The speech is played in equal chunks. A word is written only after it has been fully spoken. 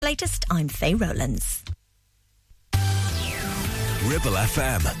latest, I'm Faye Rowlands. Ribble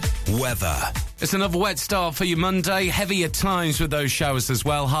FM. Weather. It's another wet start for your Monday. Heavy at times with those showers as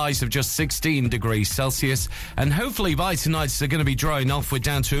well. Highs of just 16 degrees Celsius. And hopefully by tonight they're going to be drying off. We're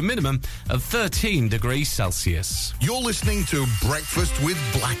down to a minimum of 13 degrees Celsius. You're listening to Breakfast with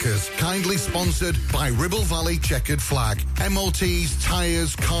Blackers. Kindly sponsored by Ribble Valley Checkered Flag. MOTs,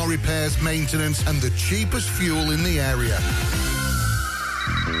 tyres, car repairs, maintenance and the cheapest fuel in the area.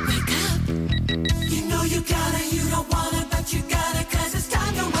 Wake up. You know you gotta, you don't wanna, but you gotta, 'cause it's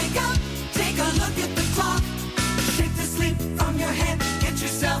time to wake up. Take a look at the clock. Shake the sleep from your head. Get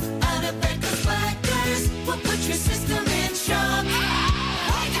yourself out of bed, 'cause Blackers will put your system in shock.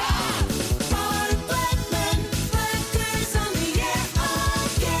 Wake up! Ron Blackman, Blackers on the air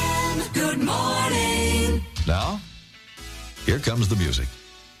again. Good morning. Now, here comes the music.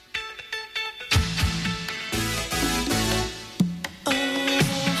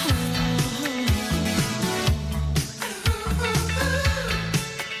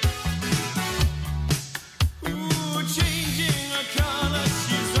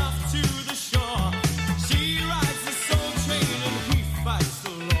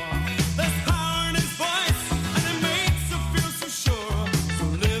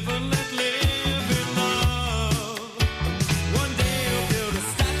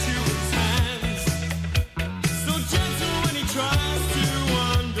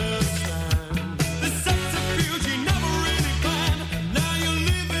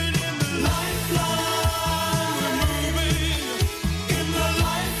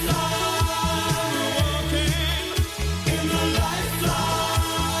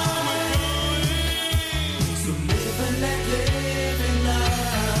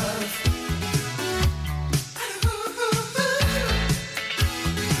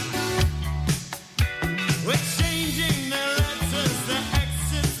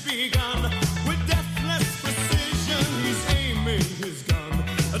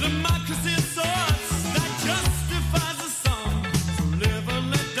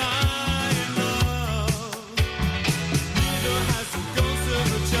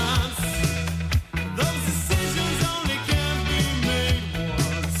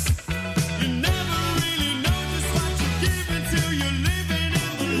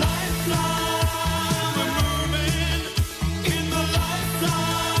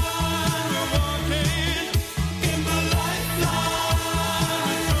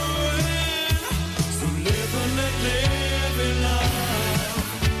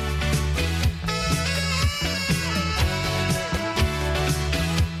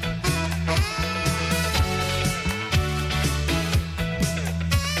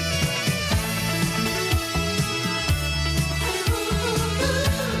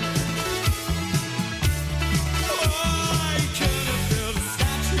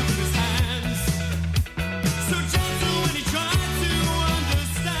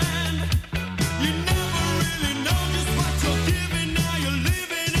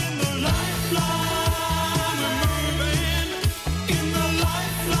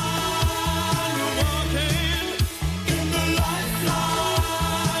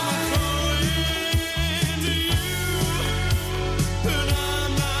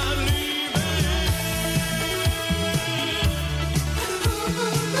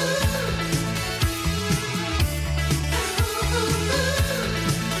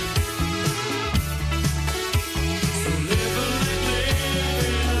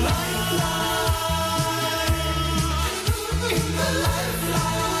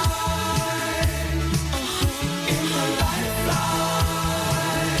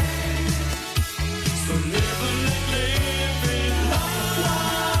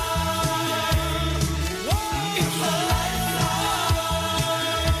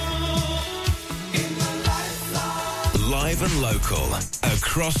 Live and local,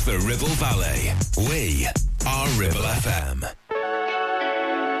 across the Ribble Valley. We are Ribble FM.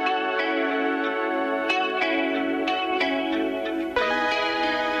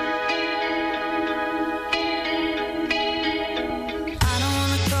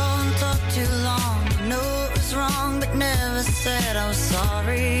 Said I was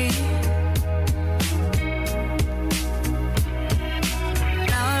sorry.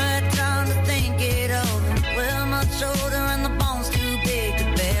 Now I had time to think it over. We're much older and the bones too big to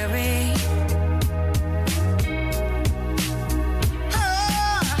bury.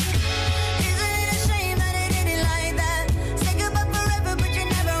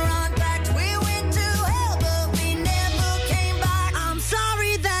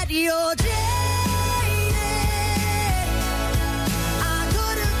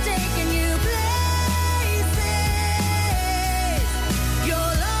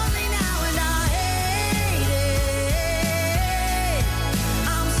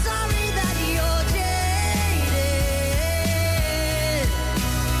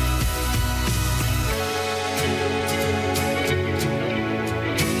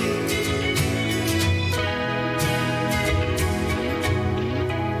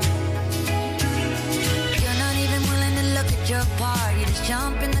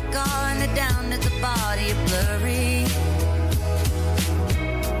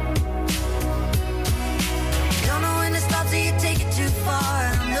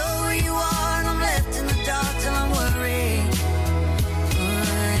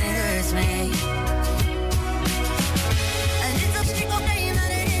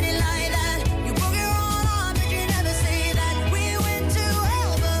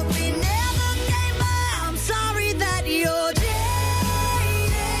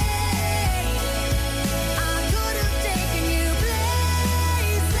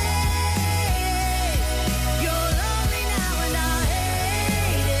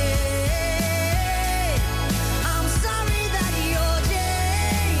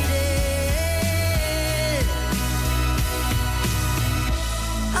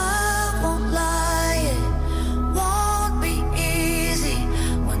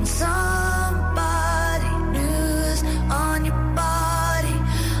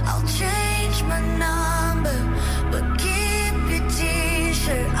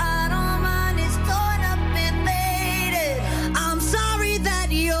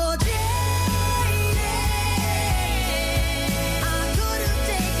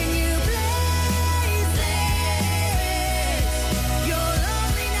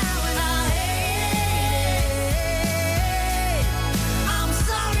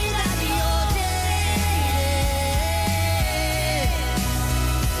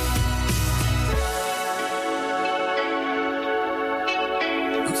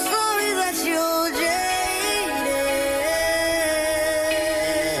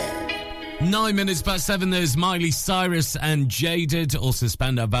 9 minutes past 7, there's Miley Cyrus and Jaded. Also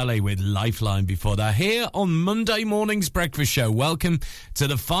Spandau Ballet with Lifeline before that. Here on Monday morning's breakfast show. Welcome to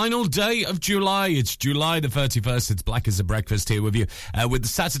the final day of July. It's July the 31st. It's Black as a Breakfast here with you. With the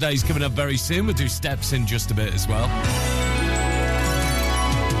Saturdays coming up very soon. We'll do Steps in just a bit as well.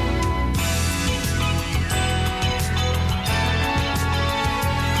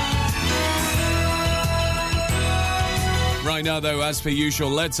 Right now, though, as per usual,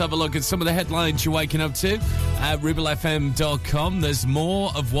 let's have a look at some of the headlines you're waking up to at ribblefm.com. There's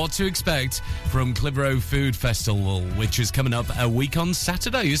more of what to expect from Clitheroe Food Festival, which is coming up a week on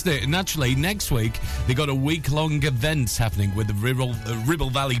Saturday, isn't it? And actually, next week, they've got a week-long event happening with the Ribble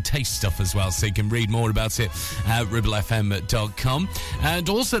Valley Taste Stuff as well, so you can read more about it at ribblefm.com. And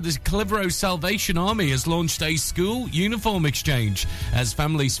also, the Clitheroe Salvation Army has launched a school uniform exchange as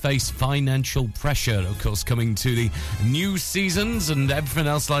families face financial pressure, of course, coming to the new seasons and everything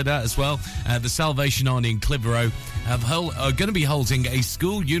else like that as well. The Salvation Army in Clitheroe are going to be holding a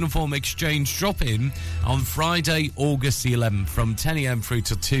school uniform exchange drop-in on Friday, August the 11th from 10 a.m. through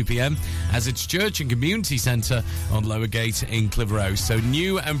to 2 p.m. as its church and community centre on Lower Gate in Clitheroe. So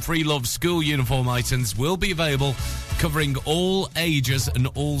new and pre-loved school uniform items will be available, covering all ages and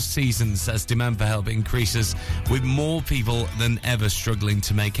all seasons as demand for help increases, with more people than ever struggling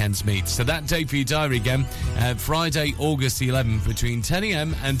to make ends meet. So that date for your diary again, Friday, August the 11th between 10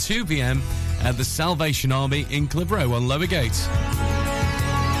 a.m. and 2 p.m. at the Salvation Army in Clitheroe on Lower Gate.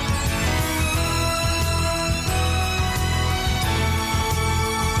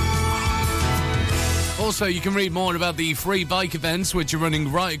 Also, you can read more about the free bike events which are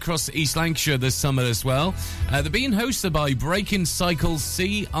running right across East Lancashire this summer as well. They're being hosted by Breaking Cycles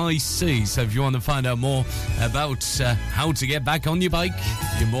CIC. So if you want to find out more about how to get back on your bike,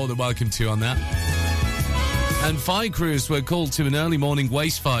 you're more than welcome to on that. And fire crews were called to an early morning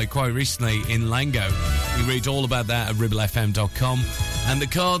waste fire quite recently in Lango. You read all about that at ribblefm.com. And the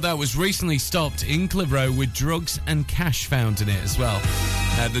car that was recently stopped in Clitheroe with drugs and cash found in it as well.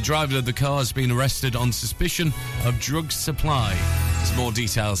 The driver of the car has been arrested on suspicion of drug supply. There's more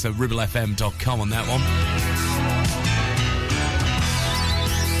details at ribblefm.com on that one.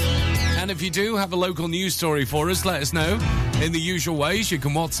 And if you do have a local news story for us, let us know. In the usual ways, you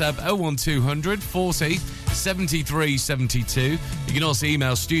can WhatsApp 01200 40 73 72. You can also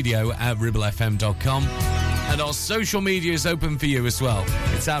email studio at ribblefm.com. And our social media is open for you as well.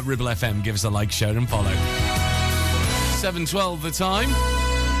 It's at Ribble FM. Give us a like, share and follow. 7:12 the time.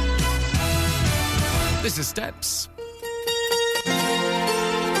 This is Steps.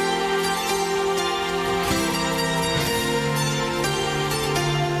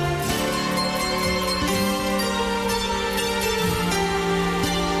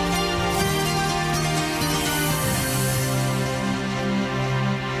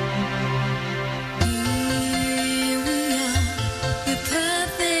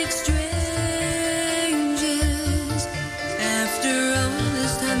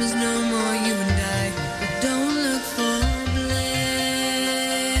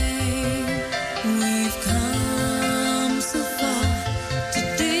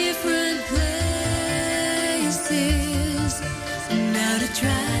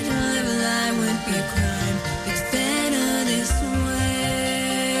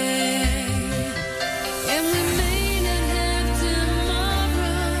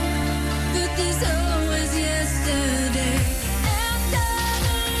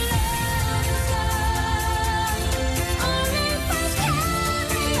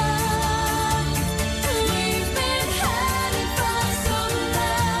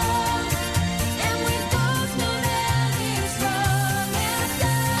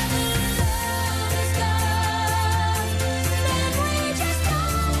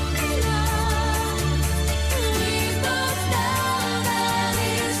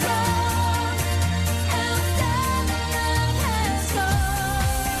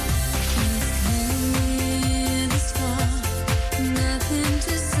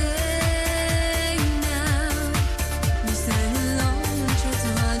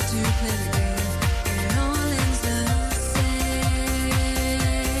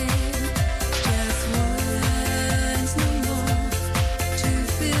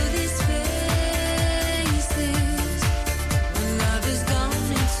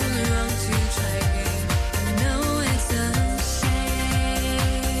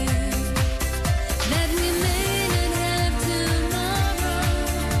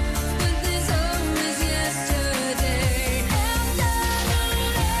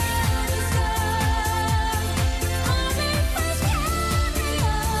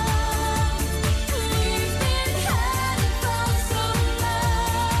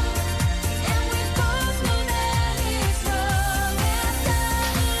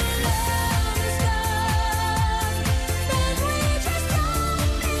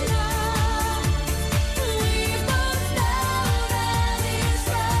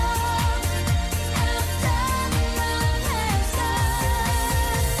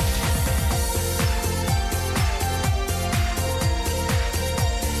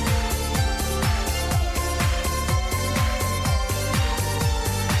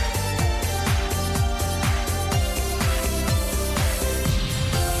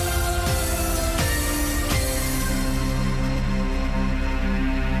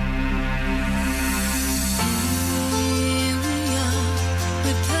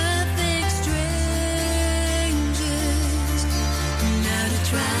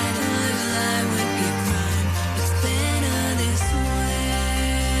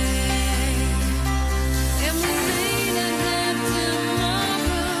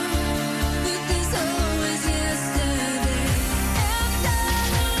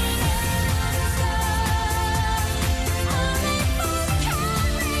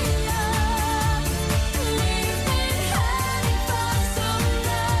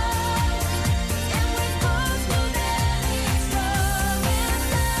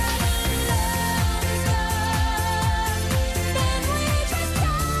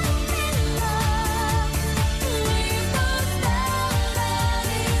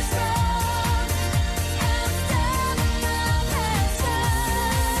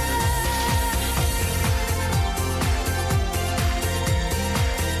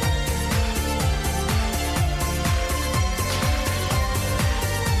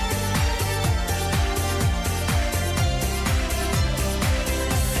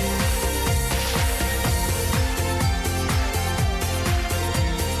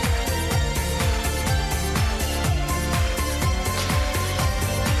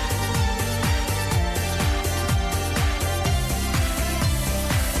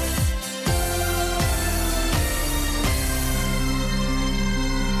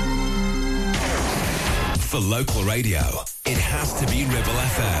 for local radio, it has to be Ribble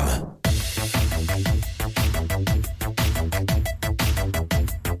FM.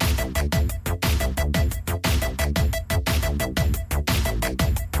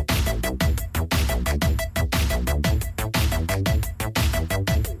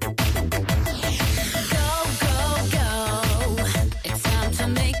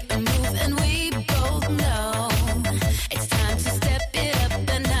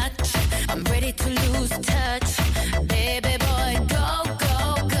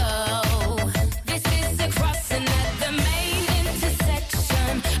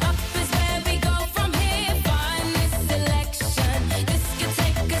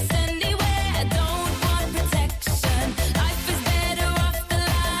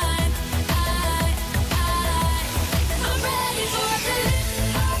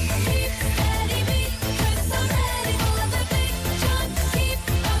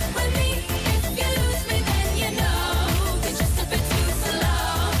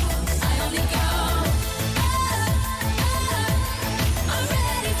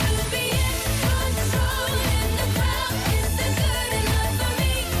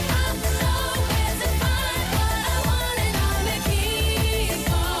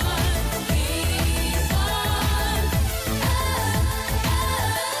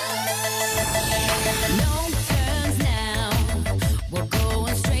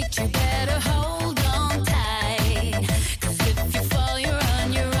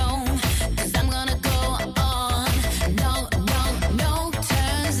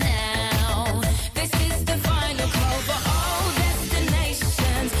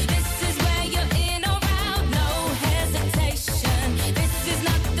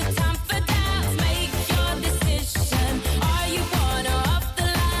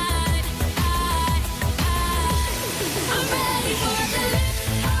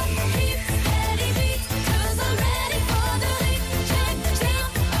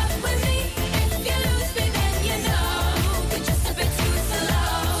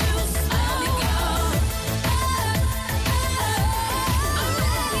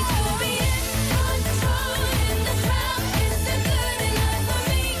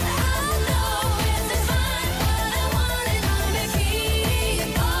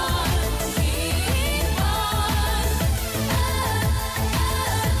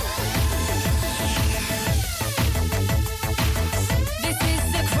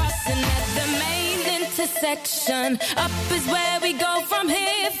 Section. Up is where we go from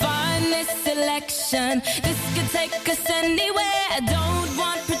here. Find this selection. This could take us anywhere. I don't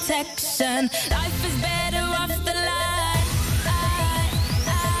want protection. Life is better off the line.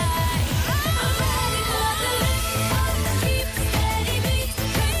 I'm ready for the lift. Keep steady beat.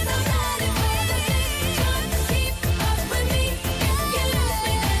 'Cause I'm ready for the lift. Just keep up with me. If you lose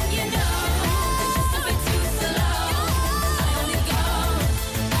me, then you know it's just a bit too slow. I only go.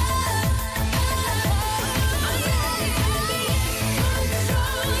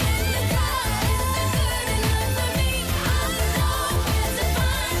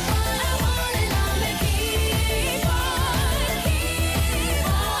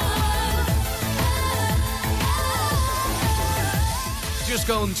 Just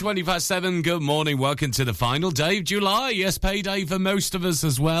gone 7:20. Good morning. Welcome to the final day of July. Yes, payday for most of us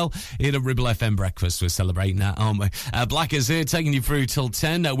as well. In a Ribble FM breakfast, we're celebrating that, aren't we? Blackers here, taking you through till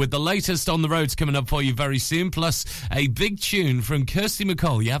 10 with the latest on the roads coming up for you very soon. Plus a big tune from Kirsty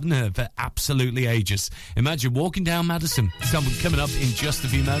MacColl you haven't heard for absolutely ages. Imagine walking down Madison. Something coming up in just a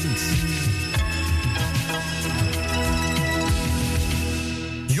few moments.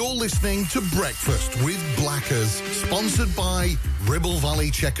 You're listening to Breakfast with Blackers, sponsored by Ribble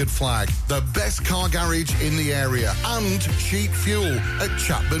Valley Checkered Flag, the best car garage in the area, and cheap fuel at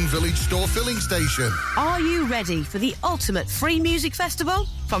Chapman Village Store Filling Station. Are you ready for the ultimate free music festival?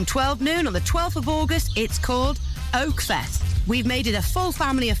 From 12 noon on the 12th of August, it's called Oak Fest. We've made it a full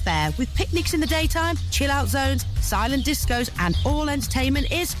family affair with picnics in the daytime, chill-out zones, silent discos, and all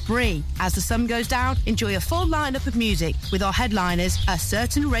entertainment is free. As the sun goes down, enjoy a full lineup of music with our headliners, A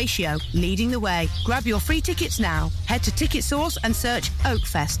Certain Ratio, leading the way. Grab your free tickets now. Head to Ticket Source and search Oak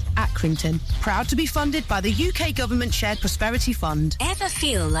Fest, Accrington. Proud to be funded by the UK Government Shared Prosperity Fund. Ever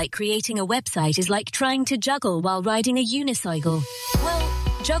feel like creating a website is like trying to juggle while riding a unicycle?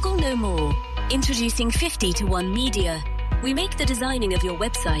 Well, juggle no more. Introducing 50-to-1 Media. We make the designing of your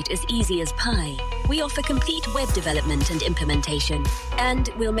website as easy as pie. We offer complete web development and implementation. And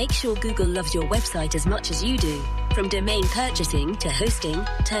we'll make sure Google loves your website as much as you do. From domain purchasing to hosting,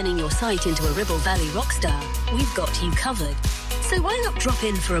 turning your site into a Ribble Valley rockstar, we've got you covered. So why not drop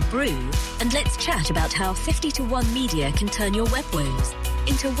in for a brew and let's chat about how 50-to-1 Media can turn your web woes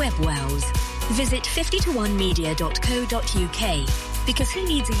into web wows. Visit 50to1media.co.uk, because who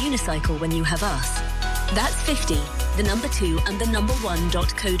needs a unicycle when you have us? That's 50, the number 2 and the number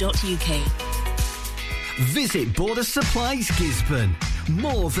 1.co.uk. Visit Border Supplies Gisborne.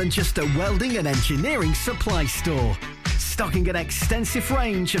 More than just a welding and engineering supply store. Stocking an extensive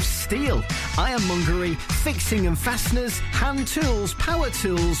range of steel, ironmongery, fixing and fasteners, hand tools, power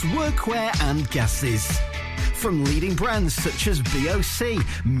tools, workwear and gases. From leading brands such as BOC,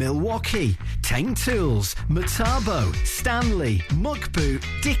 Milwaukee, Tang Tools, Metabo, Stanley, Muck Boot,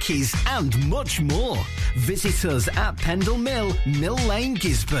 Dickies and much more. Visit us at Pendle Mill, Mill Lane,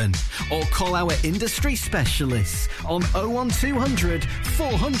 Gisborne, or call our industry specialists on 01200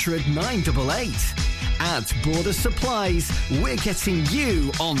 400 988. At Border Supplies, we're getting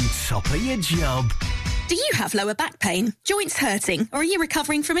you on top of your job. Do you have lower back pain, joints hurting, or are you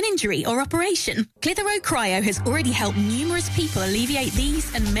recovering from an injury or operation? Clitheroe Cryo has already helped numerous people alleviate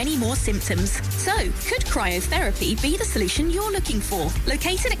these and many more symptoms. So, could cryotherapy be the solution you're looking for?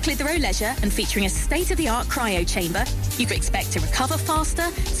 Located at Clitheroe Leisure and featuring a state-of-the-art cryo chamber, you can expect to recover faster,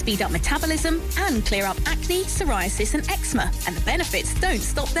 speed up metabolism, and clear up acne, psoriasis, and eczema. And the benefits don't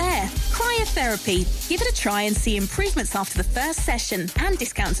stop there. Cryotherapy. Give it a try and see improvements after the first session, and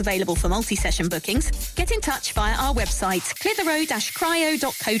discounts available for multi-session bookings. Get in touch via our website,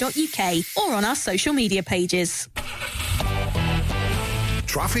 clitheroe-cryo.co.uk, or on our social media pages.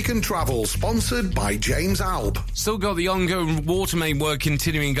 Traffic and Travel, sponsored by James Alb. Still got the ongoing water main work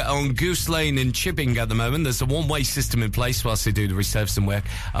continuing on Goose Lane in Chipping at the moment. There's a one-way system in place whilst they do the resurfacing work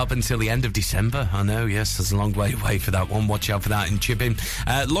up until the end of December. I know, yes, there's a long way away for that one. Watch out for that in Chipping.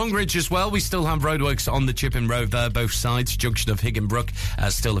 Longridge as well. We still have roadworks on the Chipping Road there, both sides. Junction of Higginbrook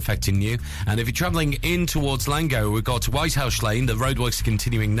still affecting you. And if you're travelling in towards Lango, we've got White House Lane. The roadworks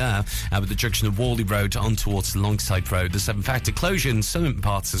continuing now with the junction of Whalley Road on towards the Longside Road. There's in fact a closure in some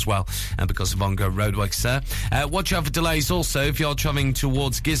parts as well because of ongoing roadworks there. Watch out for delays also if you're travelling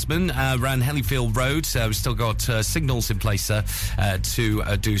towards Gisborne around Hellyfield Road. We've still got signals in place there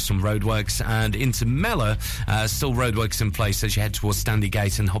to do some roadworks, and into Mellor still roadworks in place as you head towards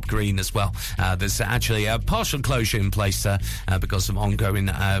Standygate and Hop Green as well. There's actually a partial closure in place there because of ongoing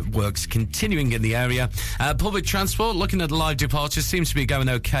works continuing in the area. Public transport, looking at the live departures, seems to be going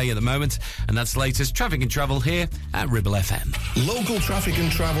okay at the moment, and that's the latest traffic and travel here at Ribble FM. Local traffic and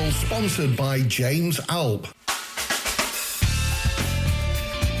travel, sponsored by James Alb.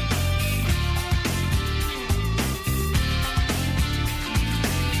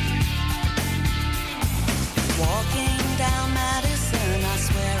 Walking down Madison, I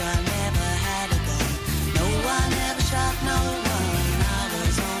swear I never had a gun. No one ever shot no one, I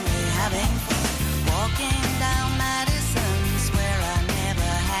was only having fun. Walking down Madison, swear I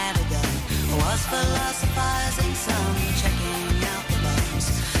never had a gun. I was philosophizing, some checking out the buttons.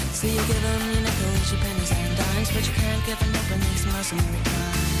 See, you give them your nickels, your pennies and dimes, but you can't give them up in these mercenary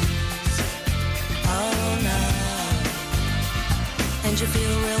times. Oh no. And you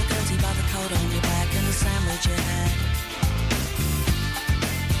feel real guilty by the coat on your back and the sandwich you had.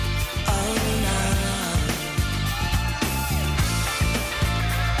 Oh no.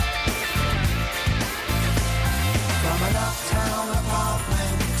 From an uptown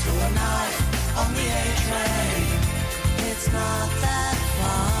apartment to a night on the A train, it's not that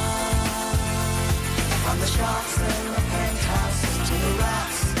far. From the shots in the penthouse to the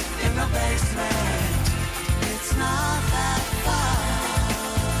rats in the basement, it's not that far.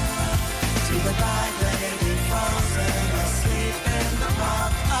 To the bag lady frozen asleep in the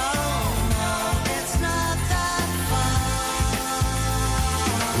park. Oh no, it's not that far.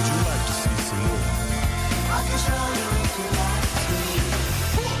 Would you like to see some more? I can show you if you like to.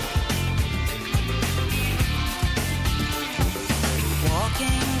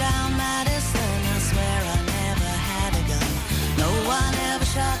 Walking down Madison, I swear I never had a gun. No one ever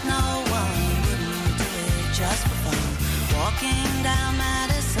shot no one, wouldn't do it just for fun. Walking down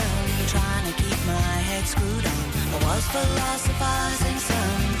Madison, trying to keep my head screwed on. I was philosophizing,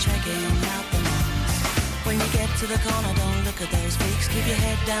 some checking out the moms. When you get to the corner, don't look at those freaks. Keep your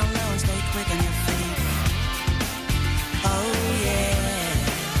head down low and stay quick on your feet. Oh yeah.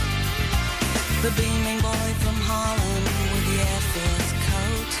 The beaming boy from Holland with the Air Force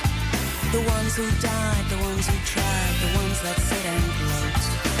coat. The ones who died, the ones who tried, the ones that sit and gloat.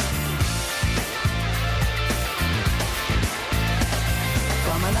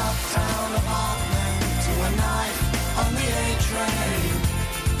 From an uptown apartment to a night on the A train,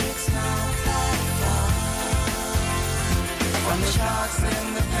 it's not that far. From the sharks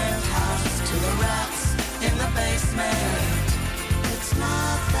in the penthouse to the rats in the basement, it's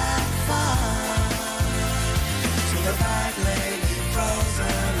not that far. To the bag lady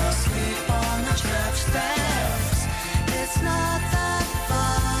frozen asleep on the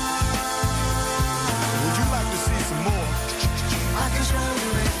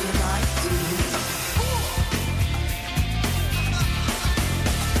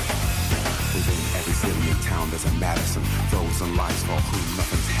lives for whom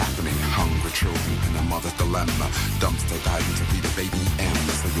nothing's happening. Hungry children in a mother's dilemma. Dumpster diving to feed a baby M.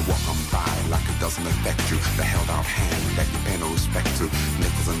 So you walk on by like it doesn't affect you. The held out hand that you pay no respect to.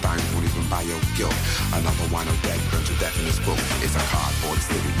 Nickels and dimes won't even buy your guilt. Another wino dead burns to death in his book. It's a cardboard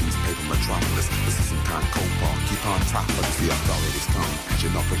city, newspaper metropolis. This is some kind of cold bar. Keep on top of this. The authorities come,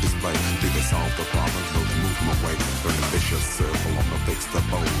 patching up a display. Do they solve the problem? No, they move them away. Burn the vicious circle on the fix the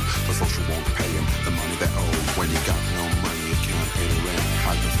bowl. The social won't pay them the money they owe. When you got no money, you can't pay the rent.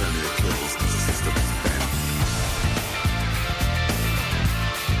 Hypothermia kills, cause the system is bent.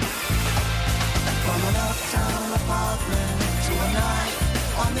 From an uptown apartment to a night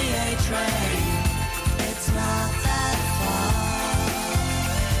on the A train, it's not that far.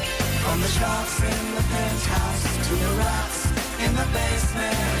 From the shops in the penthouse to the rats in the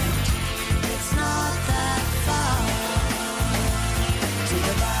basement, it's not that far. To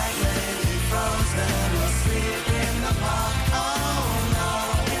the night lady frozen asleep in the park, oh no,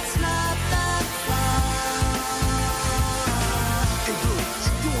 it's not that far. Hey dude,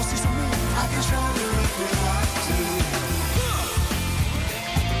 you wanna see some movies? I can show you if you want to.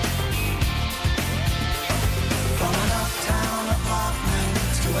 From an uptown apartment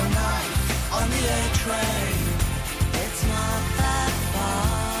to a night on the A train, it's not that far.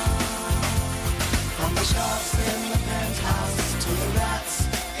 From the shops in the penthouse to the rats.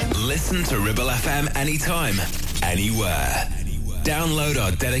 Listen to Ribble FM anytime, anywhere. Download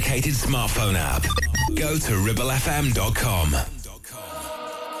our dedicated smartphone app. Go to ribblefm.com.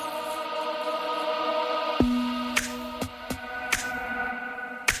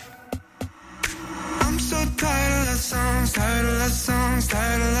 I'm so tired of love songs, tired of love songs,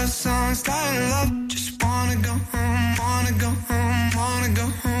 tired of love songs, tired of love. Just wanna go home, wanna go home, wanna go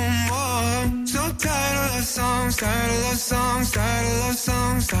home. Oh, so tired of love songs, tired of love songs, tired of love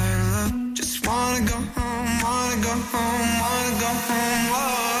songs, tired of love. Just wanna go home, wanna go home, wanna go home.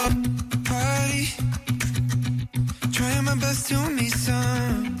 Oh, party, trying my best to meet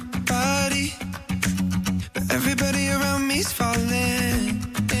somebody, but everybody around me's falling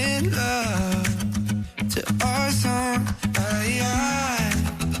in love to our song.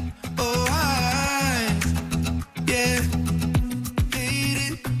 Yeah, hate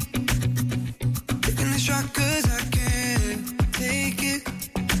it. Taking the shot 'cause I can't take it.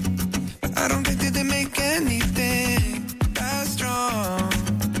 But I don't think that they make anything that strong.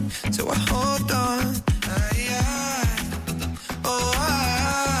 So I hold on.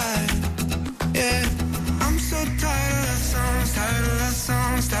 Yeah. I'm so tired of love songs, tired of love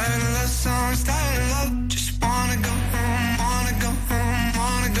songs, tired of love songs, tired of love. Just wanna go home, wanna go home,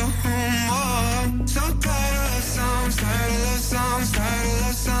 wanna go home. Oh, so tired of love songs, tired of love songs, tired of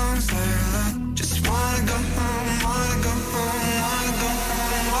love songs, tired of love. Just wanna go home, wanna go home, wanna go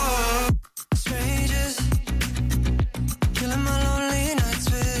home. Oh, strangers, killing my lonely nights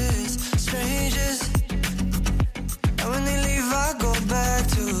with strangers. And when they leave, I go back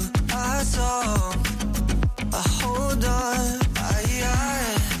to our song. I hold on,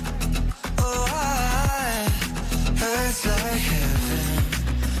 hurts like heaven,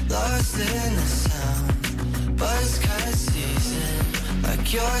 lost in the sound. Buzzcut season, like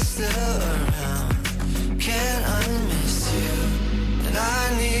you're still around. Can't unmiss you, and I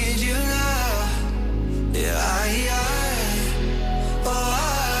need you now. Yeah, yeah.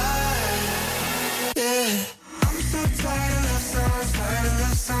 I'm so tired of love songs, tired of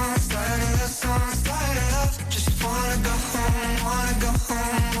love songs, tired of love songs, tired of love. Just wanna go home, wanna go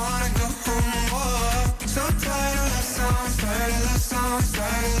home, wanna go home. Oh, so tired of love songs, tired of love songs,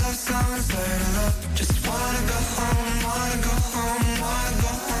 tired of love songs, tired of love. Just wanna go home, wanna go home, wanna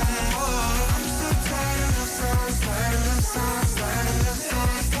go home. Oh, I'm so tired of love songs, tired of love songs, tired of love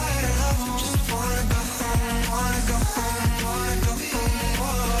songs, tired of love. Just wanna go home, wanna go home, wanna go home.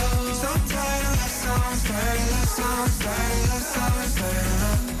 Oh, so tired of love songs, tired of love songs, tired of love songs, tired of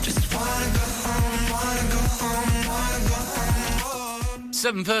love. Just wanna go home, wanna go home, wanna go home.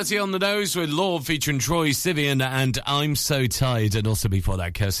 7:30 on the nose with Lord featuring Troy Sivan and I'm So Tired, and also before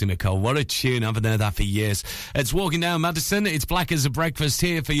that Kirsty Nicole. What a tune, I haven't heard that for years. It's Walking Down Madison, it's Black as a Breakfast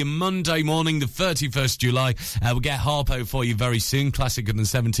here for your Monday morning, the 31st July. We'll get Harpo for you very soon, classic of the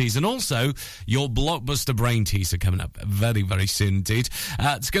 70s, and also your Blockbuster Brain teaser coming up very, very soon indeed.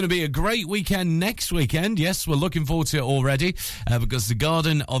 It's going to be a great weekend next weekend. Yes, we're looking forward to it already, because the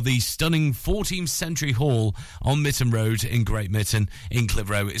garden of the stunning 14th Century Hall on Mitten Road in Great Mitten in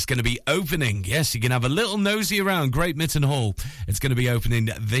Clitheroe is going to be opening. Yes, you can have a little nosy around Great Mitten Hall. It's going to be opening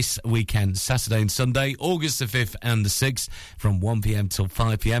this weekend, Saturday and Sunday, August the 5th and the 6th, from 1pm till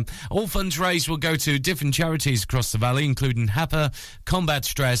 5pm. All funds raised will go to different charities across the valley, including HAPA, Combat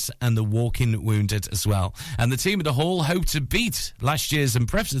Stress and the Walking Wounded as well. And the team at the hall hope to beat last year's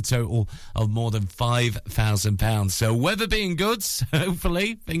impressive total of more than £5,000. So weather being good,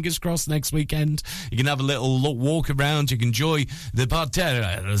 hopefully, fingers crossed next weekend, you can have a little walk around. You can enjoy the parterre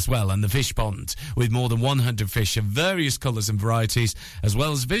as well and the fish pond with more than 100 fish of various colours and varieties, as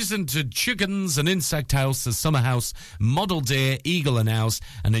well as visiting to chickens and insect house, the summer house, model deer, eagle and owls,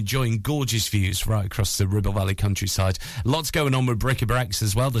 and enjoying gorgeous views right across the Ribble Valley countryside. Lots going on with bric-a-bracs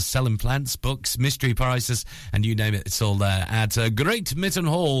as well. They're selling plants, books, mystery prizes, and you name it, it's all there at Great Mitten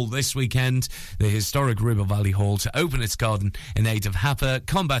Hall this weekend, the historic Ribble Valley Hall, to open its garden in aid of HAPA,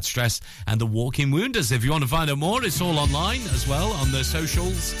 Combat Stress and the Walking Wounders. If you want to find out more, it's all online as well on the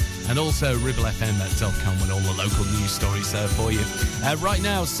socials, and also ribblefm.com with all the local news stories there for you. Right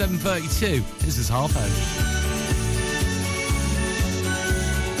now, 7:32. This is Harpo.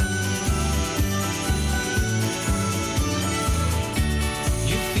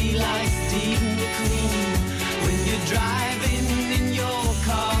 You feel like Steve McQueen when you're driving in your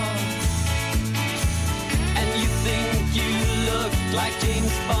car, and you think you look like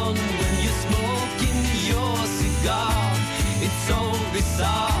James Bond when you're smoking your cigar. It's so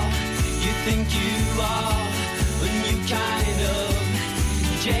bizarre. You think you are a new kind of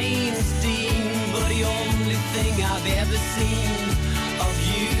James Dean, but the only thing I've ever seen of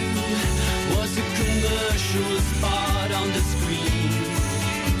you was a commercial spot on the screen.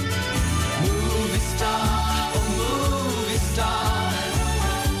 Movie star, oh movie star,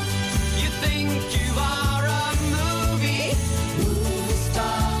 you think you are a movie. Movie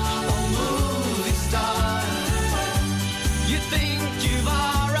star, oh movie star, you think you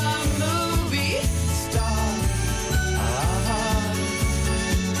are a movie star.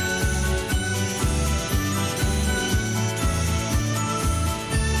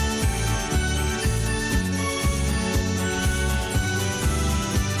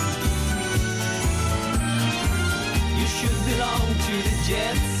 You should belong to the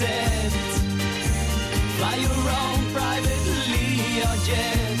jet set, fly your own private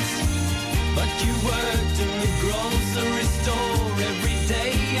Learjet, but you worked in the grocery store every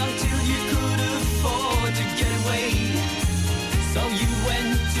day until you could afford to get away. So you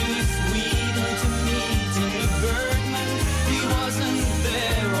went to Sweden to meet Ingmar Bergman. He wasn't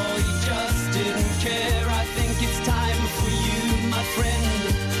there or he just didn't care. I think it's time for you, my friend,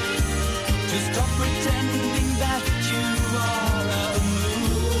 to stop pretending that you are a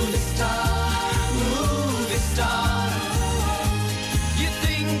movie star, movie star. You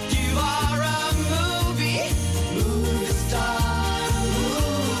think you are a movie, movie star,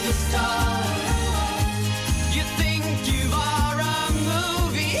 movie star. You think you are a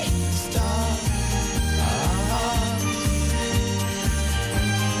movie star.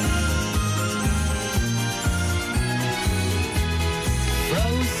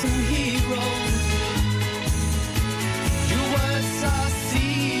 Frozen hero, your words are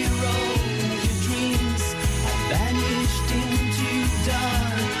zero. Your dreams have vanished into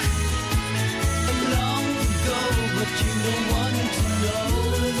dark long ago, but you don't want to know.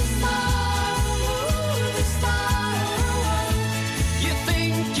 Movie star, you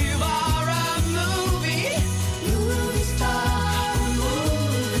think you are a movie, movie star,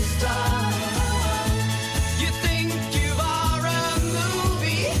 movie star. You think you are a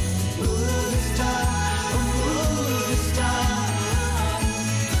movie, movie star, movie star.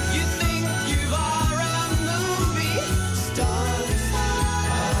 You think you are a movie star.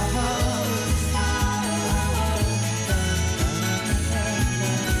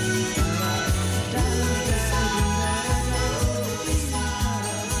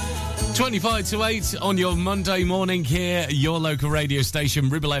 25 to 8 on your Monday morning here, your local radio station,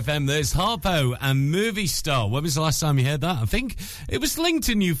 Ribble FM. There's Harpo and Movie Star. When was the last time you heard that? I think it was linked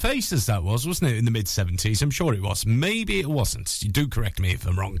to New Faces, that wasn't it, in the mid-70s? I'm sure it was. Maybe it wasn't. You do correct me if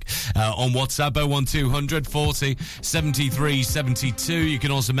I'm wrong. On WhatsApp, 01200 40 73 72. You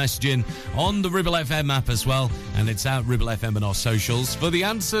can also message in on the Ribble FM app as well, and it's at Ribble FM and our socials for the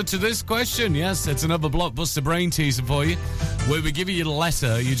answer to this question. Yes, it's another blockbuster brain teaser for you, where we give you the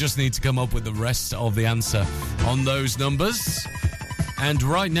letter. You just need to come up with the rest of the answer on those numbers. And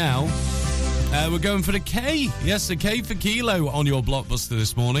right now, we're going for the K. Yes, the K for kilo on your blockbuster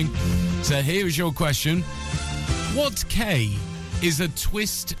this morning. So here is your question. What K is a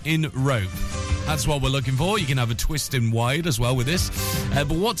twist in rope? That's what we're looking for. You can have a twist in wide as well with this.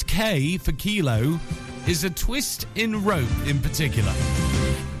 But what's K for kilo is a twist in rope in particular?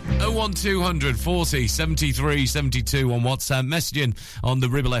 01200 40 73 72 on WhatsApp, messaging on the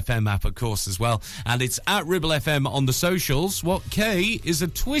Ribble FM app, of course, as well. And it's at Ribble FM on the socials. What K is a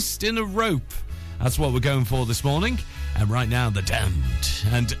twist in a rope? That's what we're going for this morning. And right now, The Damned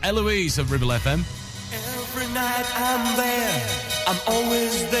and Eloise of Ribble FM. Every night I'm there, I'm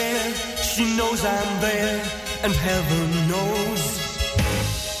always there. She knows I'm there, and heaven knows.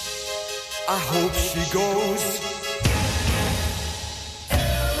 I hope she goes. I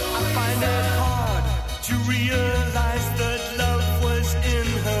find it hard to realize that love was in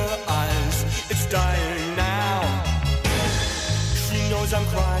her eyes. It's dying now. She knows I'm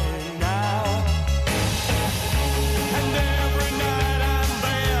crying now. And every night I'm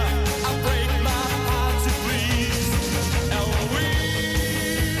there, I break my heart to please Eloise.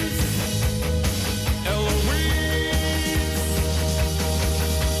 Eloise.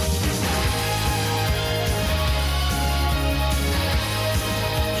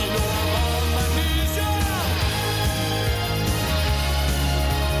 You know I'm on my knees, yeah.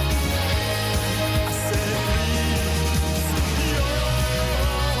 I said, please, you're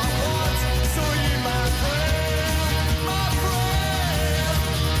all I want, so hear my prayer, my prayer.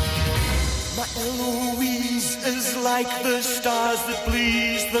 My Eloise is like the stars that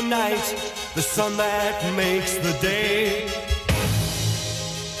please the night, the sun that makes the day,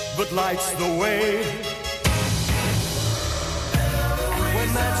 but lights the way. And when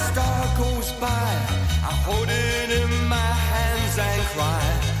that star goes by, I hold it in my hands and cry,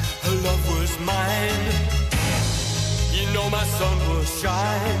 her love was mine. You know my sun will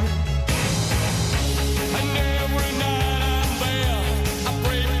shine. And every night I'm there, I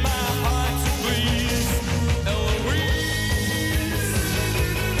break my heart to please Eloise.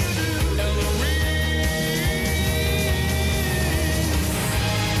 Eloise.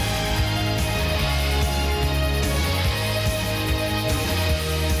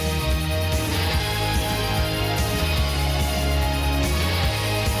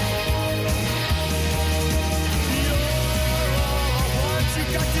 You're all I want, you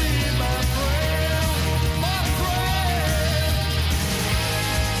got to hear my prayer, my prayer.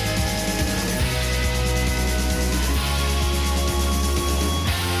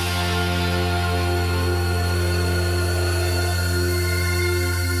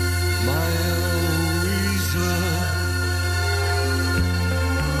 My Eloisa,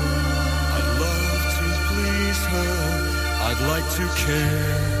 I'd love to please her, I'd like to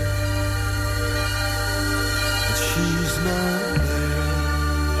care, but she's not there.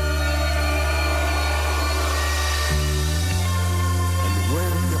 And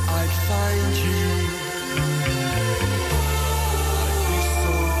when I'd find you, I'd be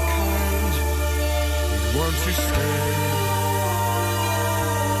so kind, you'd want to stay.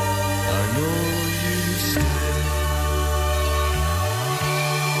 I know you stay.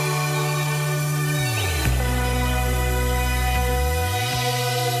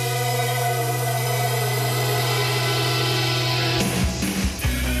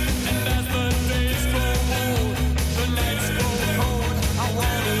 And as the days grow old, the nights grow cold, I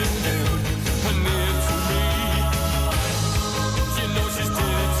wanted her near to me. You know she's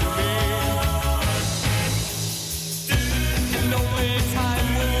dear to me. And only time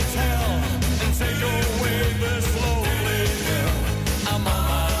will tell and take away the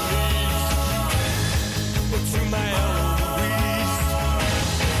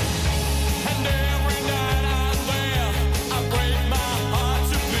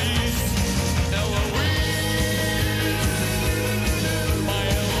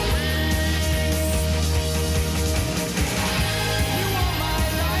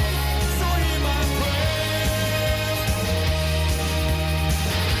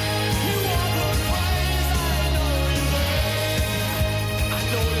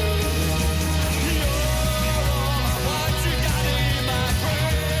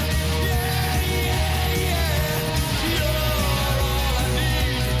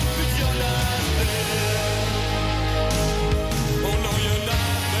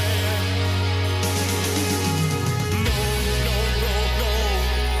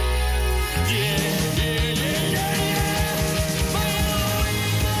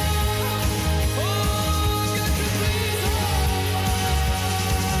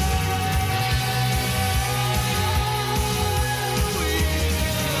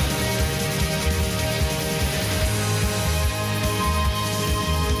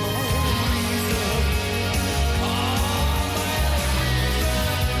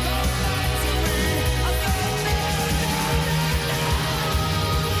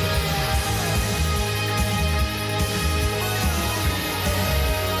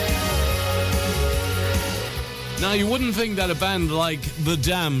Now, you wouldn't think that a band like The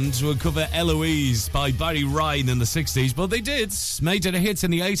Damned would cover Eloise by Barry Ryan in the 60s, but they did. Made it a hit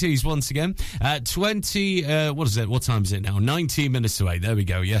in the 80s once again. 20, what is it? What time is it now? 19 minutes to 8. There we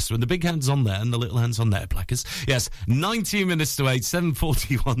go. Yes, with the big hands on there and the little hands on there, Blackers. Yes, 19 minutes to 8,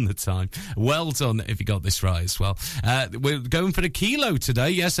 7:41 the time. Well done if you got this right as well. We're going for the kilo today.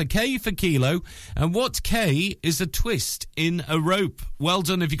 Yes, a K for kilo. And what K is a twist in a rope? Well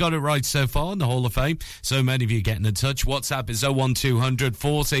done if you got it right so far in the Hall of Fame. So many of you getting in touch. WhatsApp is 01200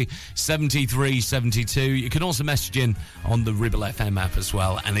 40 73 72. You can also message in on the Ribble FM app as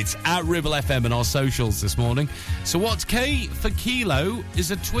well, and it's at Ribble FM and our socials this morning. So what K for kilo is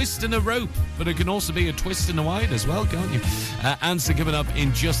a twist in a rope, but it can also be a twist in a wide as well, can't you? Answer coming up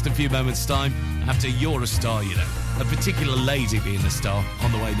in just a few moments' time after You're a Star, you know. A particular lady being a star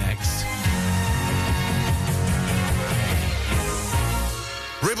on the way next.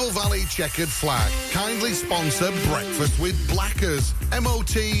 Ribble Valley Checkered Flag kindly sponsor Breakfast with Blackers.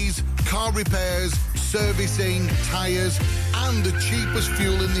 MOTs, car repairs, servicing, tyres, and the cheapest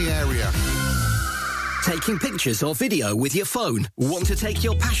fuel in the area. Taking pictures or video with your phone? Want to take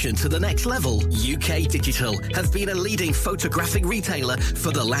your passion to the next level? UK Digital have been a leading photographic retailer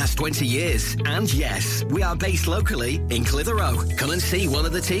for the last 20 years. And yes, we are based locally in Clitheroe. Come and see one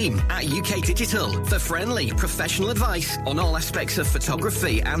of the team at UK Digital for friendly, professional advice on all aspects of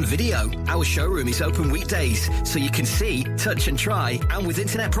photography and video. Our showroom is open weekdays, so you can see, touch and try. And with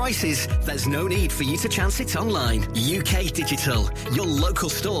internet prices, there's no need for you to chance it online. UK Digital, your local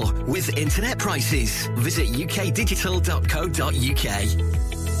store with internet prices. Visit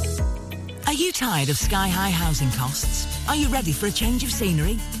ukdigital.co.uk. Are you tired of sky-high housing costs? Are you ready for a change of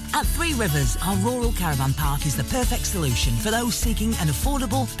scenery? At Three Rivers, our rural caravan park is the perfect solution for those seeking an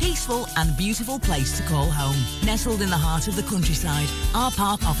affordable, peaceful and beautiful place to call home. Nestled in the heart of the countryside, our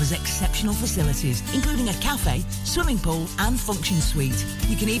park offers exceptional facilities, including a cafe, swimming pool and function suite.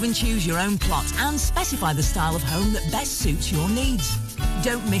 You can even choose your own plot and specify the style of home that best suits your needs.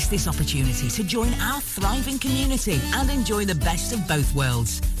 Don't miss this opportunity to join our thriving community and enjoy the best of both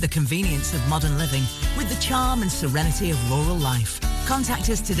worlds, the convenience of modern living with the charm and serenity of rural life. Contact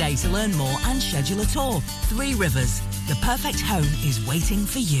us today to learn more and schedule a tour. Three Rivers, the perfect home is waiting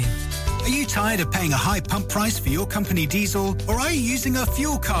for you. Are you tired of paying a high pump price for your company diesel? Or are you using a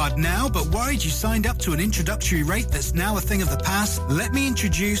fuel card now but worried you signed up to an introductory rate that's now a thing of the past? Let me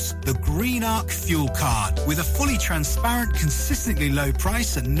introduce the Green Arc Fuel Card. With a fully transparent, consistently low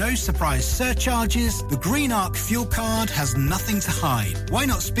price and no surprise surcharges, the Green Arc Fuel Card has nothing to hide. Why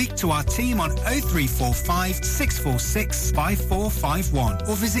not speak to our team on 0345 646 5451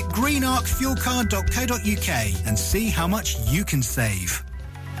 or visit greenarcfuelcard.co.uk and see how much you can save.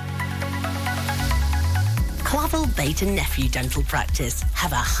 Clavel Bait and Nephew Dental Practice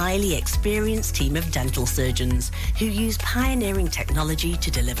have a highly experienced team of dental surgeons who use pioneering technology to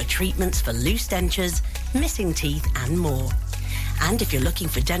deliver treatments for loose dentures, missing teeth and more. And if you're looking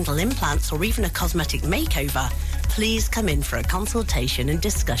for dental implants or even a cosmetic makeover, please come in for a consultation and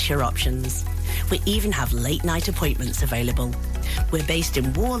discuss your options. We even have late night appointments available. We're based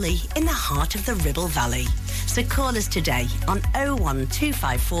in Worley in the heart of the Ribble Valley. So call us today on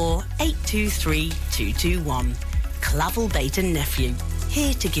 01254 823 221. Clavel Bait and Nephew,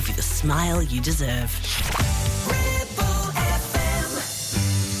 here to give you the smile you deserve.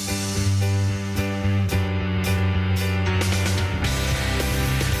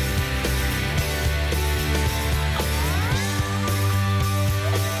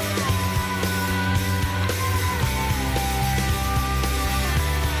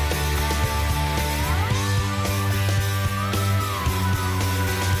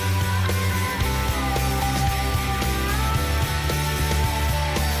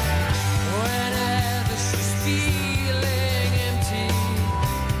 Whenever she speaks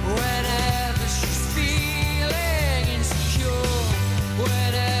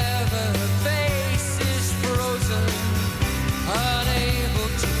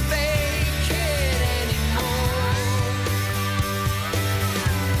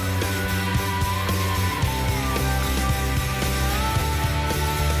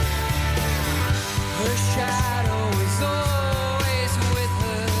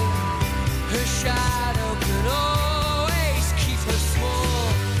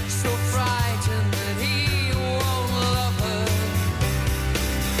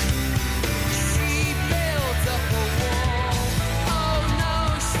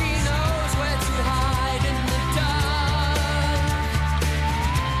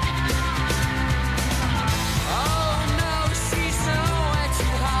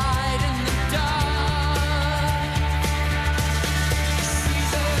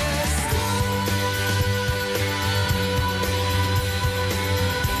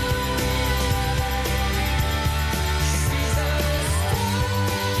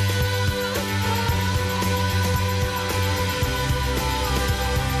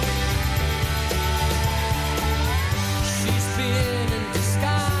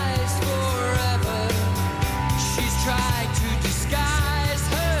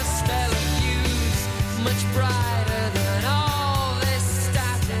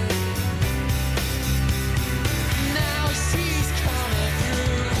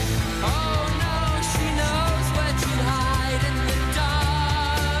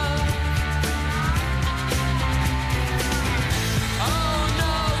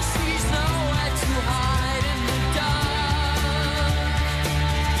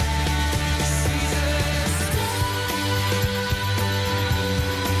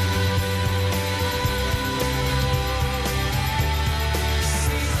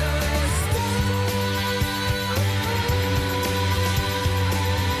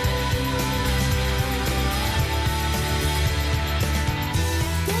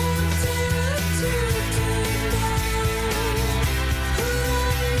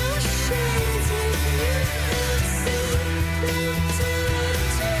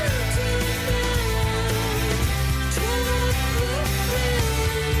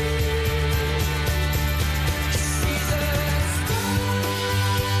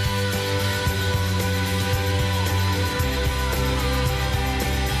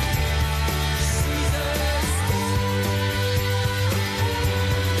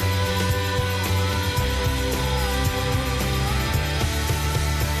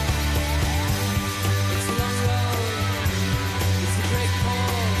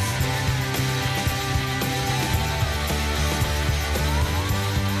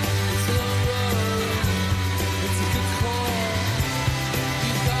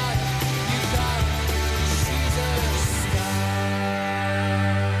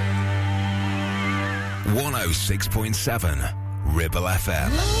 106.7 Ribble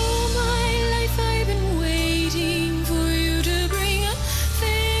FM. All my life I've been waiting for you to bring a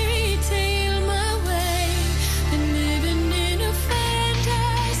fairy tale my way. Been living in a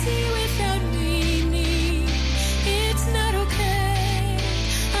fantasy without meaning. It's not okay.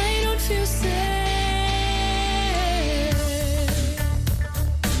 I don't feel safe.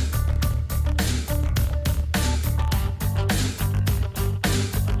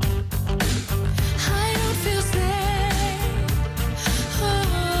 I don't feel safe.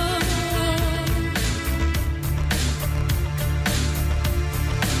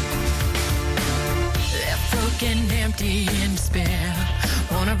 Left broken, empty, in despair.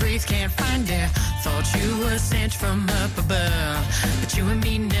 Wanna breathe, can't find air. Thought you were sent from up above, but you and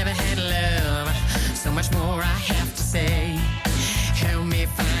me never had love. So much more I have to say. Help me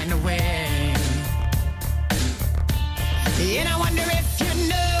find a way. And I wonder if you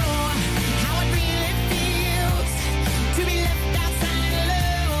know how it really feels to be left outside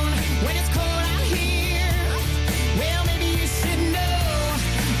alone when it's cold out here. Well, maybe you should know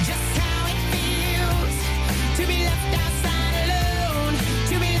just how it feels to be left outside alone,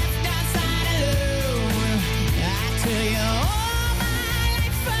 to be left outside alone. I tell you, all my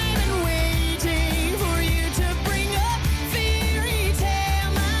life I've been waiting for you to bring a fairy tale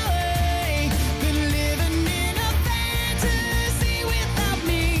my way. Been living in a fantasy without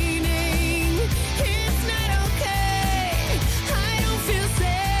meaning. It's not okay. I don't feel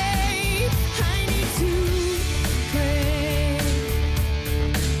safe. I need to pray.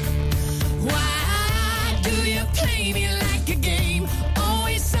 Why do you play me like a game?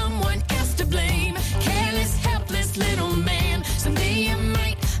 Always someone else to blame. Careless, helpless little man. Someday you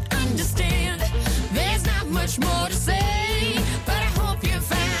might understand. There's not much more to say, but I hope you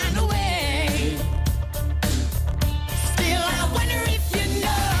find a way. Still, I wonder if you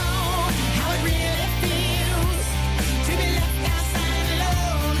know how it really feels to be left outside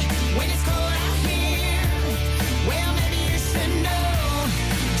alone when it's cold out here. Well, maybe you should know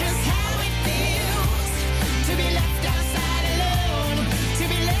just how it feels to be left outside alone, to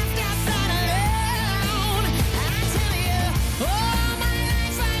be left outside alone. I tell you, all my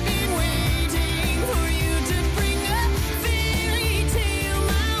life I've been waiting for you to bring a fairy tale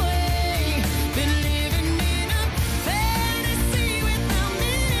my way. Been living in a fantasy without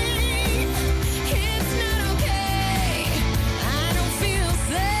meaning. It's not okay. I don't feel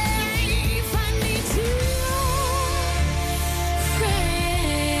safe. I need to pray.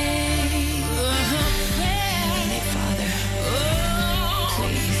 Heavenly Father,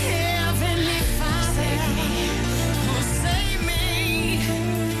 please, Heavenly Father, save me. Oh, save me.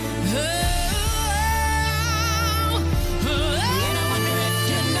 And I wonder if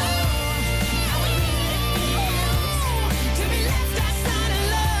you know how it really feels to be left outside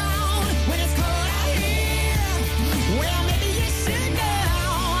alone when it's cold out here. Well, maybe you should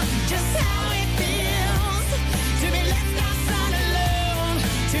know just how it feels to be left outside alone,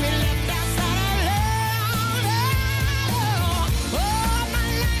 to be left outside alone. All my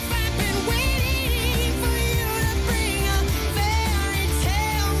life I've been waiting for you to bring a fairy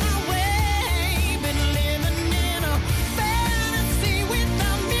tale my way. Been living in a fantasy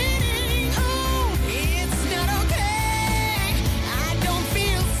without meaning. Oh, it's not okay. I don't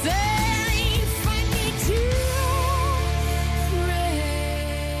feel safe. I need to pray.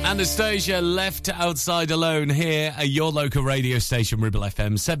 Anastasia, Left Outside Alone here at your local radio station, Ribble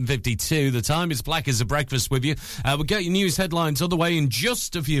FM, 7:52. The time is Black as a Breakfast with you. We'll get your news headlines on the way in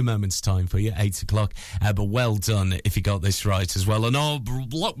just a few moments' time for you, 8 o'clock. But well done if you got this right as well. And our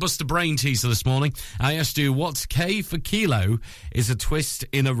blockbuster brain teaser this morning, I asked you, what's K for kilo is a twist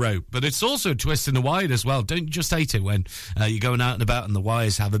in a rope, but it's also a twist in a wire as well. Don't you just hate it when you're going out and about and the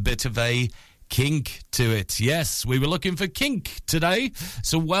wires have a bit of a kink to it. Yes, we were looking for kink today,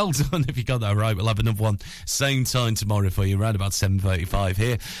 so well done if you got that right. We'll have another one same time tomorrow for you, around about 7:35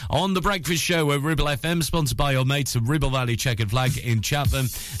 here on The Breakfast Show at Ribble FM, sponsored by your mates at Ribble Valley Checkered Flag in Chatham,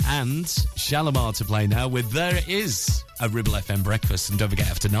 and Shalimar to play now with There Is a Ribble FM Breakfast. And don't forget,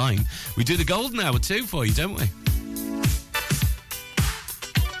 after 9 we do the golden hour too for you, don't we?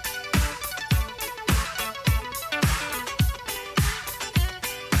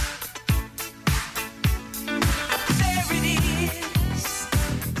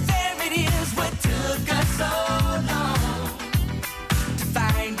 There it is, what took us so long to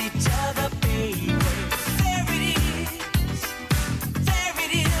find each other, baby. There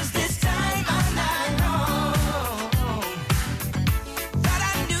it is, this time I'm not wrong. But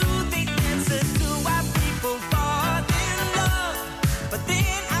I knew the answers to why people fall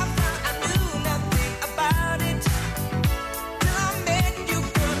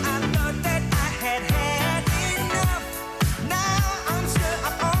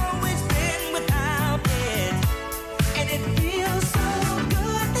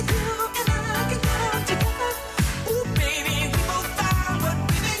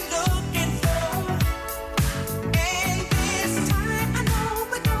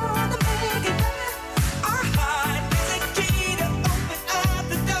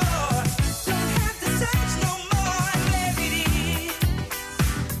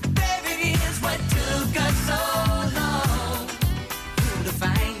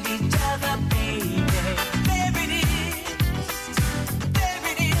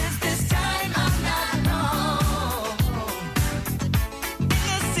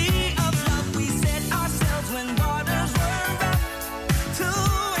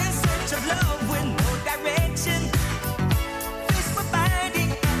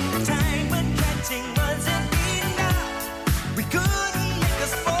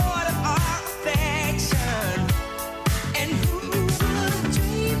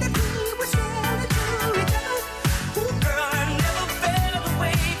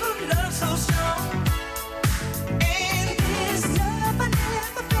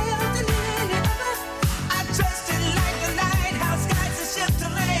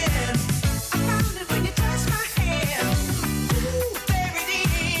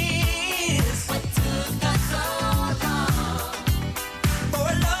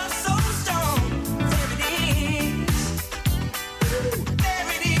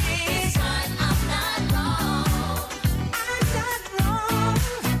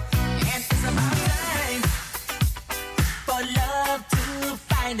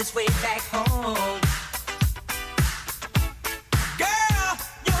its way back home. Girl,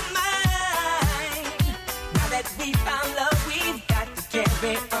 you're mine. Now that we found love, we've got to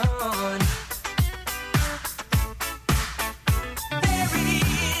carry on. There it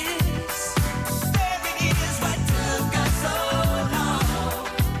is, what took us so long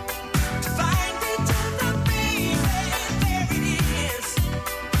to find each other, baby. There it is,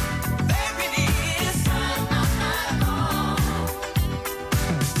 there it is.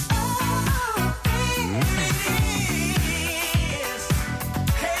 Oh, there it is.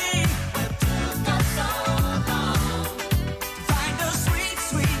 Hey, what took us so long to find a sweet,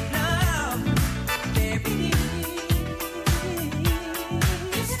 sweet love. There it is.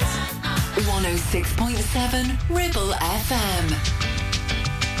 106.7 Ribble FM.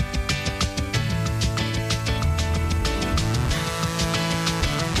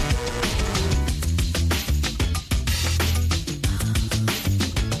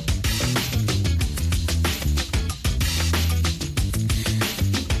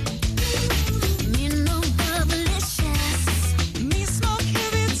 Me no bubblicious, me smoke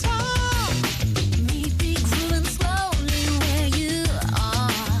heavy talk, me be grooving slowly where you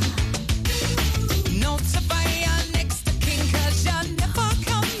are. No to fire next to King, 'cause you're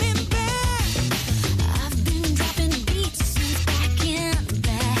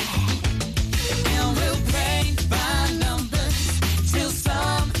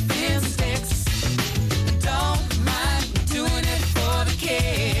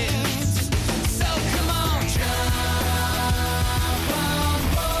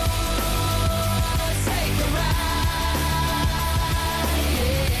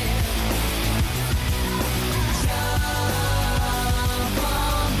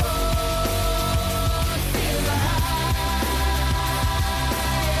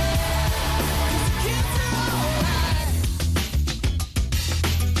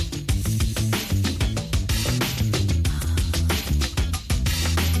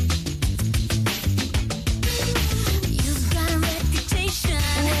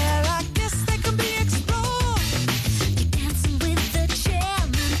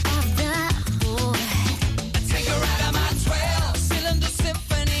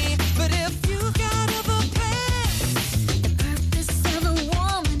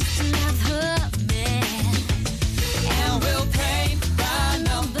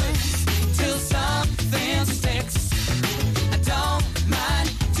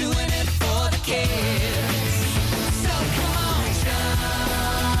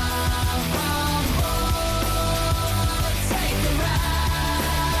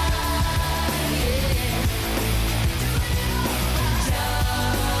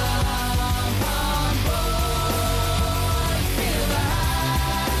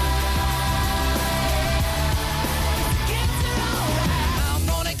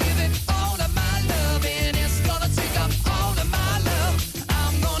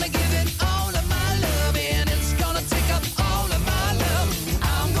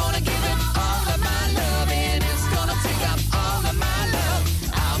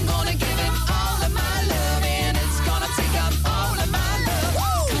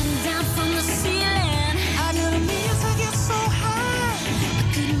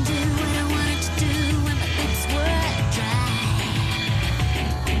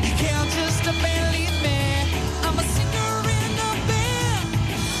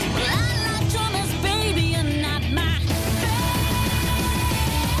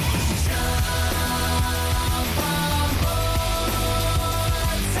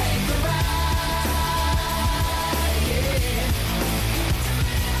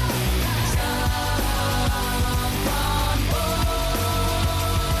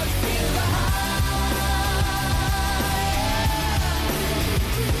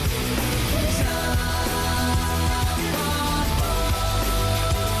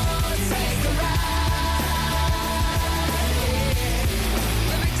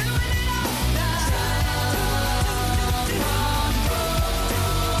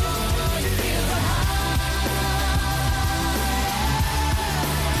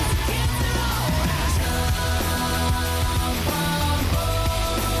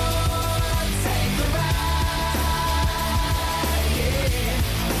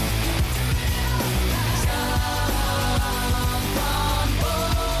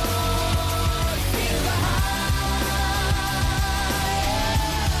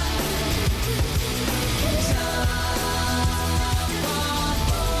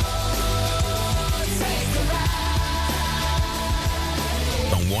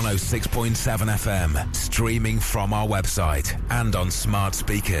 106.7 FM, streaming from our website and on smart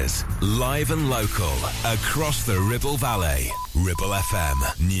speakers. Live and local, across the Ribble Valley. Ribble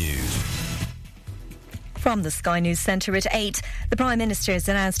FM News. From the Sky News Centre at 8, the Prime Minister has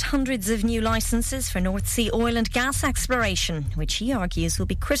announced hundreds of new licences for North Sea oil and gas exploration, which he argues will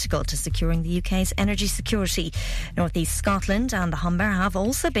be critical to securing the UK's energy security. North East Scotland and the Humber have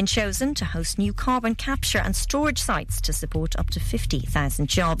also been chosen to host new carbon capture and storage sites to support up to 50,000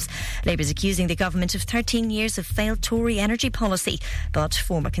 jobs. Labour is accusing the government of 13 years of failed Tory energy policy, but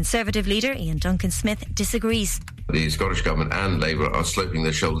former Conservative leader Ian Duncan-Smith disagrees. The Scottish Government and Labour are sloping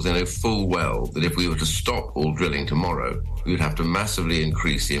their shoulders. They know full well that if we were to stop all drilling tomorrow, we would have to massively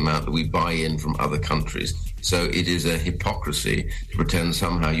increase the amount that we buy in from other countries. So it is a hypocrisy to pretend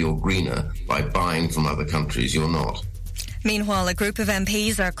somehow you're greener by buying from other countries. You're not. Meanwhile, a group of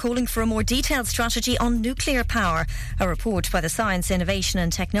MPs are calling for a more detailed strategy on nuclear power. A report by the Science, Innovation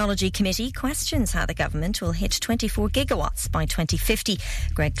and Technology Committee questions how the government will hit 24 gigawatts by 2050.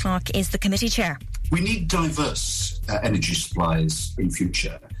 Greg Clark is the committee chair. We need diverse energy supplies in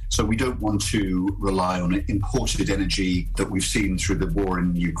future. So we don't want to rely on imported energy that we've seen through the war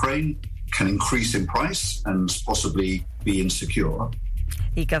in Ukraine, can increase in price and possibly be insecure.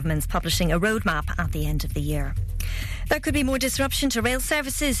 The government's publishing a roadmap at the end of the year. There could be more disruption to rail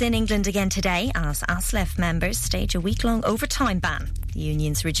services in England again today as ASLEF members stage a week-long overtime ban. The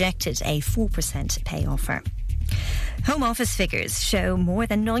unions rejected a 4% pay offer. Home Office figures show more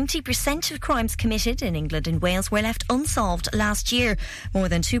than 90% of crimes committed in England and Wales were left unsolved last year. More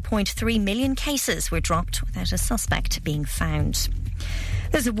than 2.3 million cases were dropped without a suspect being found.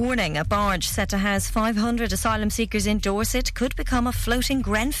 There's a warning. A barge set to house 500 asylum seekers in Dorset could become a floating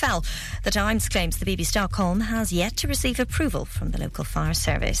Grenfell. The Times claims the BBC Stockholm has yet to receive approval from the local fire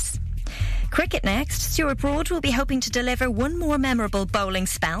service. Cricket next. Stuart Broad will be hoping to deliver one more memorable bowling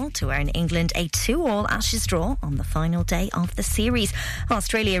spell to earn England a 2-all Ashes draw on the final day of the series.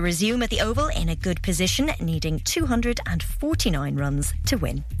 Australia resume at the Oval in a good position, needing 249 runs to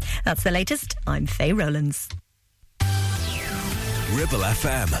win. That's the latest. I'm Faye Rowlands. Ribble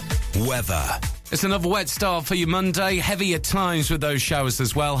FM weather. It's another wet start for you Monday. Heavy at times with those showers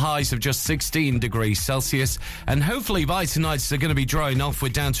as well. Highs of just 16 degrees Celsius. And hopefully by tonight they're going to be drying off. We're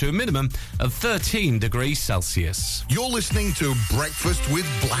down to a minimum of 13 degrees Celsius. You're listening to Breakfast with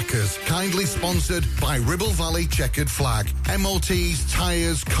Blackers, kindly sponsored by Ribble Valley Checkered Flag. MOTs,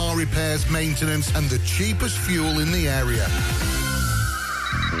 tyres, car repairs, maintenance and the cheapest fuel in the area.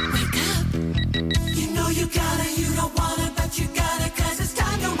 Wake up. You know you gotta, you don't wanna, but you gotta, 'cause it's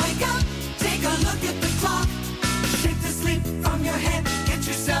time to wake up. Take a look at the clock. Shake the sleep from your head. Get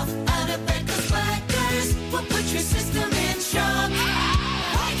yourself out of bed, 'cause Blackers will put your system in shock.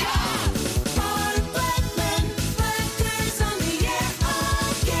 Wake up! Mark Blackman, Blackers on the air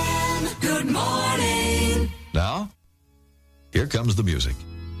again. Good morning. Now, here comes the music.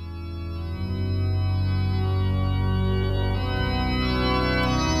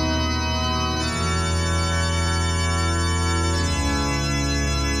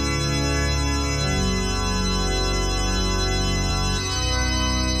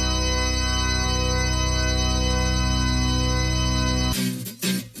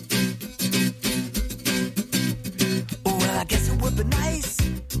 Nice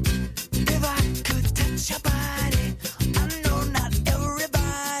if I could touch your body. I know not everybody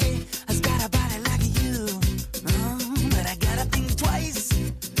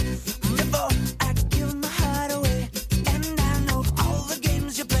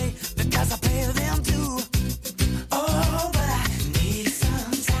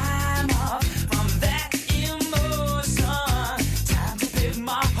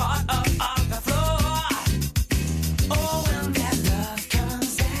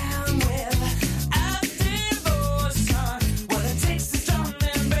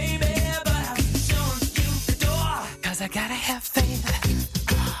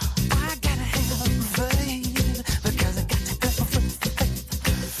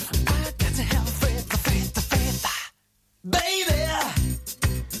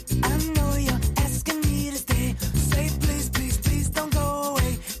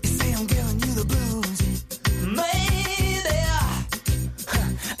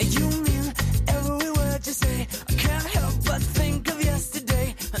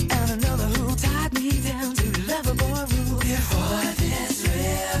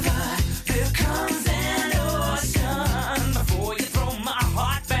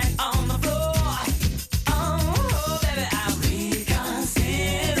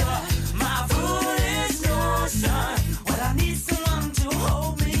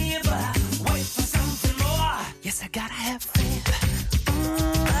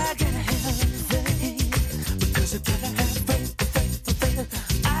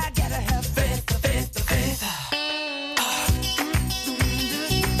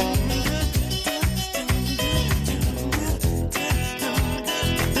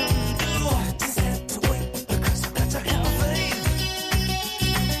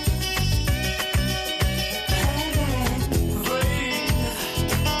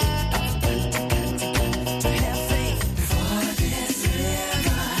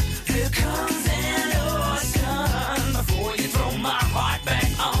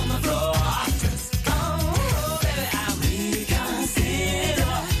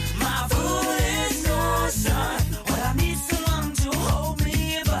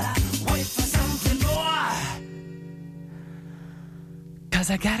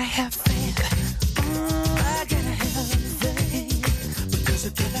I gotta have faith. I gotta have faith. Because I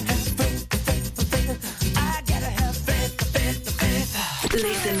gotta have faith. I gotta have faith.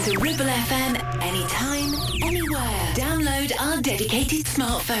 Listen to Ribble FM anytime, anywhere. Download our dedicated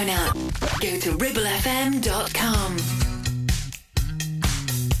smartphone app. Go to ribblefm.com.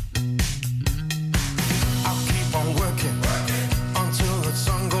 I'll keep on working until the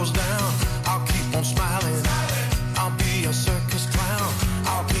sun goes down. I'll keep on smiling. I'll be a circus clown.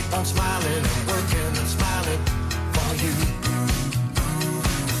 I'll keep on smiling and working and smiling for you.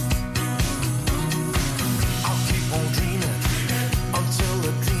 I'll keep on dreaming until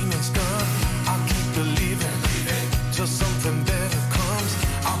the dreaming's done. I'll keep believing till something better comes.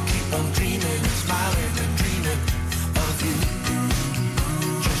 I'll keep on dreaming and smiling and dreaming of you.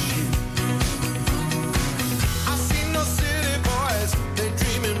 Just you. I see no city boys, they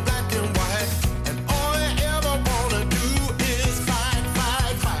dream in black and white, and all they ever wanna do is fight,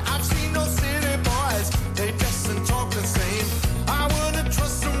 fight, fight. I've seen no city boys, they dress and talk the same. I wouldn't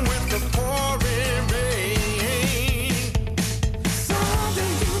trust them with the pouring rain.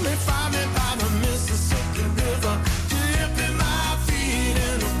 Someday you may find me by the Mississippi River, dipping my feet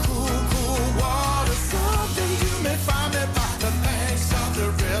in the cool, cool water. Someday you may find me by the banks of the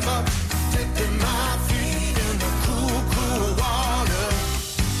river, dipping my feet in the cool, cool water.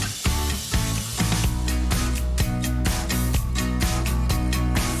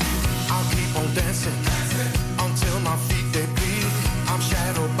 I'll keep on dancing until my feet they bleed. I'm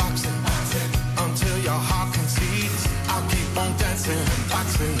shadow boxing until your heart concedes. I'll keep on dancing and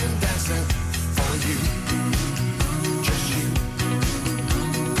boxing and dancing for you. Just you.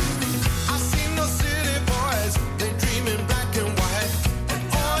 I see no city boys, they dream in black and white, and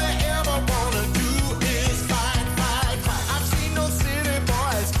all they ever wanna do is fight, fight, fight. I've seen no city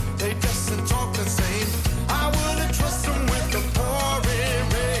boys, they dress and talk the same. I wouldn't trust them with the pouring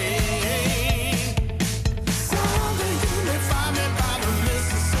rain. Someday you may find me by the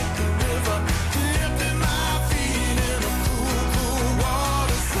Mississippi River, dipping my feet in the cool, cool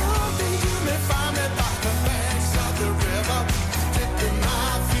water. Someday you may find me by the banks of the river, dipping my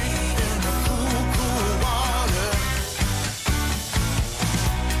feet in the cool, cool water.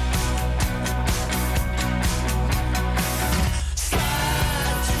 Slide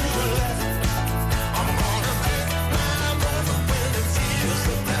to the left, I'm gonna pick my moment when it feels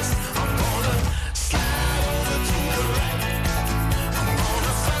the best. I'm gonna slide over to the right, I'm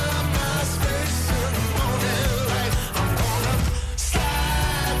gonna find my space in the morning light. I'm gonna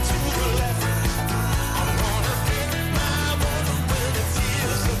slide to the left, I'm gonna pick my moment when it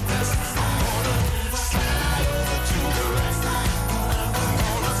feels the best. I'm gonna slide over to the right, I'm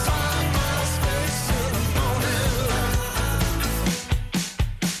gonna find my space in the morning light.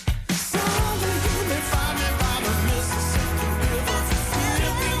 Someday you may find me by the Mississippi River,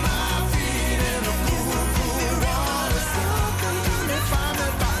 dipping my feet in the cool, cool water. Someday you may find me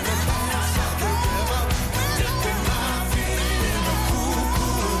by the banks of the river, dipping my feet in the cool,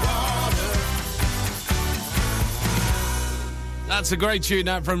 cool water. That's a great tune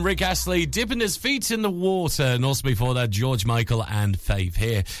out from Rick Astley, dipping his feet in the water. And also before that, George Michael and Faith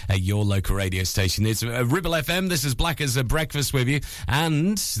here at your local radio station. It's Ribble FM. This is Black as a Breakfast with you.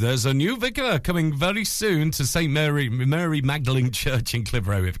 And there's a new vicar coming very soon to St. Mary Magdalene Church in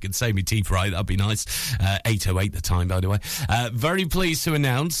Clitheroe. If you can say me teeth right, that'd be nice. 8:08 the time, by the way. Very pleased to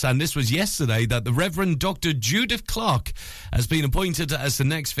announce, and this was yesterday, that the Reverend Dr. Judith Clark has been appointed as the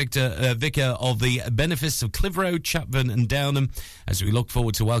next vicar of the benefice of Clitheroe, Chapman and Downham, as we look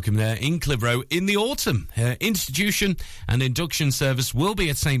forward to welcoming her in Clitheroe in the autumn. Her institution and induction service will be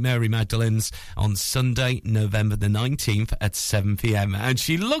at St. Mary Magdalene's on Sunday, November the 19th at 7 p.m. And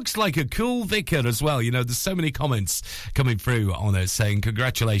she looks like a cool vicar as well. You know, there's so many comments coming through on her saying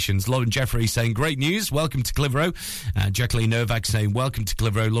congratulations. Lauren Jeffrey saying great news, welcome to Clitheroe. Jacqueline Novak saying welcome to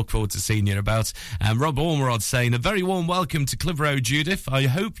Clitheroe, look forward to seeing you about. And Rob Ormerod saying a very warm welcome to Clitheroe, Judith. I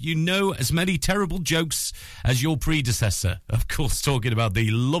hope you know as many terrible jokes as your predecessor. Of course, talking about the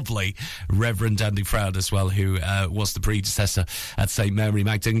lovely Reverend Andy Froud as well, who was the predecessor at St. Mary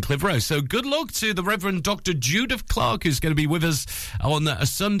Magdalene, Clitheroe. So good luck to the Reverend Dr. Judith Clark, who's going to be with us on a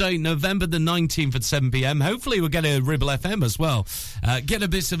Sunday, November the 19th at 7 p.m. Hopefully we'll get a Ribble FM as well. Get a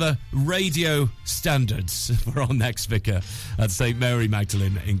bit of a radio standards for our next vicar at St. Mary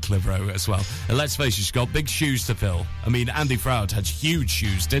Magdalene in Clitheroe as well. And let's face it, she's got big shoes to fill. I mean, Andy Froud had huge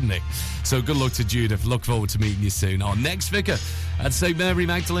shoes, didn't he? So good luck to Judith. Look forward to meeting you soon. Our next vicar at St. Mary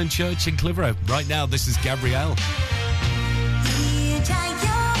Magdalene Church in Clitheroe. Right now, this is Gabrielle.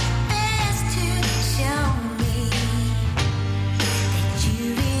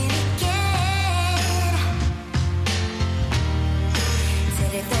 Tell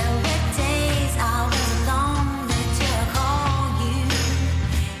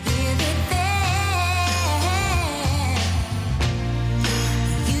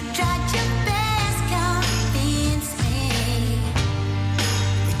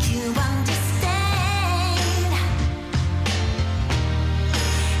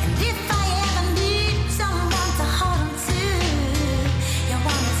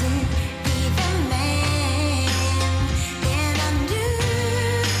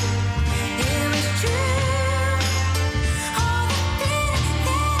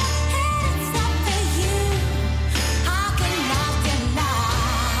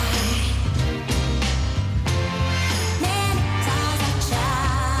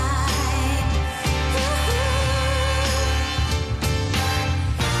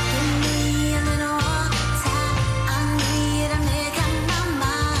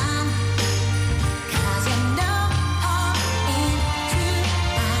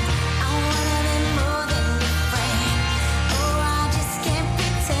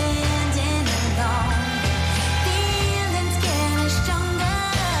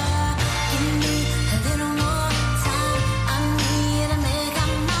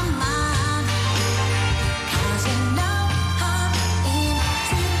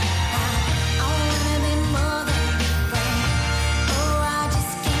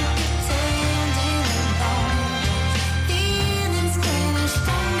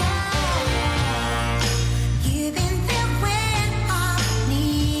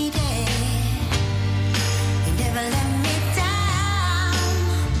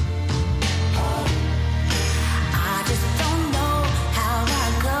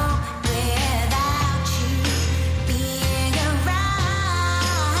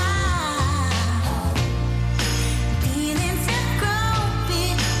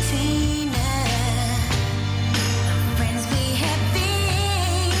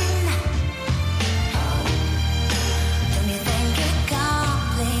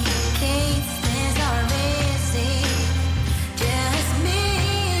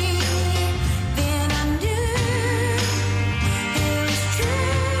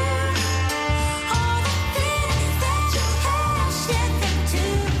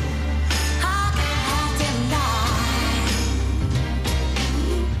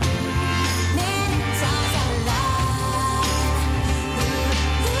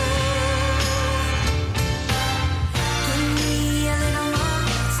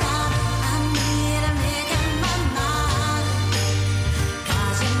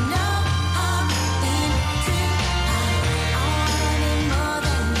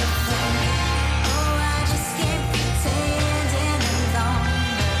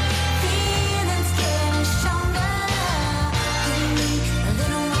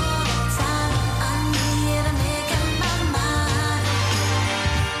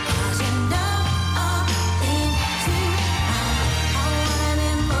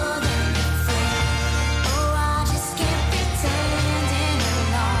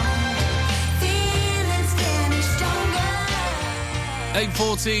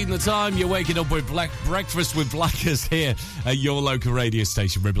 7:14 the time. You're waking up with Breakfast with Blackers here at your local radio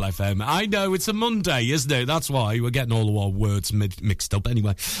station, Ribble FM. I know it's a Monday, isn't it? That's why we're getting all of our words mixed up.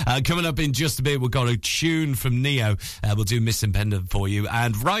 Anyway, coming up in just a bit, we've got a tune from Neo. We'll do Missing Pendant for you.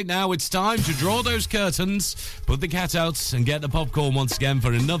 And right now, it's time to draw those curtains, put the cat out, and get the popcorn once again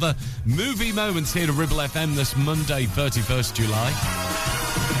for another movie moments here to Ribble FM this Monday, 31st July.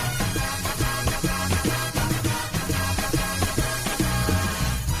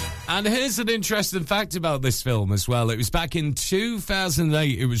 And here's an interesting fact about this film as well. It was back in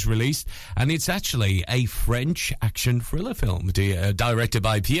 2008 it was released, and it's actually a French action thriller film directed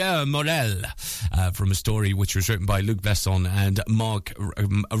by Pierre Morel from a story which was written by Luc Besson and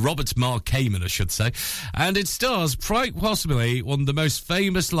Robert Mark Kamen, I should say. And it stars quite possibly one of the most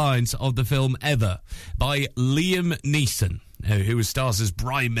famous lines of the film ever by Liam Neeson, who stars as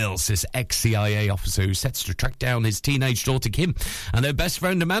Brian Mills, this ex-CIA officer who sets to track down his teenage daughter Kim and her best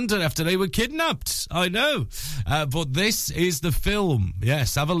friend Amanda after they were kidnapped. I know. But this is the film.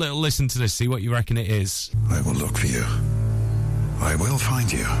 Yes, have a little listen to this, see what you reckon it is. I will look for you. I will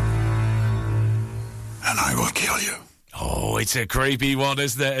find you. And I will kill you. Oh, it's a creepy one,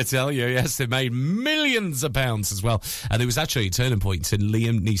 isn't it, I tell you? Yes, it made millions of pounds as well. And it was actually a turning point in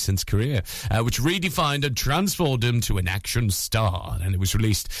Liam Neeson's career, which redefined and transformed him to an action star. And it was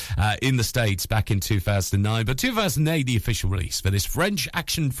released in the States back in 2009. But 2008, the official release for this French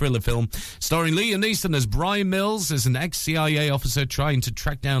action thriller film, starring Liam Neeson as Brian Mills, as an ex-CIA officer trying to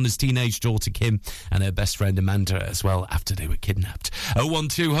track down his teenage daughter Kim and her best friend Amanda as well after they were kidnapped.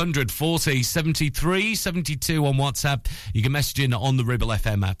 01200 40 73 72 on WhatsApp. You can message in on the Ribble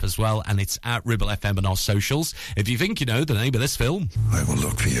FM app as well, and it's at Ribble FM on our socials. If you think you know the name of this film, I will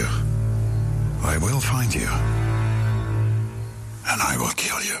look for you. I will find you. And I will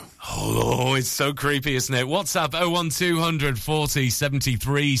kill you. Oh, it's so creepy, isn't it? WhatsApp 01200 40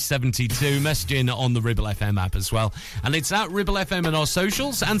 73 72. Message in on the Ribble FM app as well. And it's at Ribble FM on our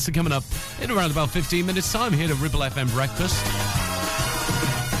socials. Answer coming up in around about 15 minutes' time here at Ribble FM Breakfast.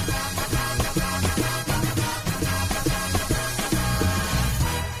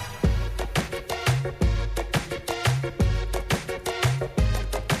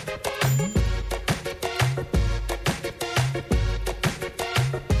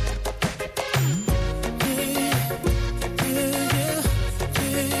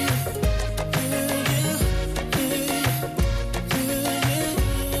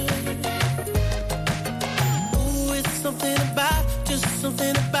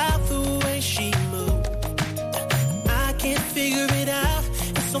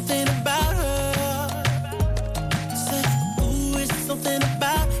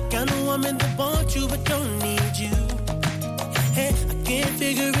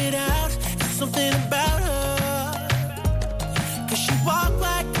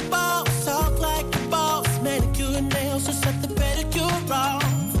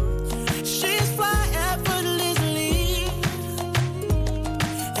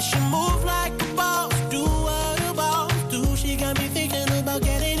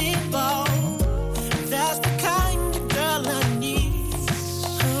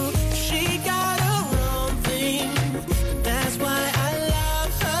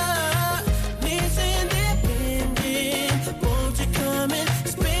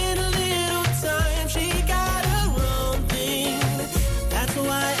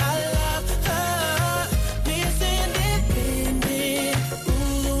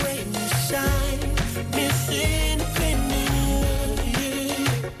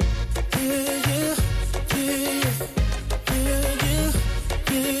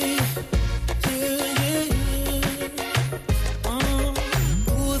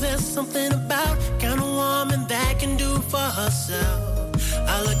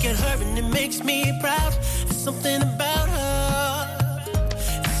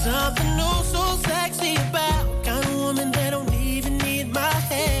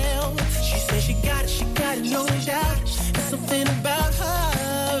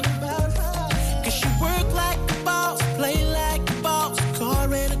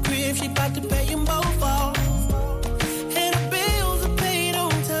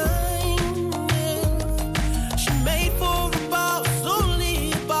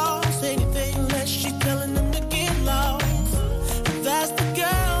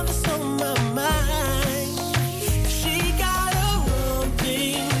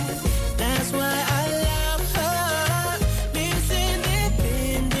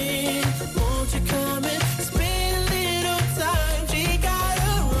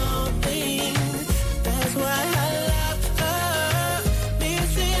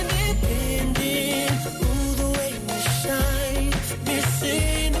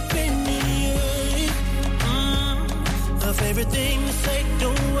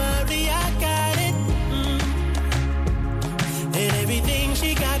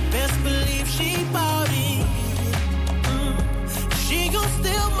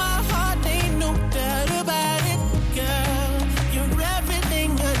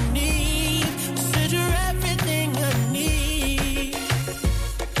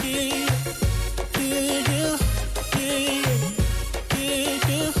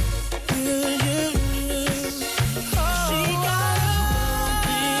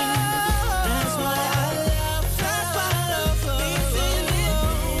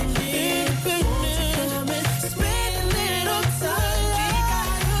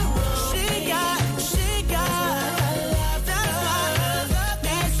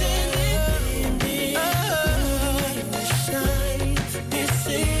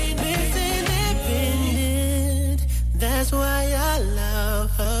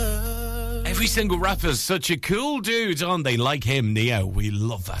 Single Rappers, such a cool dude, aren't they? Like him, Neo. We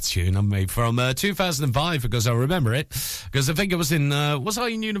love that tune, haven't we? From 2005, because I remember it. Because I think I was was I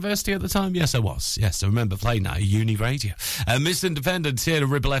in university at the time? Yes, I was. Yes, I remember playing that at Uni Radio. Miss Independent here at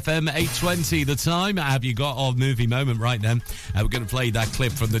Ribble FM, 8:20 the time. Have you got our movie moment right then? We're going to play that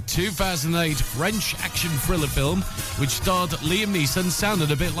clip from the 2008 French action thriller film, which starred Liam Neeson,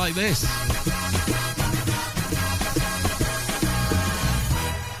 sounded a bit like this.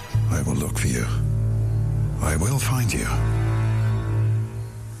 I will look for you. I will find you.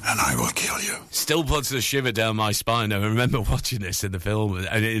 And I will kill you. Still puts a shiver down my spine. I remember watching this in the film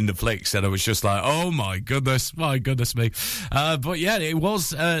and in the flicks, and I was just like, oh my goodness me. But yeah, it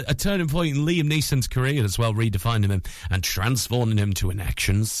was a turning point in Liam Neeson's career as well, redefining him and transforming him to an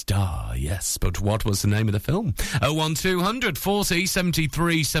action star. Yes, but what was the name of the film? 01200 40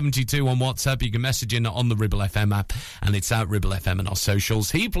 73 72 on WhatsApp. You can message in on the Ribble FM app, and it's at Ribble FM and our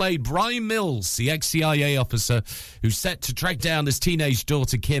socials. He played Brian Mills, the ex-CIA officer who's set to track down his teenage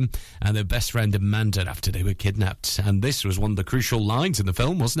daughter Kim and their best friend Amanda after they were kidnapped. And this was one of the crucial lines in the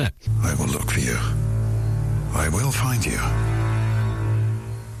film, wasn't it? I will look for you. I will find you.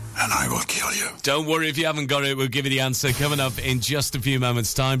 And I will kill you. Don't worry if you haven't got it. We'll give you the answer coming up in just a few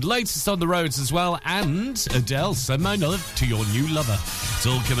moments' time. Latest on the roads as well. And Adele, send my love to your new lover. It's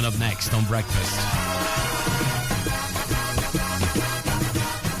all coming up next on Breakfast.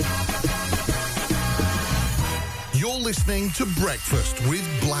 You're listening to Breakfast with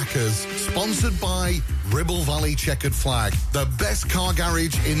Blackers, sponsored by Ribble Valley Checkered Flag, the best car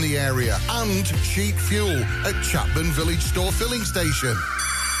garage in the area, and cheap fuel at Chapman Village Store Filling Station.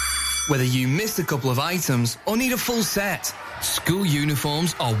 Whether you missed a couple of items or need a full set, school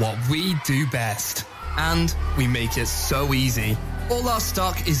uniforms are what we do best. And we make it so easy. All our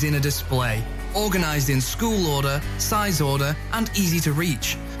stock is in a display, organised in school order, size order, and easy to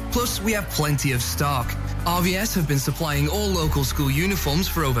reach. Plus, we have plenty of stock. RVS have been supplying all local school uniforms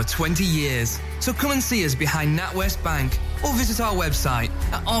for over 20 years. So come and see us behind NatWest Bank or visit our website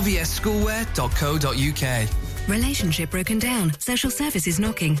at rvsschoolwear.co.uk. Relationship broken down, social services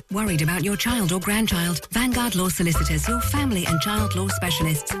knocking, worried about your child or grandchild. Vanguard Law Solicitors, your family and child law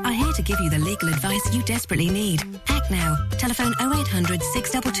specialists, are here to give you the legal advice you desperately need. Act now. Telephone 0800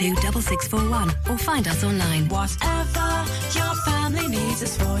 622 6641 or find us online. Whatever your family needs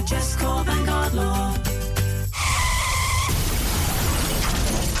us for, just call Vanguard Law.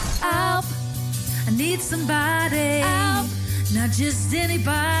 Help, I need somebody. Help, not just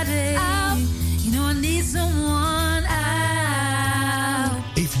anybody. Help, you know I need someone. Help.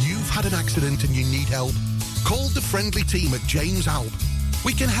 If you've had an accident and you need help, call the friendly team at James Alp.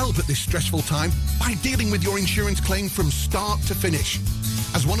 We can help at this stressful time by dealing with your insurance claim from start to finish.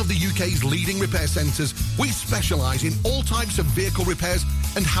 As one of the UK's leading repair centres, we specialise in all types of vehicle repairs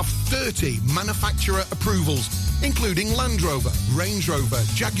and have 30 manufacturer approvals, including Land Rover, Range Rover,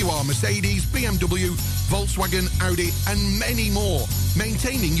 Jaguar, Mercedes, BMW, Volkswagen, Audi and many more,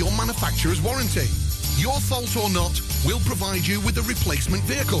 maintaining your manufacturer's warranty. Your fault or not, we'll provide you with a replacement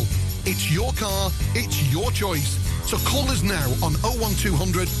vehicle. It's your car, it's your choice. So call us now on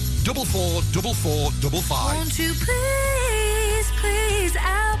 01200 444455. Won't you please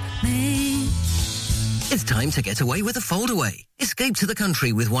help me? It's time to get away with a foldaway. Escape to the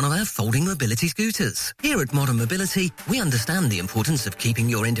country with one of our folding mobility scooters. Here at Modern Mobility, we understand the importance of keeping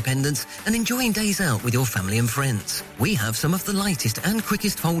your independence and enjoying days out with your family and friends. We have some of the lightest and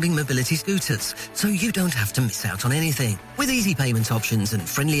quickest folding mobility scooters, so you don't have to miss out on anything. With easy payment options and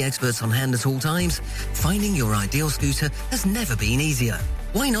friendly experts on hand at all times, finding your ideal scooter has never been easier.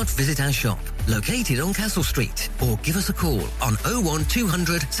 Why not visit our shop, located on Castle Street, or give us a call on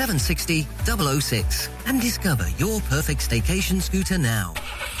 01200 760 006 and discover your perfect staycation scooter now.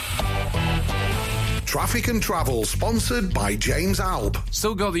 Traffic and Travel, sponsored by James Alp.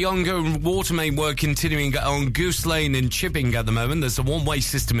 Still got the ongoing water main work continuing on Goose Lane in Chipping at the moment. There's a one-way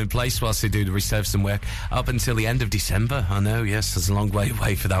system in place whilst they do the resurfacing work up until the end of December. I know, yes, there's a long way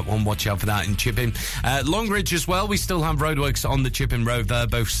away for that one. Watch out for that in Chipping. Longridge as well. We still have roadworks on the Chipping Road there,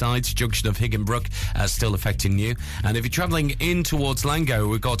 both sides. Junction of Higginbrook still affecting you. And if you're travelling in towards Lango,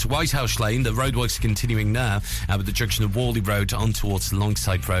 we've got White House Lane. The roadworks are continuing now with the junction of Worley Road on towards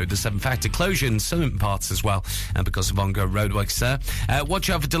Longside Road. There's in fact a closure in some parts as well because of ongoing roadworks there. Watch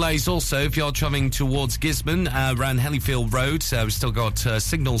out for delays also if you're travelling towards Gisborne around Hellyfield Road. We've still got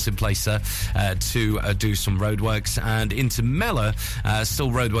signals in place there to do some roadworks, and into Mellor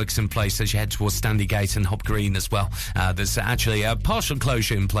still roadworks in place as you head towards Stanley Gate and Hop Green as well. There's actually a partial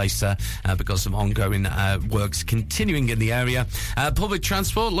closure in place there because of ongoing works continuing in the area. Public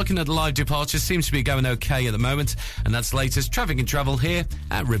transport, looking at the live departures, seems to be going okay at the moment, and that's the latest traffic and travel here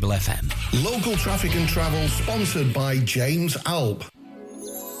at Ribble FM. Local traffic and travel sponsored by James Alp.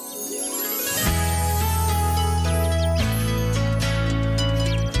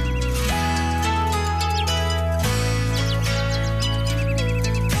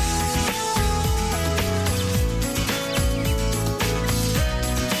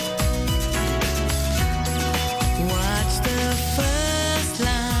 Watch the first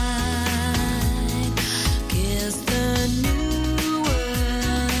line, kiss the new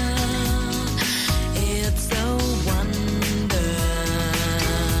world. It's a wonder,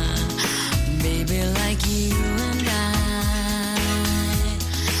 baby, like you and I.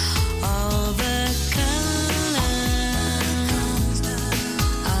 All the colors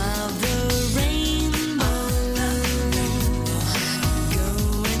of the rainbow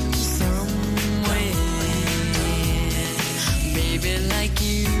going somewhere. Baby, like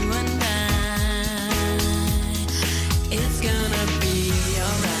you and I, it's gonna be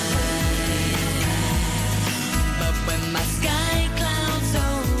alright. But when my sky clouds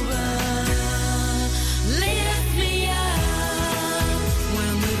over, lift me up.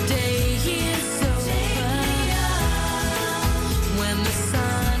 When the day is over, when the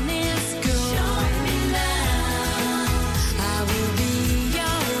sun is going down, I will be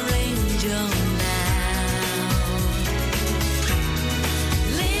your angel now.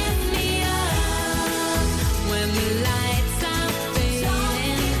 Lift me up when the lights are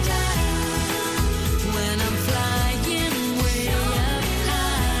fading down, when I'm flying way up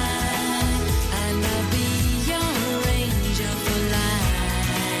high, and I'll be your angel for life,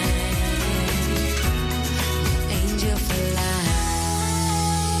 angel for life.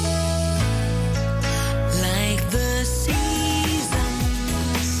 Like the seasons,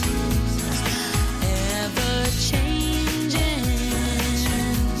 ever changing,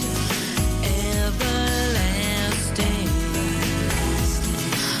 everlasting.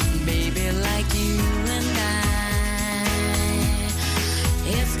 Baby, like you and I,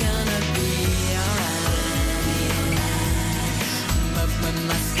 it's gonna be alright. But when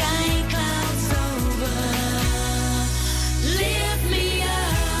my sky clouds over, lift me up.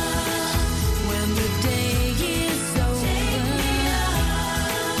 When the day is over,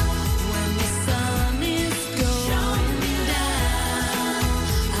 when the sun is going down,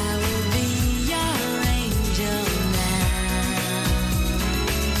 I will be your angel now.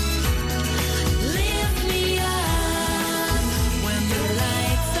 Lift me up when the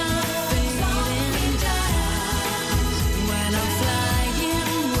lights are fading down, when I'm flying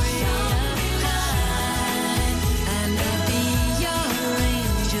way up high, and I'll be your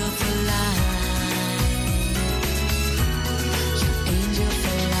angel for life, your angel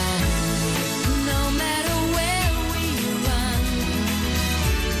for life. No matter where we run,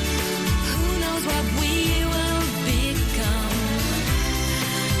 who knows what we will become?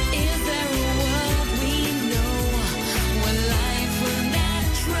 Is there a world we know where life will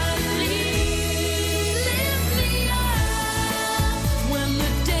naturally lift me up? When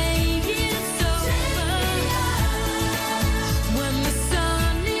the day is over, when the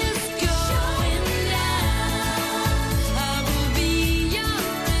sun is going down, I will be your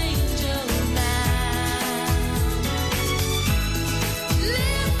angel now.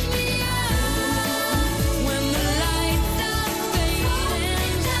 Lift me up when the lights are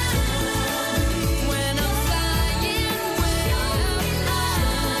fading down, when I'm flying way up high,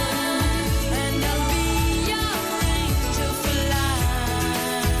 and I'll be your angel for life,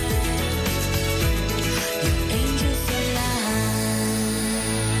 your angel for life.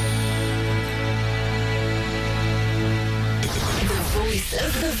 The voice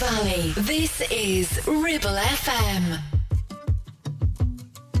of the valley. This is Ribble FM.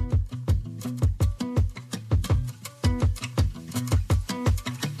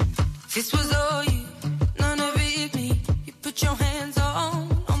 This was all you, none of it me. You put your hands on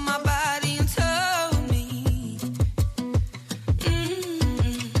my body and told me.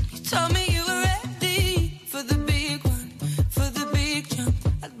 You told me you were ready for the big one, for the big jump.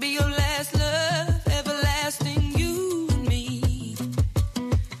 I'd be your last love, everlasting, you and me.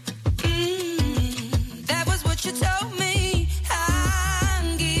 That was what you told me.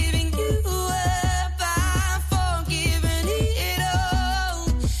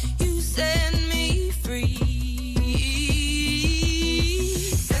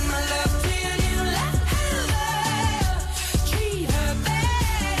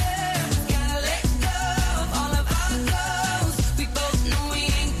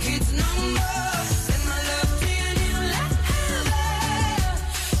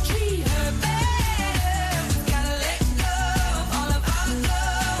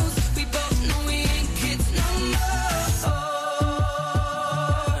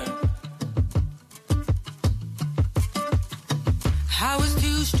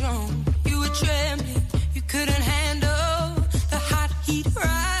 strong. You were trembling. You couldn't handle the hot heat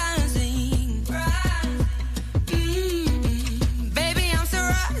rising. Baby, I'm still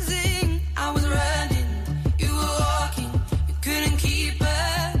rising. I was running. You were walking. You couldn't keep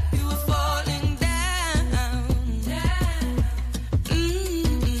up. You were falling down.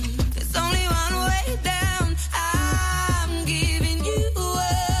 There's only one way down. I'm giving you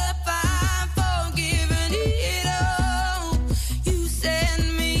up. I'm forgiving it all. You set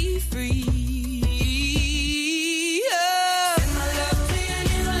me free. Send my love to your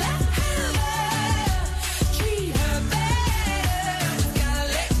new lover. Treat her better. Gotta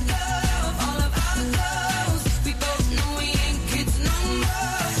let go of all of our clothes. We both know we ain't kids no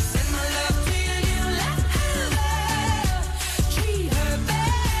more. Send my love to your new lover. Treat her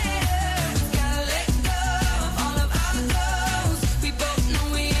better. Gotta let go of all of our clothes. We both know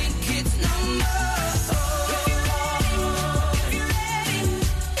we ain't kids no more.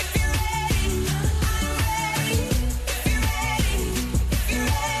 If you're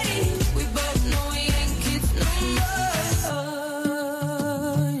ready, we both know we ain't kids no more.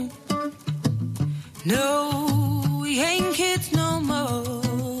 No, we ain't kids no more.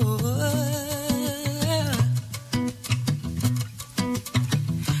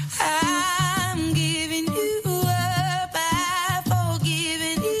 I'm giving you up. I've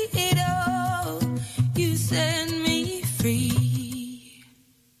forgiven it all. You set me free.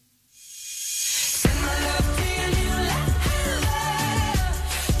 Send my love to your new lover.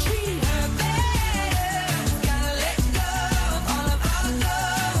 Treat her better. Gotta let go of all of our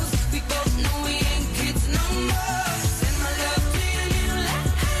clothes. We both know we ain't kids no more. Send my love to your new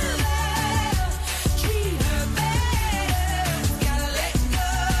lover. Treat her better. Gotta let go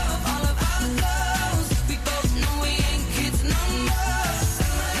of all of our clothes. We both know we ain't kids no more.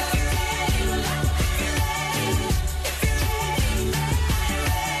 Send my love to your new lover.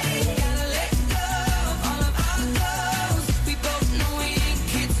 Gotta let go of all of our clothes. We both know we ain't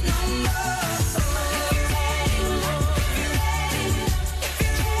kids no more.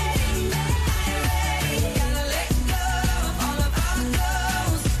 Gotta let go of all of our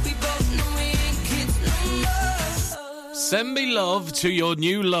clothes. We both know we ain't kids no more. Send me love to your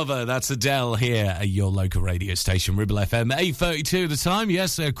new lover. That's Adele here at your local radio station, Ribble FM. 8:32 the time.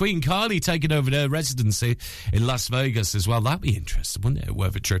 Yes, Queen Carly taking over their residency in Las Vegas as well. That'd be interesting, wouldn't it?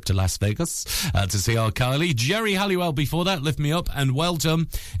 Worth a trip to Las Vegas to see our Kylie. Jerry Halliwell before that, Lift Me Up, and well done.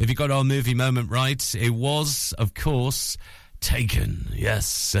 If you got our movie moment right, it was, of course, Taken,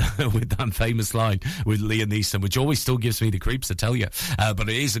 yes, with that famous line with Liam Neeson, which always still gives me the creeps, I tell you. But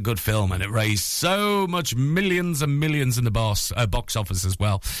it is a good film, and it raised so much millions and millions in the box office as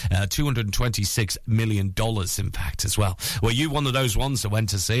well. $226 million, in fact, as well. Were you one of those ones that went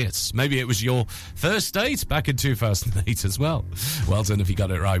to see it? Maybe it was your first date back in 2008 as well. Well done if you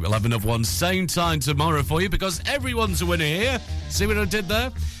got it right. We'll have another one same time tomorrow for you, because everyone's a winner here. See what I did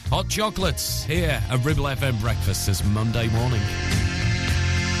there? Hot chocolates here at Ribble FM Breakfast this Monday morning.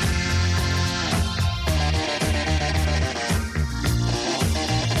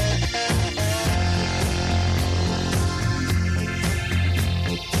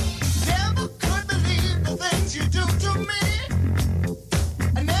 Never could believe the things you do to me.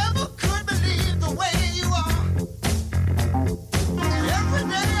 I never could believe the way you are. Every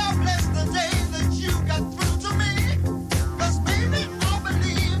day I bless the day that you got through to me. 'Cause baby, I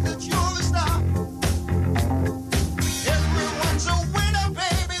believe that you're a star. Everyone's a winner,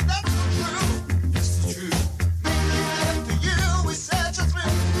 baby, that's the truth. It's the truth. Making love to you is such a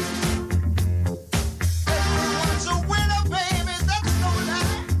thrill. Everyone's a winner, baby, that's no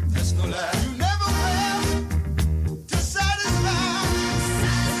lie. That's no lie. You never will to satisfy.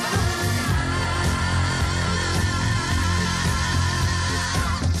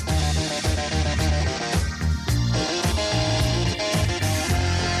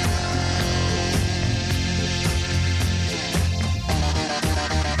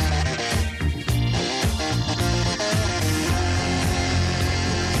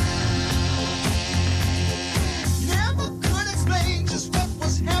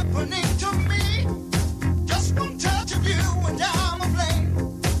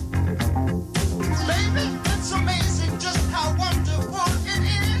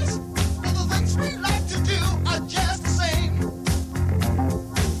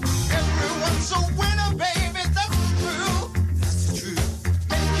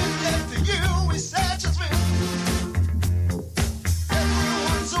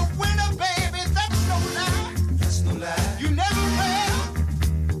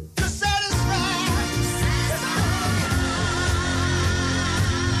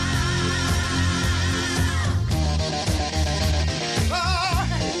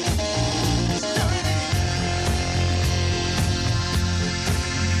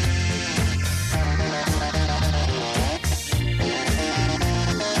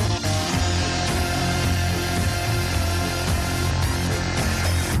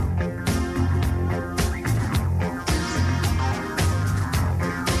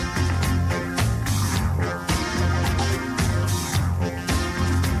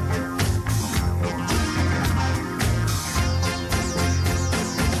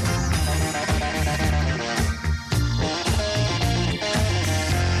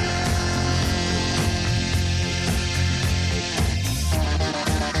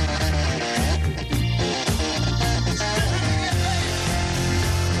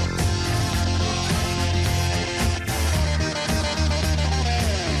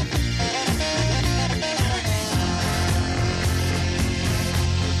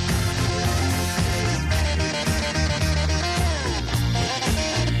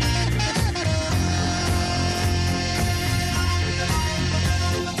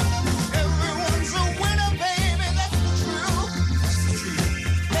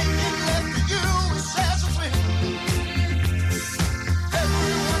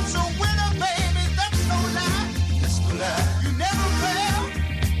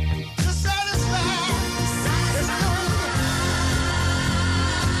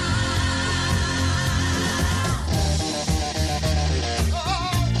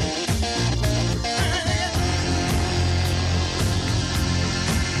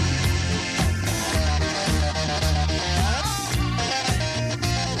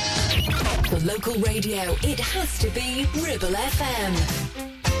 local radio, it has to be Ribble FM.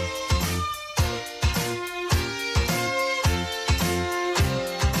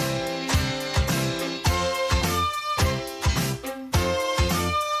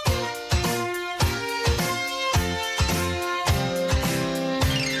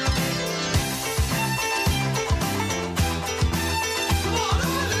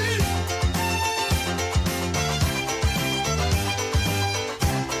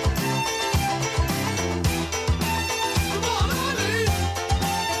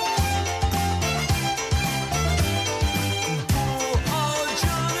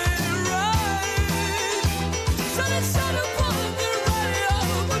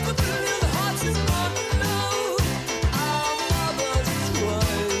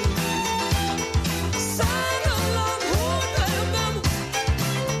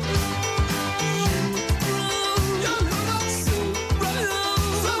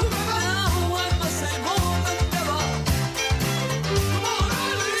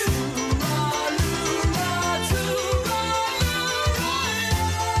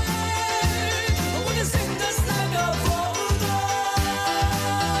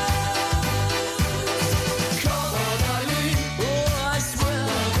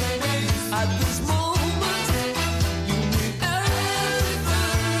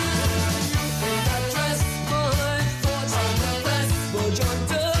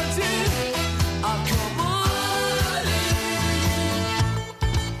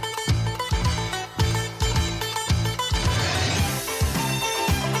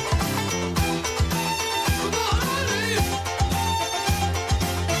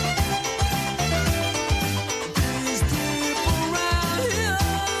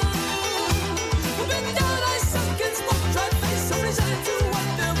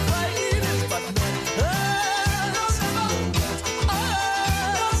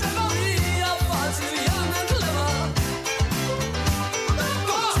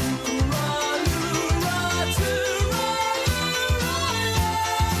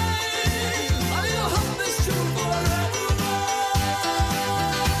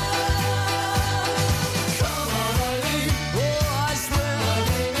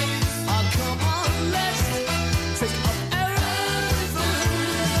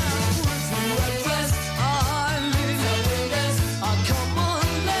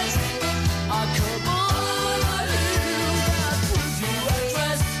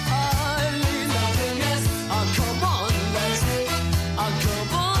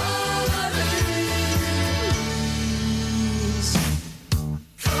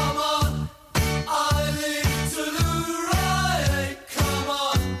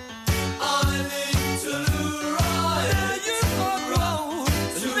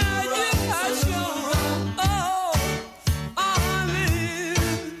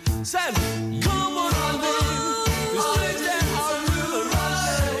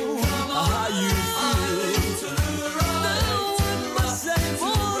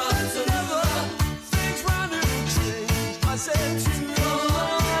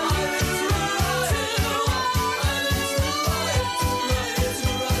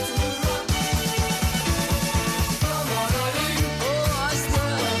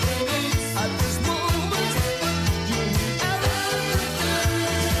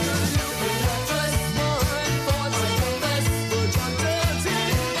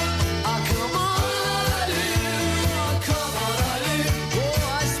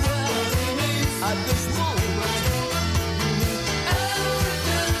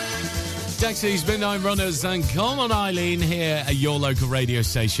 Dexys, Midnight Runners, and come on, Eileen, here at your local radio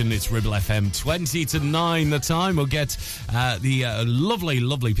station. It's Ribble FM, 20 to 9 the time. We'll get the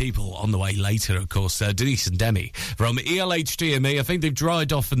lovely people on the way later, of course. Denise and Demi from ELHDME. I think they've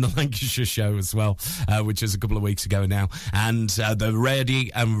dried off in the Lancashire show as well, which is a couple of weeks ago now. And they're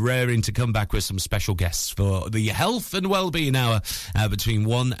ready and raring to come back with some special guests for the Health and Wellbeing Hour between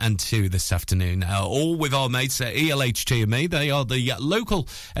 1 and 2 this afternoon. All with our mates at ELHDME. They are the local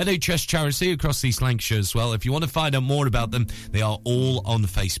NHS charity across East Lancashire as well. If you want to find out more about them, they are all on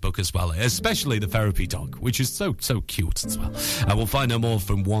Facebook as well, especially the therapy dog, which is so cute as well. We'll find out more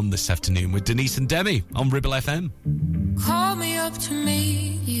from 1 this afternoon with Denise and Demi on Ribble FM. Call me up to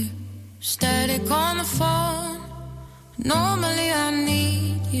meet you, static on the phone. Normally I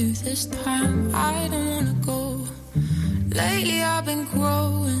need you, this time I don't wanna go. Lately I've been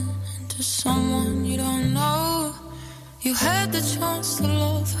growing into someone you don't know. You had the chance to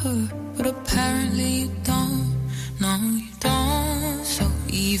love her, but apparently you don't. No, you don't. So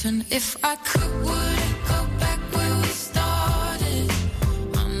even if I could, would it go back where we started?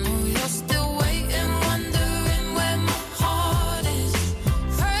 I know you're still waiting, wondering where my heart is.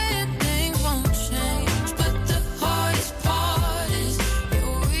 Praying things won't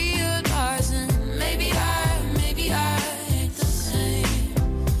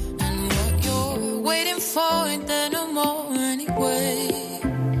for it, then no more anyway.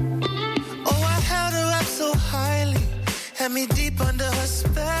 Oh, I held her up so highly, had me deep under her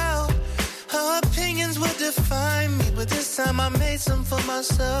spell. Her opinions would define me, but this time I made some for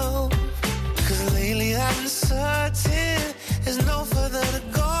myself. Cause lately I've been certain there's no further to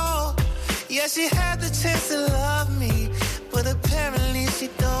go. Yeah, she had the chance to love me, but apparently she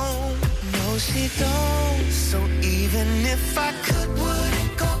don't. No, she don't. So even if I could,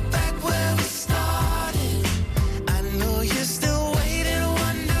 wouldn't go back where we started. I know you're still waiting,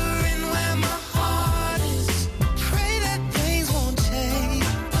 wondering where my heart is. Pray that things won't change,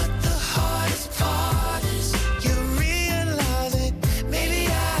 but the hardest part is you realize it. Maybe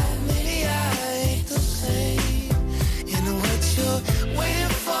I ain't the same. You know what you're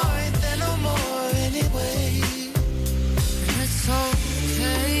waiting for, it then no more anyway. It's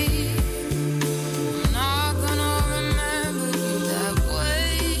okay. I'm not gonna remember you that way.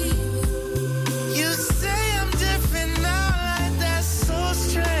 You say I'm different now, like that's so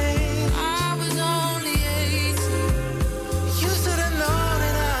strange. I was only 18. You should have known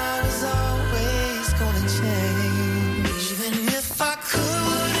that I was always gonna change. Even if I could,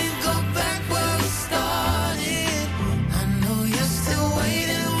 wouldn't go back where we started. I know you're still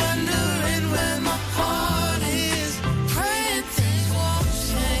waiting, wondering where my heart is. Praying things won't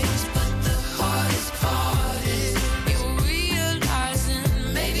change, but the hardest part is You're realizing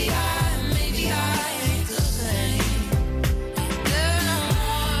maybe I ain't the same. there no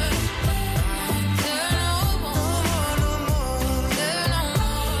more. There no more. There no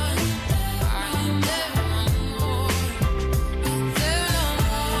more. I ain't there no more. There no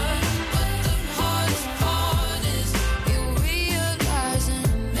more. But the hardest part is you're realizing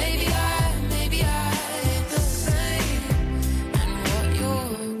maybe I ain't the same. And what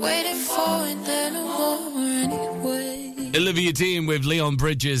you're waiting for ain't there no more anyway. Olivia Dean with Leon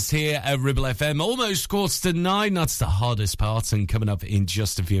Bridges here at Ribble FM. Almost 9:15. That's the hardest part. And coming up in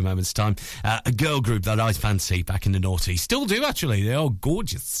just a few moments' time, a girl group that I fancy back in the noughties. Still do, actually. They are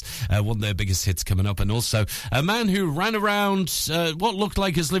gorgeous. One of their biggest hits coming up. And also a man who ran around what looked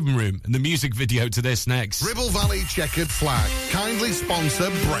like his living room in the music video to this next. Ribble Valley Checkered Flag kindly sponsor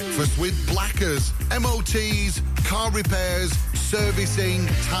Breakfast with Blackers. MOTs, car repairs, servicing,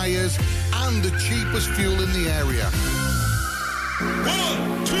 tyres, and the cheapest fuel in the area.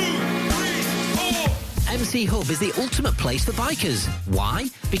 1, 2, 3, 4. MC Hub is the ultimate place for bikers. Why?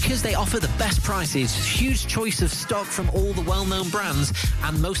 Because they offer the best prices, huge choice of stock from all the well-known brands,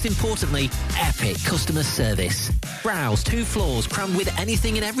 and most importantly, epic customer service. Browse 2 floors crammed with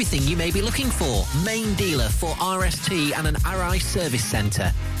anything and everything you may be looking for. Main dealer for RST and an RI service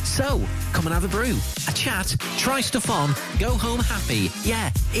centre. So, come and have a brew, a chat, try stuff on, go home happy.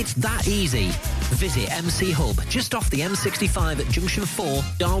 Yeah, it's that easy. Visit MC Hub just off the M65 at Junction 4,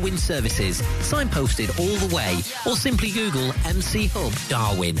 Darwin Services. Signposted all the way, or simply Google MC Hub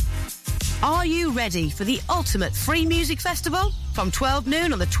Darwin. Are you ready for the ultimate free music festival? From 12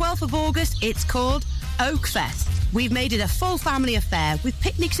 noon on the 12th of August, it's called Oak Fest. We've made it a full family affair with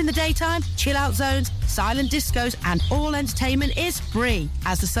picnics in the daytime, chill-out zones, silent discos, and all entertainment is free.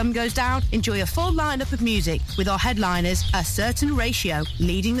 As the sun goes down, enjoy a full lineup of music with our headliners, A Certain Ratio,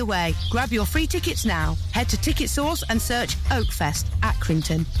 leading the way. Grab your free tickets now. Head to Ticket Source and search Oakfest at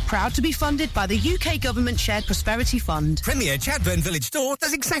Accrington. Proud to be funded by the UK Government Shared Prosperity Fund. Premier Chatburn Village Store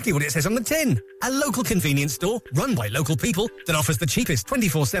does exactly what it says on the tin. A local convenience store run by local people that offers the cheapest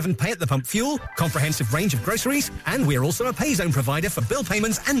 24/7 pay-at-the-pump fuel, comprehensive range of groceries, and we're also a pay zone provider for bill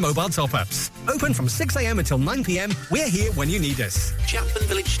payments and mobile top-ups. Open from 6 a.m. until 9 p.m. We're here when you need us. Chatburn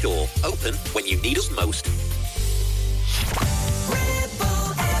Village Store, open when you need us most.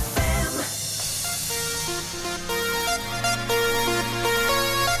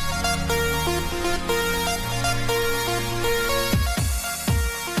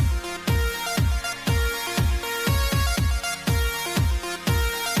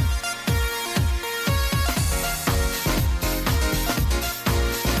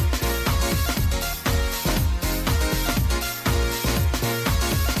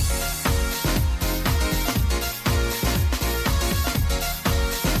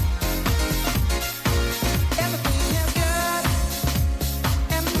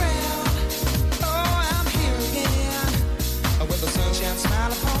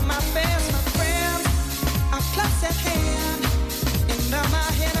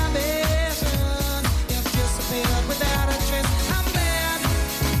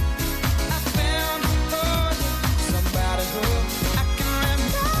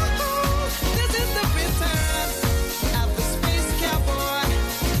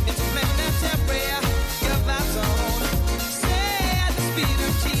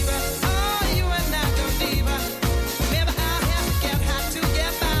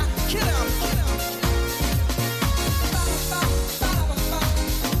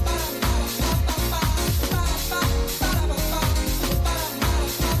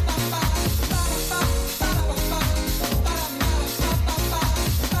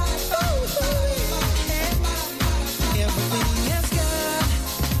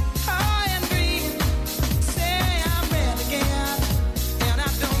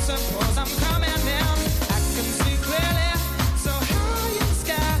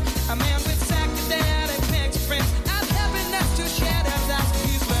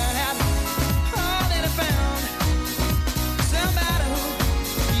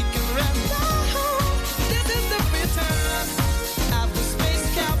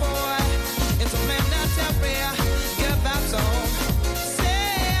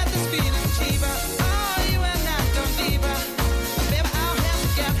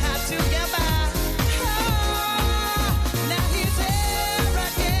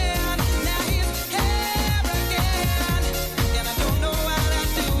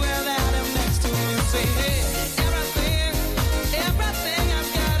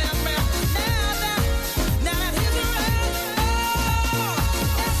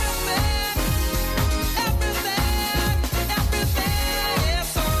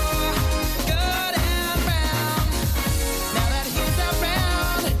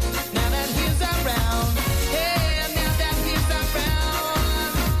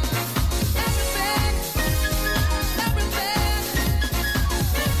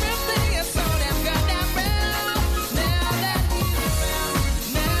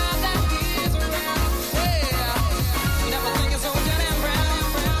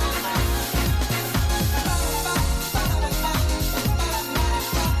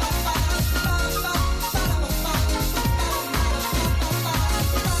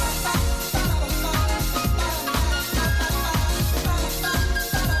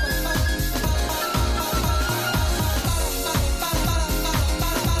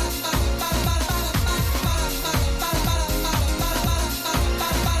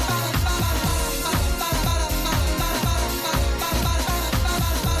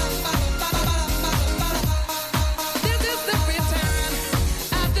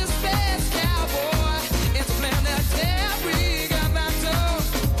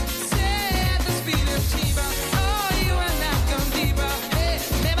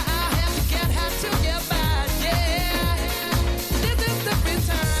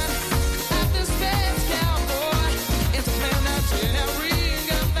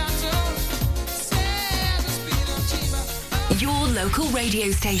 local radio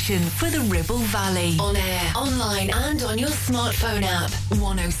station for the Ribble Valley. On air, online and on your smartphone app.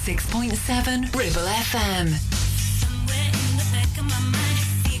 106.7 Ribble FM.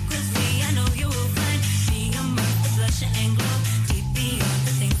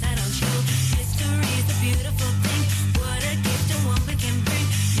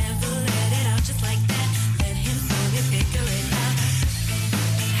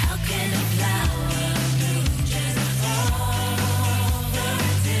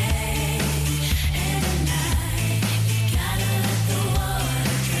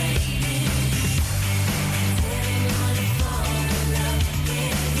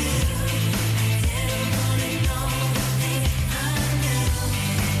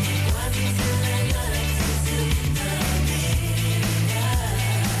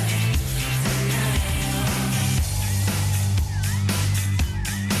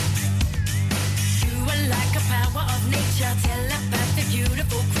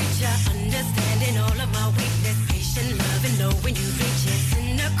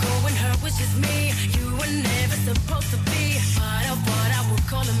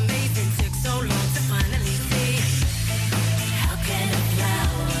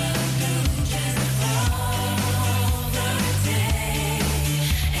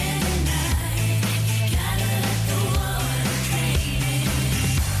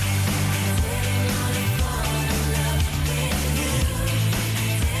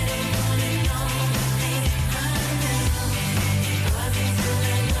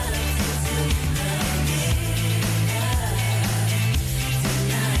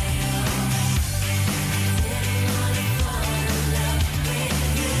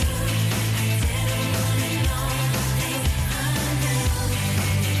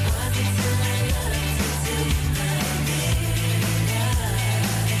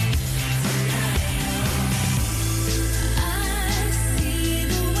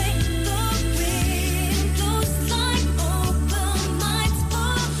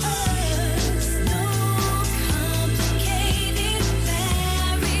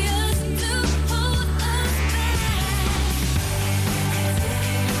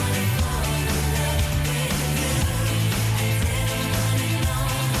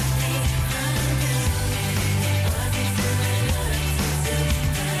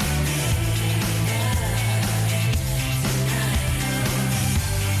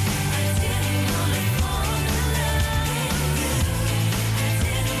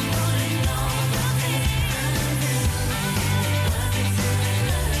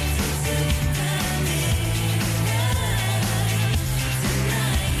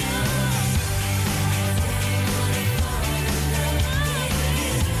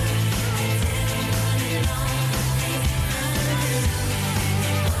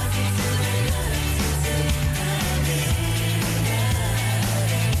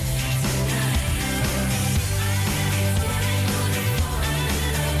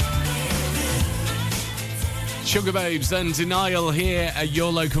 Sugar Babes and Denial here at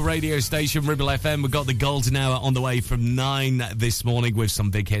your local radio station, Ribble FM. We've got the golden hour on the way from 9 this morning with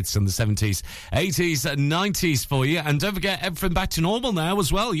some big hits from the 70s, 80s, and 90s for you. And don't forget, everything back to normal now as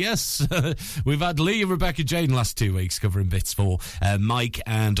well, yes. We've had Lee and Rebecca Jane last 2 weeks covering bits for Mike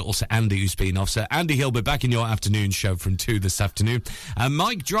and also Andy, who's been off. So Andy Hill will be back in your afternoon show from 2 this afternoon. And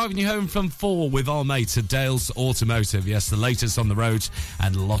Mike driving you home from 4 with our mates at Dale's Automotive. Yes, the latest on the roads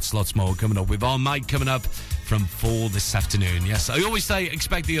and lots more coming up. With our Mike coming up from 4 this afternoon. Yes, I always say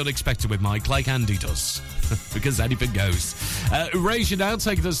expect the unexpected with Mike, like Andy does, because anything goes. Erasure now,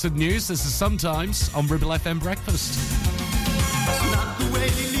 taking us to the news. This is Sometimes on Ribble FM Breakfast. It's not the way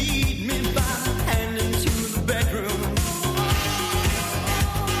you lead me by the hand into the bedroom.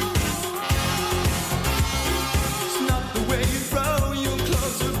 It's not the way you throw your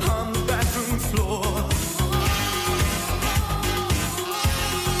clothes upon the bathroom floor.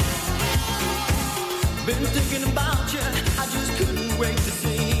 Been thinking about you, I just couldn't wait to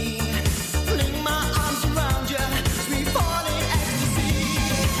see. Fling my arms around you, sweet falling ecstasy.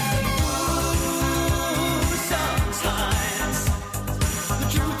 Ooh, sometimes the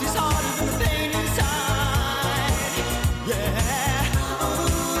truth is harder than the pain inside. Yeah.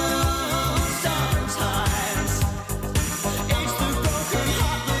 Ooh, sometimes it's the broken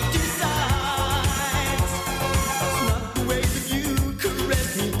heart that decides. It's not the way that you caress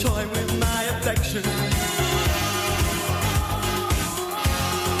me, toy with my affection.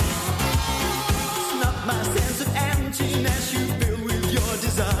 My sense of emptiness you fill with your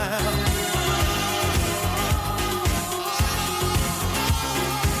desire.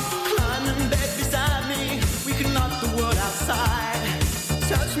 Climb in bed beside me, we can knock the world outside.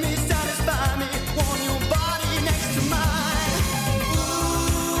 Touch me, satisfy me, warm your body next to mine.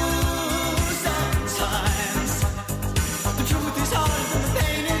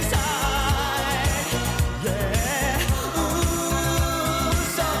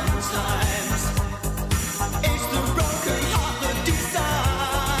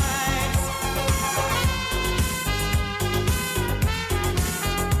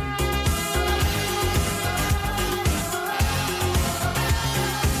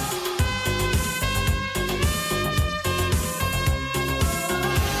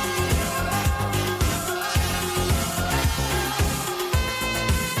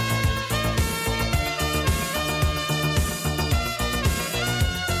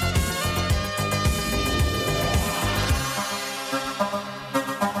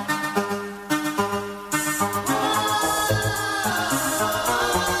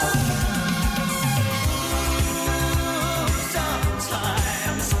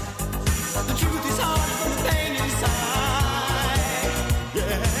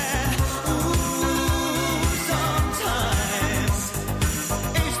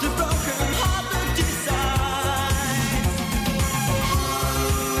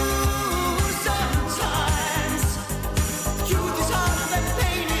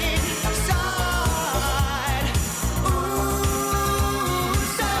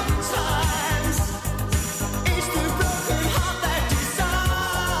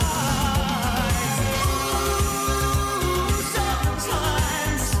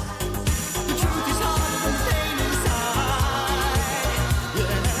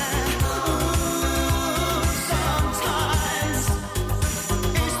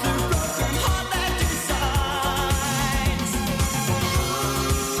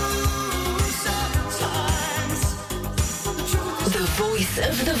 voice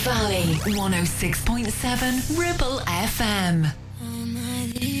of the valley. 106.7 Ribble FM. Am I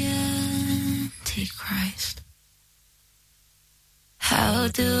the Antichrist? How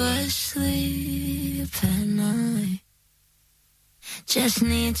do I sleep at night? Just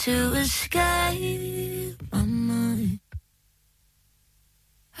need to escape my mind.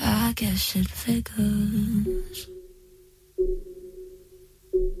 I guess it figures.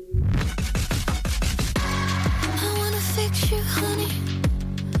 I wanna fix you, honey.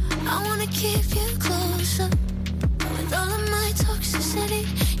 I wanna keep you closer. With all of my toxicity,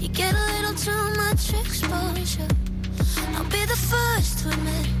 you get a little too much exposure. I'll be the first to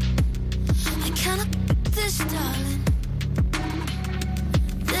admit I cannot this, darling.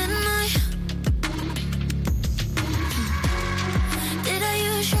 Didn't I? Did I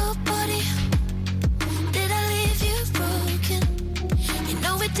use your body? Did I leave you broken? You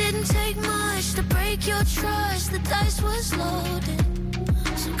know it didn't take much to break your trust. The dice was loaded.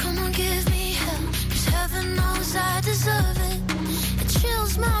 So come on, give me hell, 'cause heaven knows I deserve it. It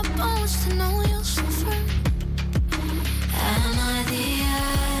chills my bones to know you'll suffer. Am I the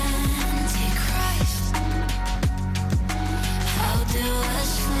Antichrist? How do I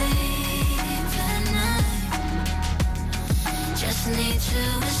sleep at night? Just need to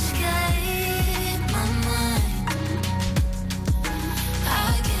escape my mind.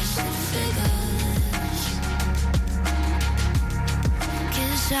 I guess it figures.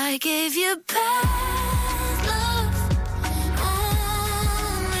 'Cause I gave you bad love.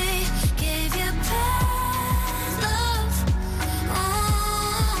 Only gave you bad love.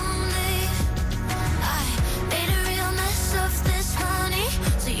 Only I made a real mess of this, honey.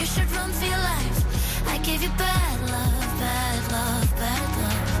 So you should run for your life. I gave you bad love, bad love, bad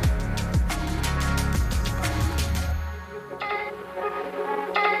love.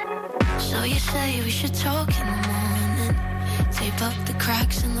 So you say we should talk in the morning. Tape up the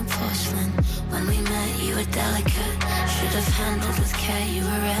cracks in the porcelain. When we met, you were delicate. Should have handled with care. You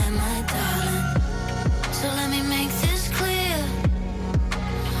were rare, my darling. So let me make this clear.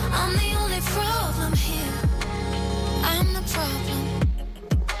 I'm the only problem here. I'm the problem.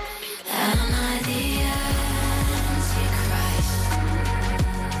 Am I the Antichrist?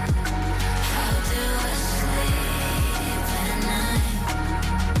 How do I sleep at night?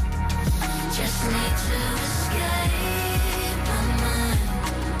 Just need to escape my mind.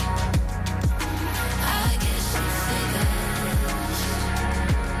 I guess it figures.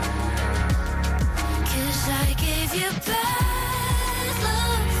 'Cause I gave you bad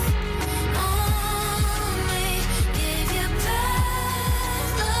love. Only gave you bad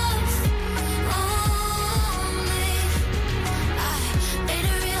love. Only I made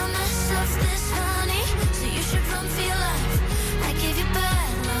a real mess of this, honey. So you should run for your life. I gave you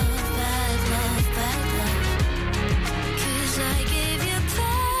bad love, bad love, bad love. 'Cause I gave you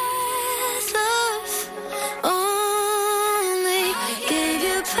bad love. Only gave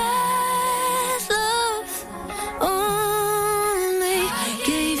you bad love. Only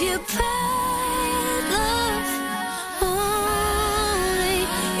gave you bad love. Only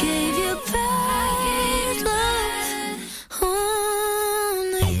gave you bad love.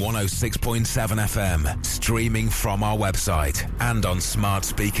 Only. On 106.7 FM, streaming from our website and on smart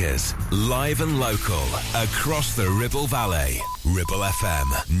speakers. Live and local, across the Ribble Valley. Ribble FM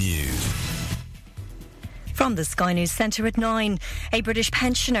News. From the Sky News Centre at 9, a British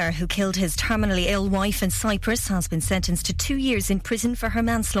pensioner who killed his terminally ill wife in Cyprus has been sentenced to 2 years in prison for her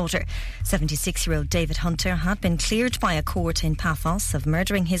manslaughter. 76-year-old David Hunter had been cleared by a court in Paphos of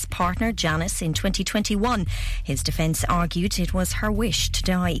murdering his partner Janice in 2021. His defence argued it was her wish to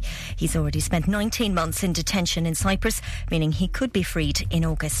die. He's already spent 19 months in detention in Cyprus, meaning he could be freed in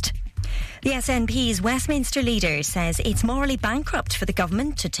August. The SNP's Westminster leader says it's morally bankrupt for the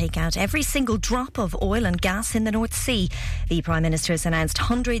government to take out every single drop of oil and gas in the North Sea. The Prime Minister has announced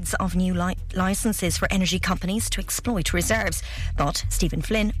hundreds of new licences for energy companies to exploit reserves. But Stephen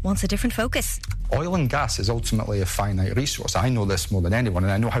Flynn wants a different focus. Oil and gas is ultimately a finite resource. I know this more than anyone,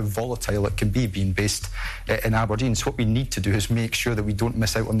 and I know how volatile it can be being based in Aberdeen. So what we need to do is make sure that we don't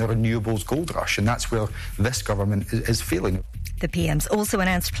miss out on the renewables gold rush, and that's where this government is failing. The PM's also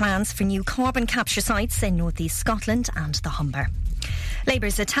announced plans for new carbon capture sites in North East Scotland and the Humber.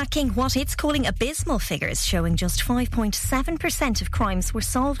 Labour's attacking what it's calling abysmal figures, showing just 5.7% of crimes were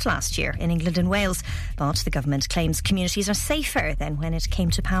solved last year in England and Wales. But the government claims communities are safer than when it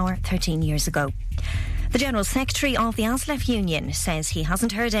came to power 13 years ago. The General Secretary of the ASLEF Union says he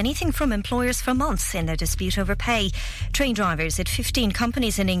hasn't heard anything from employers for months in their dispute over pay. Train drivers at 15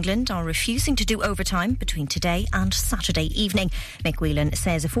 companies in England are refusing to do overtime between today and Saturday evening. Mick Whelan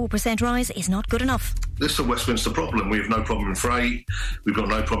says a 4% rise is not good enough. This is a Westminster problem. We have no problem in freight. We've got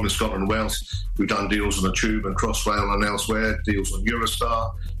no problem in Scotland and Wales. We've done deals on the Tube and Crossrail and elsewhere, deals on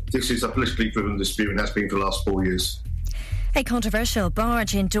Eurostar. This is a politically driven dispute and has been for the last 4 years. A controversial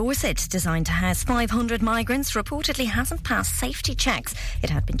barge in Dorset designed to house 500 migrants reportedly hasn't passed safety checks. It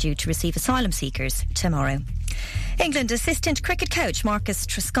had been due to receive asylum seekers tomorrow. England assistant cricket coach Marcus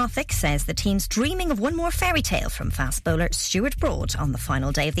Trescothick says the team's dreaming of one more fairy tale from fast bowler Stuart Broad on the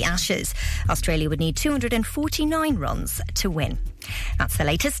final day of the Ashes. Australia would need 249 runs to win. That's the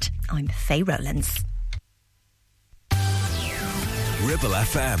latest. I'm Faye Rowlands. Ribble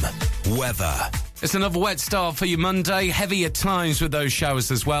FM. Weather. It's another wet start for you Monday. Heavy at times with those showers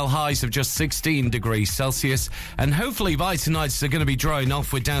as well. Highs of just 16 degrees Celsius. And hopefully by tonight they're going to be drying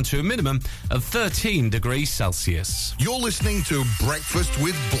off. We're down to a minimum of 13 degrees Celsius. You're listening to Breakfast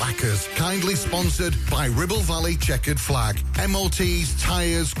with Blackers, kindly sponsored by Ribble Valley Checkered Flag. MOTs,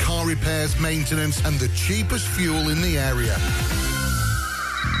 tyres, car repairs, maintenance, and the cheapest fuel in the area.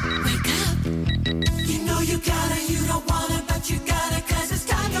 Wake up. You know you gotta, you don't wanna, but you gotta, 'cause it's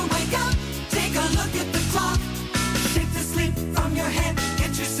time to wake up. Take a look at the clock. Shake the sleep from your head.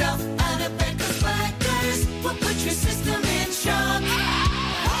 Get yourself out of bed, 'cause Blackers will put your system in shock.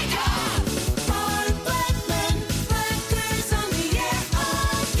 Wake up! Ron Blackman, Blackers on the air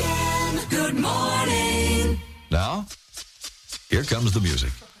again. Good morning. Now, here comes the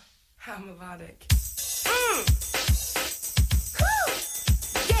music. How melodic.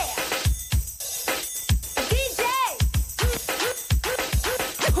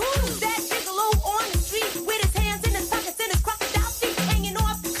 Who's that gigolo on the street with his hands in his pockets and his crocodile feet hanging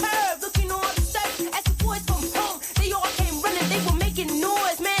off the curb, looking all upset as the boys from home? They all came running, they were making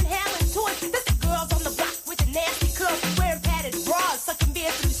noise, manhandling toys. That's the girls on the block with the nasty curls, wearing padded bras, sucking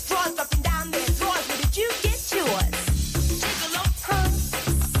beer through straws, dropping down their drawers. Where did you get yours? Gigolo, huh?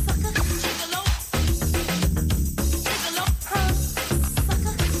 Sucker, gigolo. Gigolo, huh?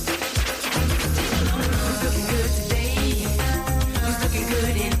 Sucker. Gigolo. Who's looking good today? Who's looking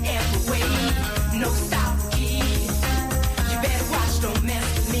good in every way? No stop, kid. You better watch, don't mess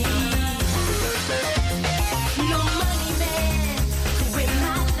with me. No money man could win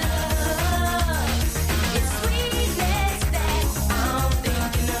my love. It's sweetness that I'm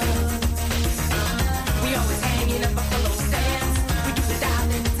thinking of. We always hanging up buffalo stands. We do the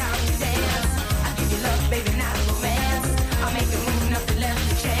dial every time we dance. I give you love, baby, not romance. I'll make you move, nothing left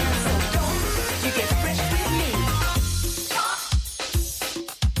to chance. So don't you get fresh with me.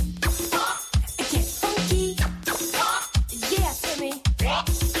 Get funky. Yeah, Timmy.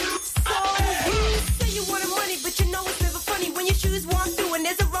 So you say you wanted money, but you know it's never funny when your shoes walk through and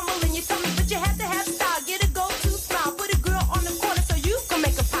there's a rumble in your tummy. But you have to have style, get a go-to smile, put a girl on the corner so you can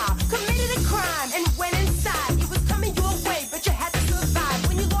make a pile. Committed a crime and went inside. It was coming your way, but you had to survive.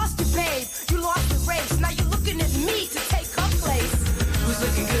 When you lost your babe, you lost the race. Now you're looking at me to take her place. Who's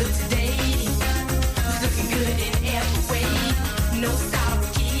looking good today? Who's looking good in every way? No style,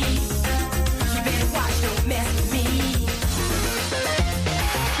 kid. You better watch, don't mess with me.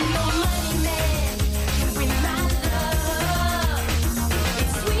 No money man can win my love.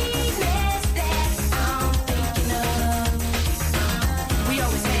 It's sweetness that I'm thinking of. We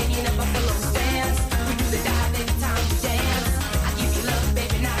always hanging up buffalo stands. We do the dive every time we dance. I give you love,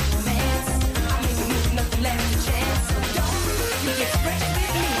 baby, not romance. I make you move, nothing left to chance. So don't you get fresh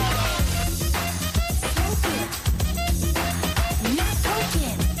with me. Smoking, not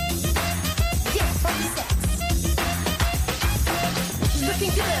token. Yeah, funny sex.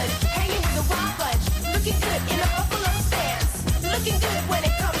 Looking good, hanging with a wild bunch. Looking good in a buffalo stance. Looking good when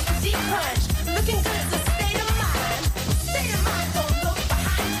it comes to deep punch. Looking good is a state of mind. State of mind, don't look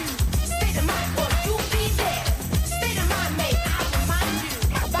behind you. State of mind, or you'll be dead. State of mind, may I remind you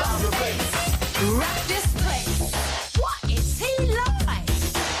about the bass. Rock this place. What is he like?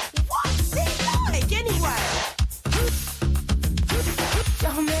 What's he like anyway?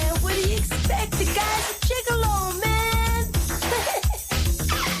 Oh man, what do you expect? The guy's a gigolo, man.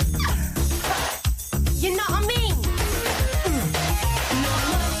 You know what I mean? No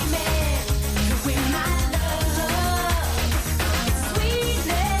money man could win my love. It's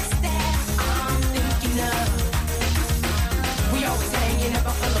sweetness that I'm thinking of. We always hanging up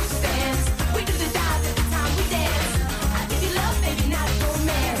buffalo stands. We do the dive every time we dance. I give you love, baby, not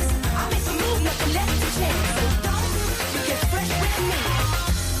romance. I make a move, nothing left to chance. So don't you get fresh with me.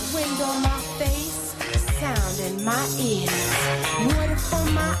 Wind on my face, sound in my ears, water for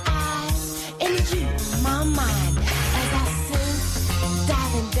my eyes, and you in my mind. As I sing,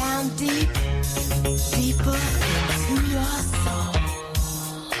 diving down deep, deeper into your soul.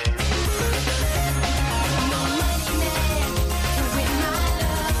 No money man can win my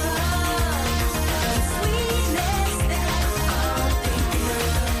love. It's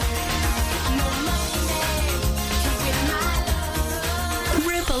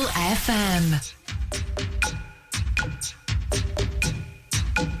FM.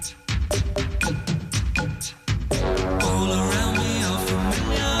 All around me are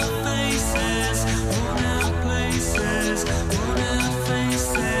familiar faces, worn out places, worn out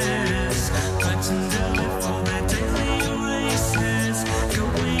faces, fighting daily for their daily races,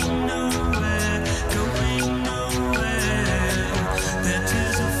 going nowhere, going nowhere. Their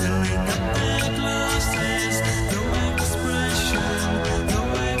tears are filling up their glasses, no expression, no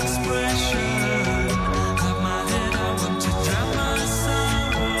expression. Have my head, I want to drown my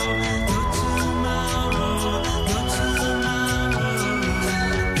sorrow, no tomorrow, no tomorrow.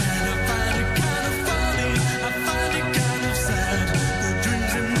 And I find it kind of funny, I find it kind of sad. The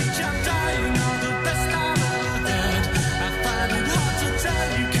dreams in which I'm dying are the best I've ever had. I find it hard to tell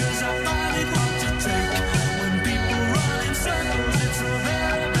you 'cause I find it hard to take. When people run in circles, it's a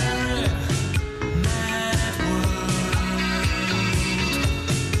very, very mad world.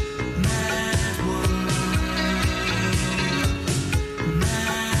 Mad world.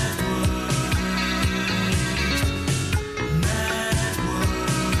 Mad world.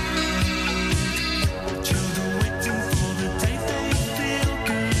 Children waiting for the day they feel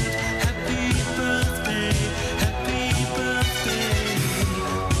good. Happy birthday, happy birthday.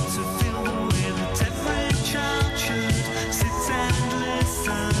 To feel the way that every child should. Sit and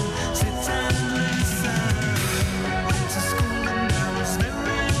listen, sit and listen. Went to school and I was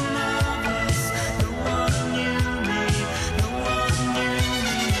very nervous. No one knew me, no one knew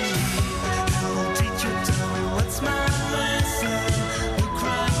me. Hello teacher, tell me what's my lesson. Look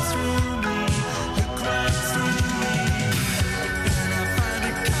right through me, look right through me. And I find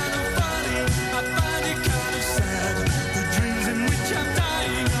it kind of funny, I find it kind of sad. The dreams in which I'm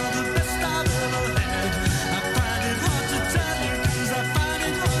dying are the best I've ever had. I find it hard to tell you 'cause I find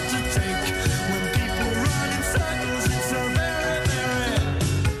it hard to take. When people run in circles, it's a very, very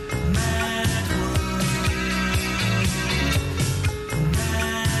mad world.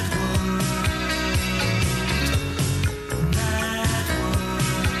 Mad world. Mad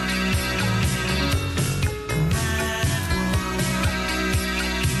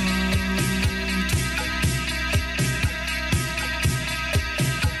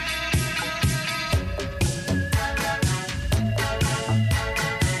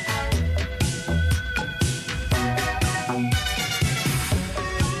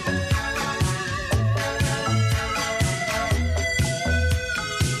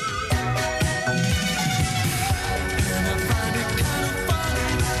And I find it kind of funny,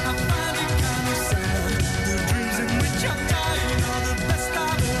 I find it kind of sad. The dreams in which I'm dying are the best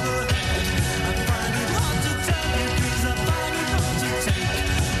I've ever had. I find it hard to tell you 'cause I find it hard to take.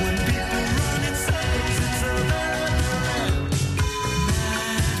 When people run in circles, it's a very, very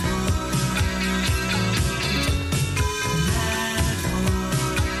mad world. Mad world.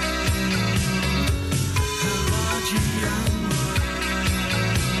 A large young world.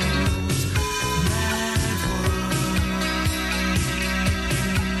 Mad world.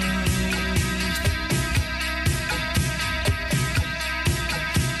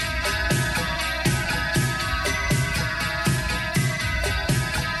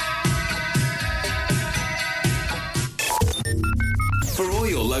 For all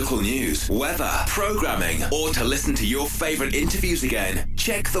your local news, weather, programming, or to listen to your favourite interviews again,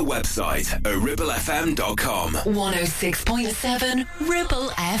 check the website at ribblefm.com. 106.7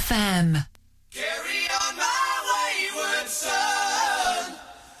 Ribble FM. Carry on my wayward son.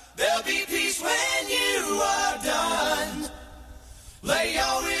 There'll be peace when you are done. Lay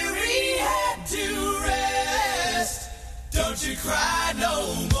your weary head to rest. Don't you cry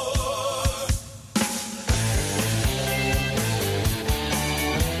no more.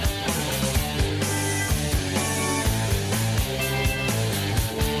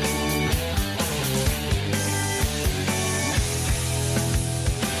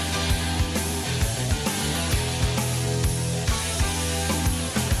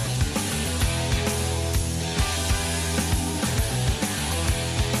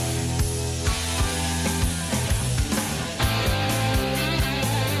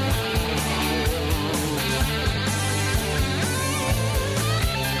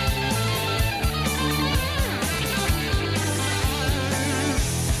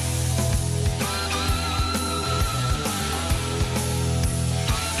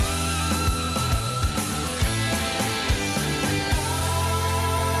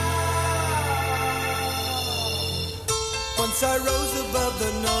 Once I rose above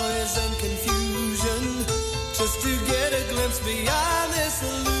the noise and confusion, just to get a glimpse beyond this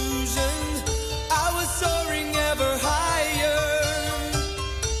illusion. I was soaring ever higher,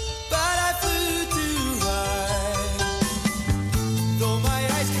 but I flew too high. Though my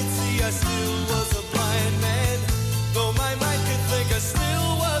eyes could see a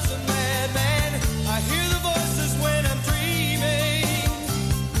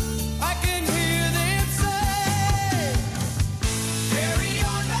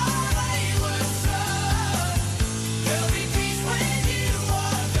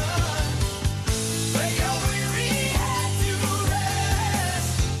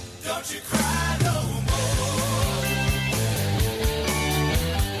Don't you cry no more.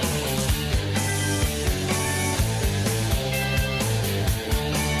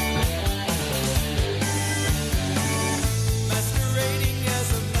 Masquerading as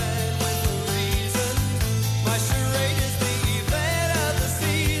a man with a reason. My charade is the event of the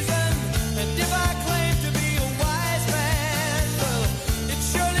season. And if I claim to be a wise man, well, it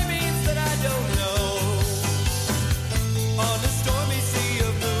surely means that I don't know. On a stormy sea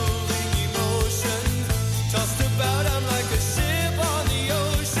of moving emotion, tossed about, I'm like a ship on the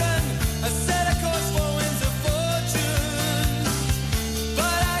ocean. I set a course for winds of fortune.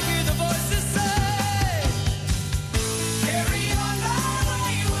 But I hear the voices say, carry on my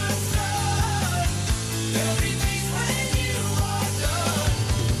wayward son. There'll be peace when you are done.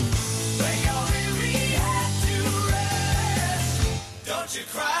 Lay your weary head to rest. Don't you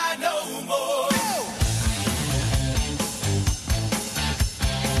cry no more.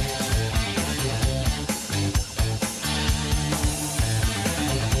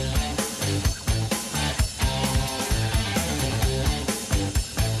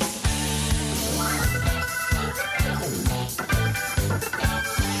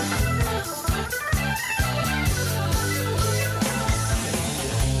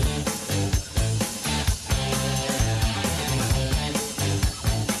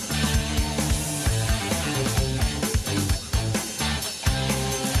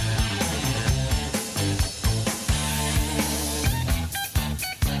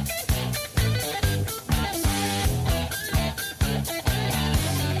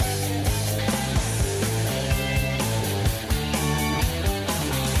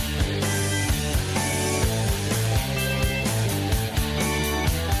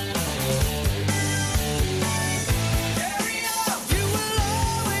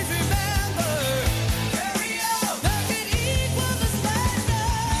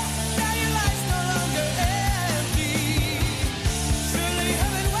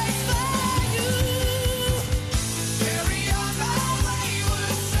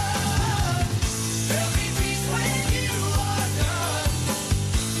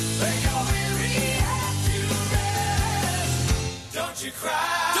 Don't you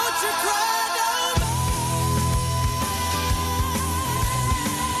cry. Don't you cry no more.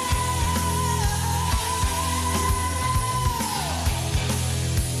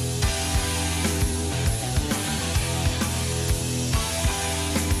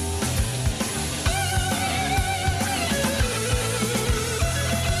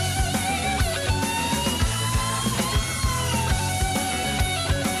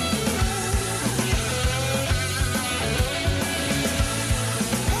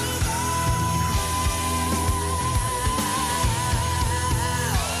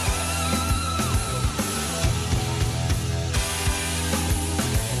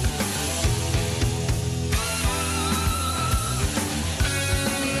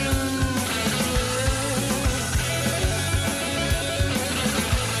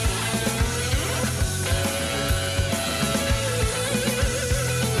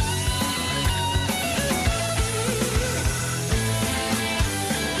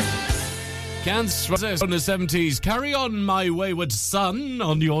 Kansas from the 70s. Carry on, my wayward son,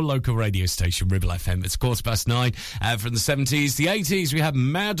 on your local radio station, Ribble FM. It's 9:15 from the 70s. The 80s, we have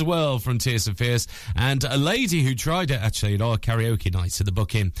Mad World from Tears for Fears, and a lady who tried it, actually, at our karaoke nights at the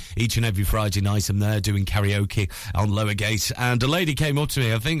Book-In. Each and every Friday night, I'm there doing karaoke on Lower Gate, and a lady came up to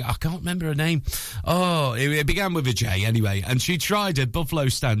me, I can't remember her name. Oh, it began with a J, anyway, and she tried it, Buffalo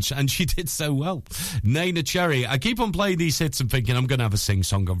Stanch, and she did so well. Nana Cherry. I keep on playing these hits and thinking I'm going to have a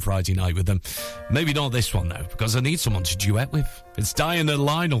sing-song on Friday night with them. Maybe not this one, though, because I need someone to duet with. It's Diana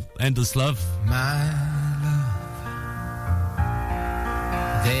Lionel, Endless Love. My love,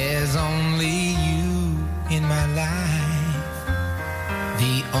 there's only you in my life,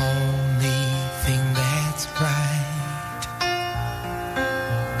 the only thing that's right.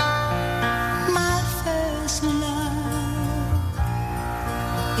 My first love,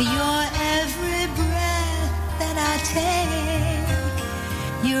 your every breath that I take,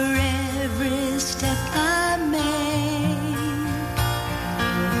 your every step I make.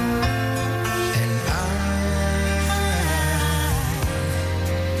 And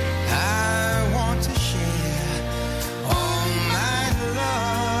I want to share all my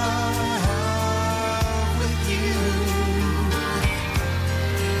love with you.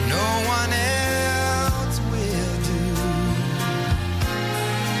 No one else will do.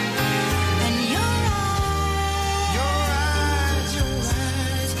 And your eyes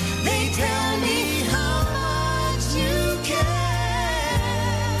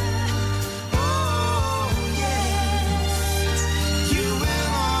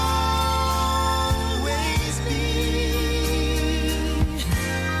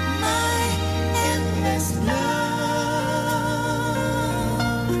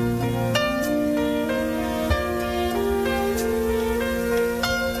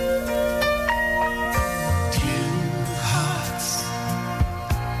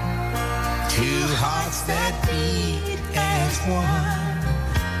one.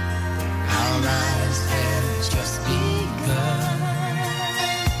 Our lives have just begun.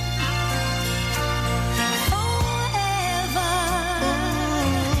 Forever,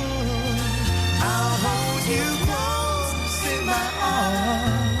 I'll hold you close in my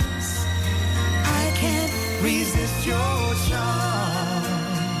arms. I can't resist your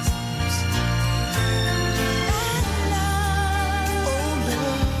charms. And love, oh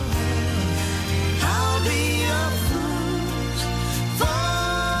love, I'll be a fool for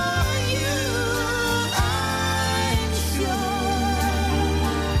you, I'm sure.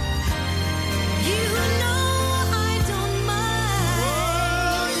 You know I don't mind.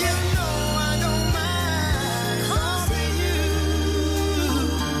 Oh, you know I don't mind. 'Cause of you,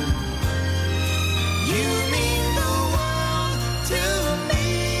 you mean the world to me.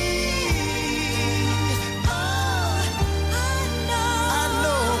 Oh, I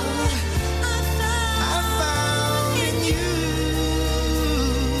know I found in you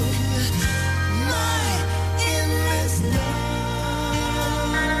my endless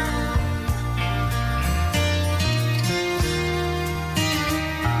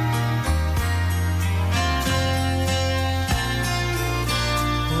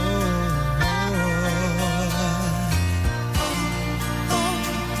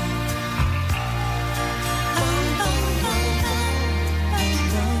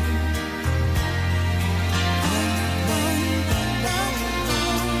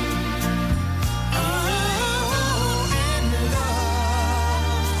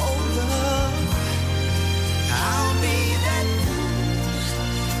I'll be that fool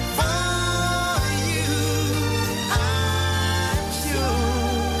for you, I'm sure.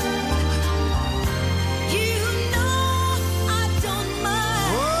 You know I don't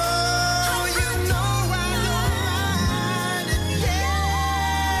mind. Oh, you know I don't mind. And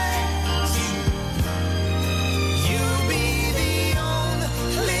yes, you'll be the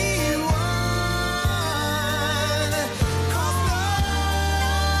only one. 'Cause no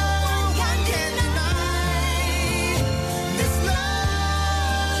one can deny this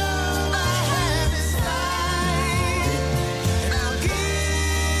love I have inside. And I'll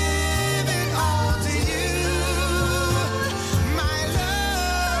give it all to you, my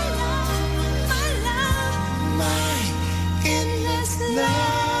love, my endless love.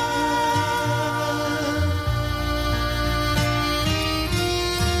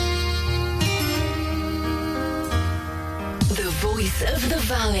 The voice of the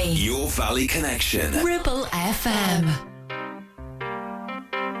valley. Your Valley Connection. Ribble FM.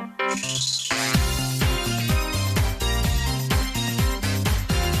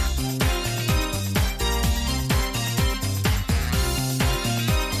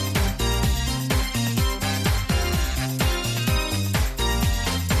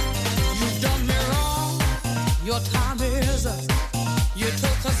 You've done me wrong, your time is up. You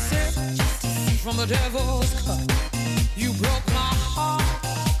took a sip from the devil's cup. You broke my heart,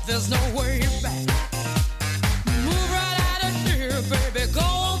 there's no way back. Move right out of here, baby, go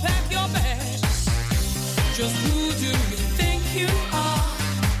and pack your bags. Just who do you think you are?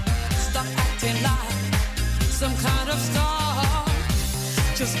 Stop acting like some kind of star.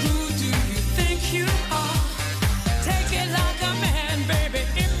 Just who do you think you are? Take it like a man, baby,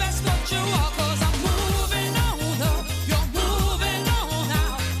 if that's what you are. 'Cause I'm moving on up, you're moving on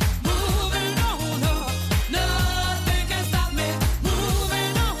out, moving on up. Nothing can stop me.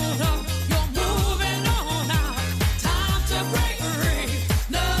 Moving on up, you're moving on out. Time to break free.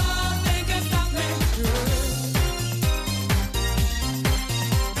 Nothing can stop me.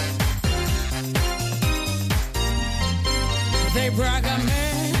 They brag a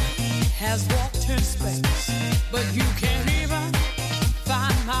man has walked in space, but you can't even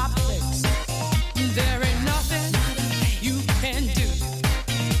find my place. There ain't nothing you can do,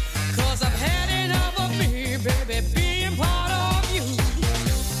 'cause I've had enough of me, baby, being part of you.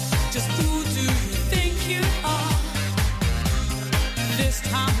 Just who do you think you are? This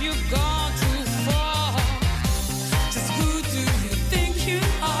time you've gone too far. Just who do you think you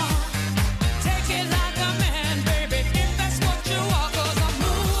are? Take it like a man, baby, if that's what you are. 'Cause I'm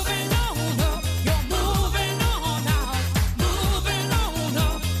moving on up, you're moving on out, moving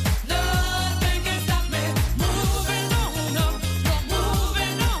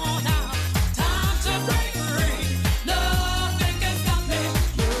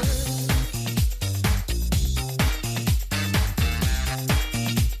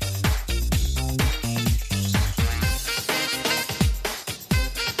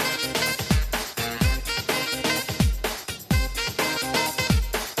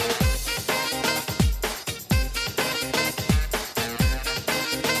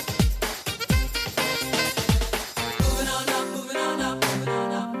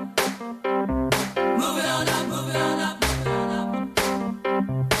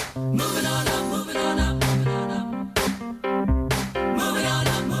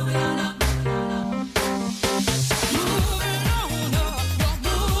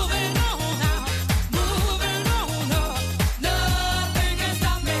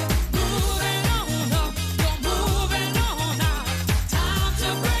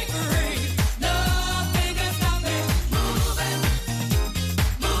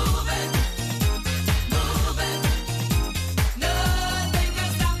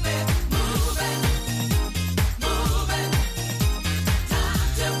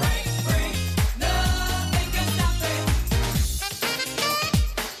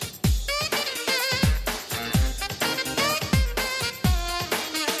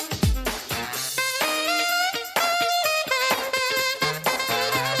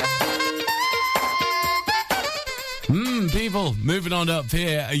people moving on up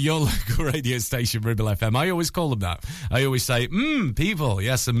here at your local radio station, Ribble FM. I always call them that. I always say, people.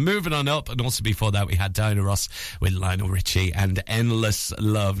 Yes, and moving on up. And also before that, we had Diana Ross with Lionel Richie and Endless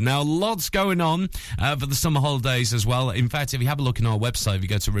Love. Now, lots going on for the summer holidays as well. In fact, if you have a look on our website, if you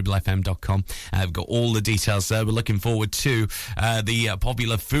go to ribblefm.com, we've got all the details there. We're looking forward to the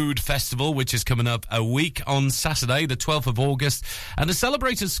popular food festival, which is coming up a week on Saturday, the 12th of August. And the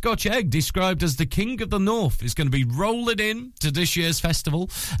celebrated Scotch egg, described as the King of the North, is going to be rolling in to this year's festival.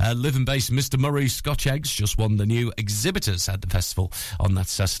 Live-and-based Mr. Murray Scotch Eggs just won the new exhibitors at the festival on that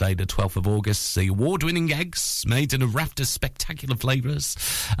Saturday, the 12th of August. The award-winning eggs, made in a raft of spectacular flavours,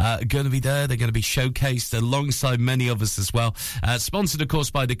 are going to be there. They're going to be showcased alongside many others as well. Sponsored, of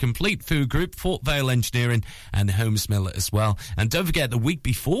course, by the Complete Food Group, Fort Vale Engineering and Holmes Mill as well. And don't forget, the week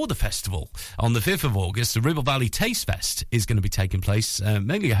before the festival, on the 5th of August, the Ribble Valley Taste Fest is going to be taking place,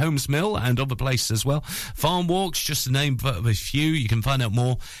 mainly at Holmes Mill and other places as well. Farm walks, just to name but a few. You can find out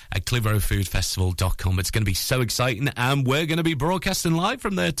more at clitheroefoodfestival.com. It's going to be so exciting, and we're going to be broadcasting live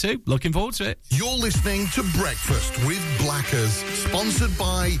from there too. Looking forward to it. You're listening to Breakfast with Blackers, sponsored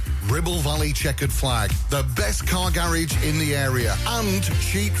by Ribble Valley Checkered Flag, the best car garage in the area, and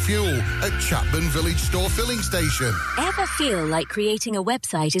cheap fuel at Chapman Village Store Filling Station. Ever feel like creating a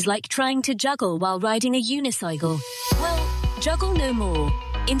website is like trying to juggle while riding a unicycle? Well, juggle no more.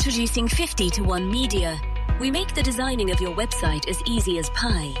 Introducing 50-1 Media. We make the designing of your website as easy as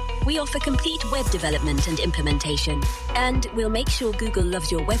pie. We offer complete web development and implementation. And we'll make sure Google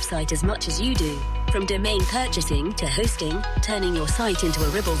loves your website as much as you do. From domain purchasing to hosting, turning your site into a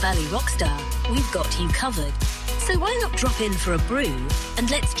Ribble Valley rockstar, we've got you covered. So why not drop in for a brew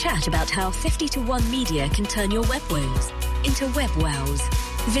and let's chat about how 50-1 Media can turn your web woes into web wows.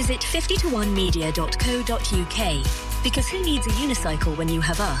 Visit 50to1media.co.uk, because who needs a unicycle when you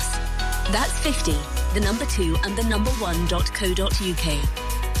have us? That's 50, the number 2 and the number 1.co.uk.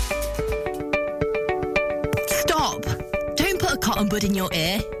 Stop! Don't put a cotton bud in your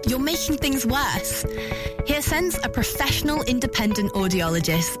ear. You're making things worse. HearSense are professional independent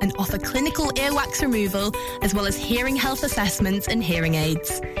audiologists and offer clinical earwax removal as well as hearing health assessments and hearing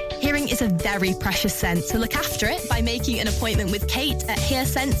aids. Hearing is a very precious sense, so look after it by making an appointment with Kate at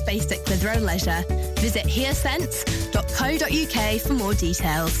HearSense based at Clitheroe Leisure. Visit hearsense.co.uk for more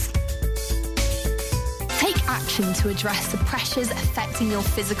details. Take action to address the pressures affecting your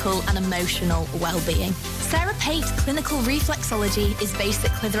physical and emotional well-being. Sarah Pate Clinical Reflexology is based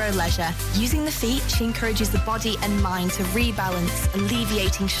at Clitheroe Leisure. Using the feet, she encourages the body and mind to rebalance,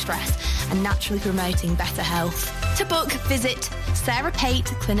 alleviating stress and naturally promoting better health. To book, visit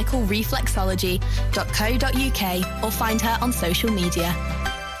sarahpateclinicalreflexology.co.uk or find her on social media.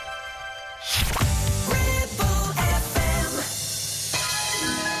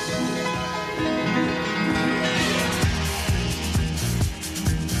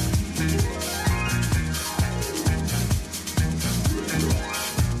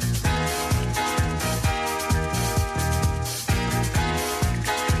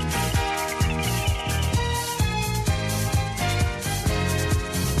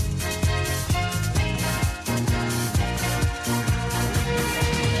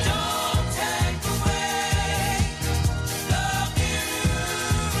 Don't take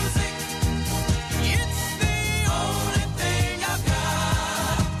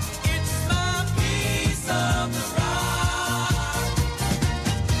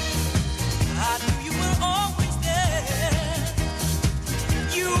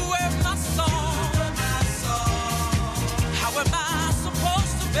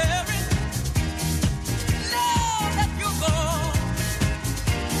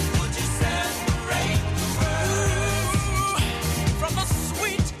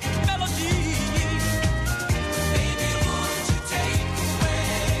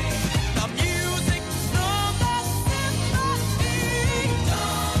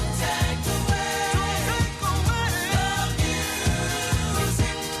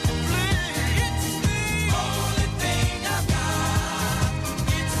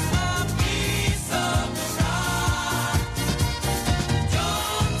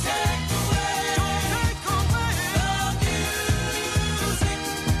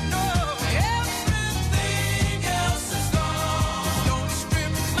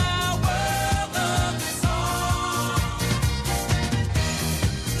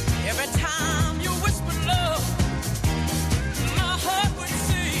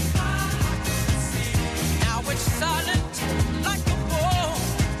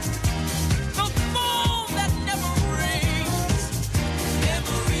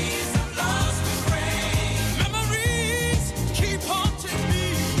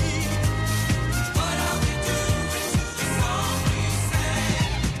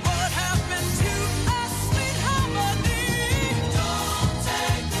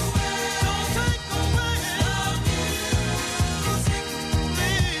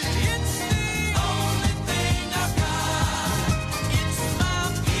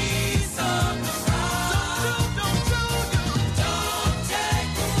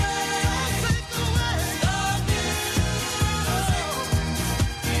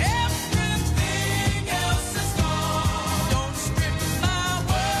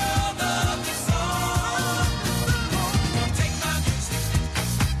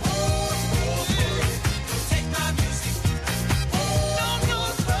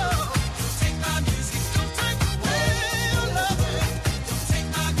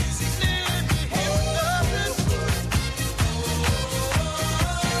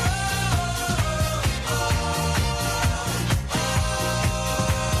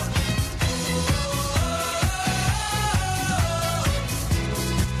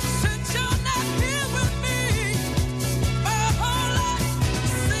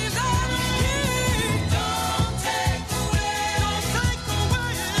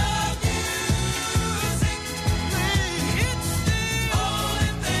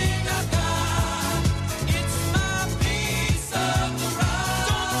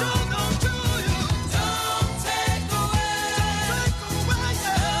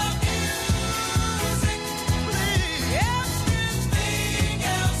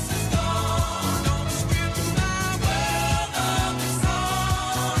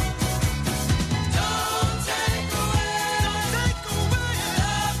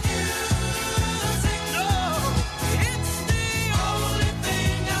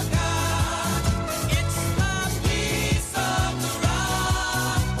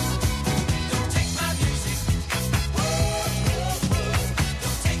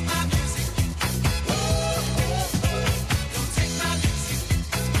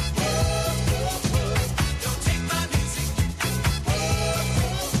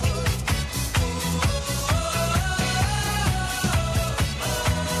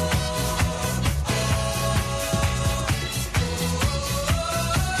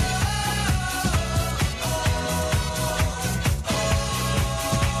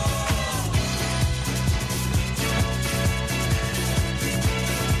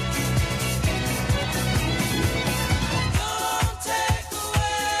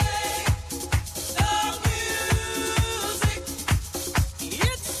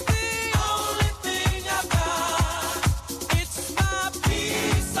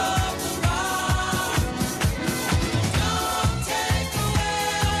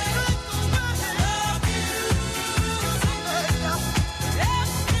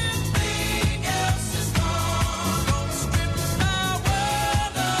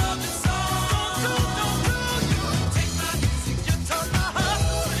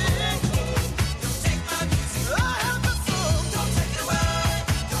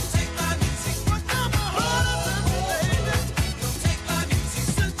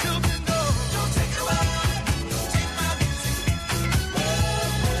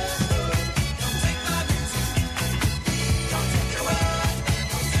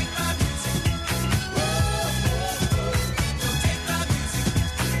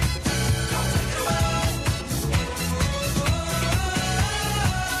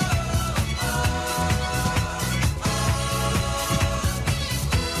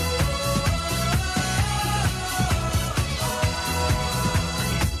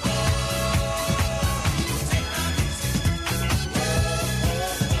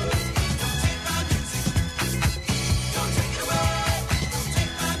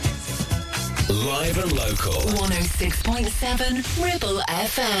Live and local. 106.7 Ribble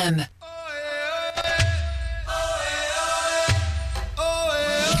FM.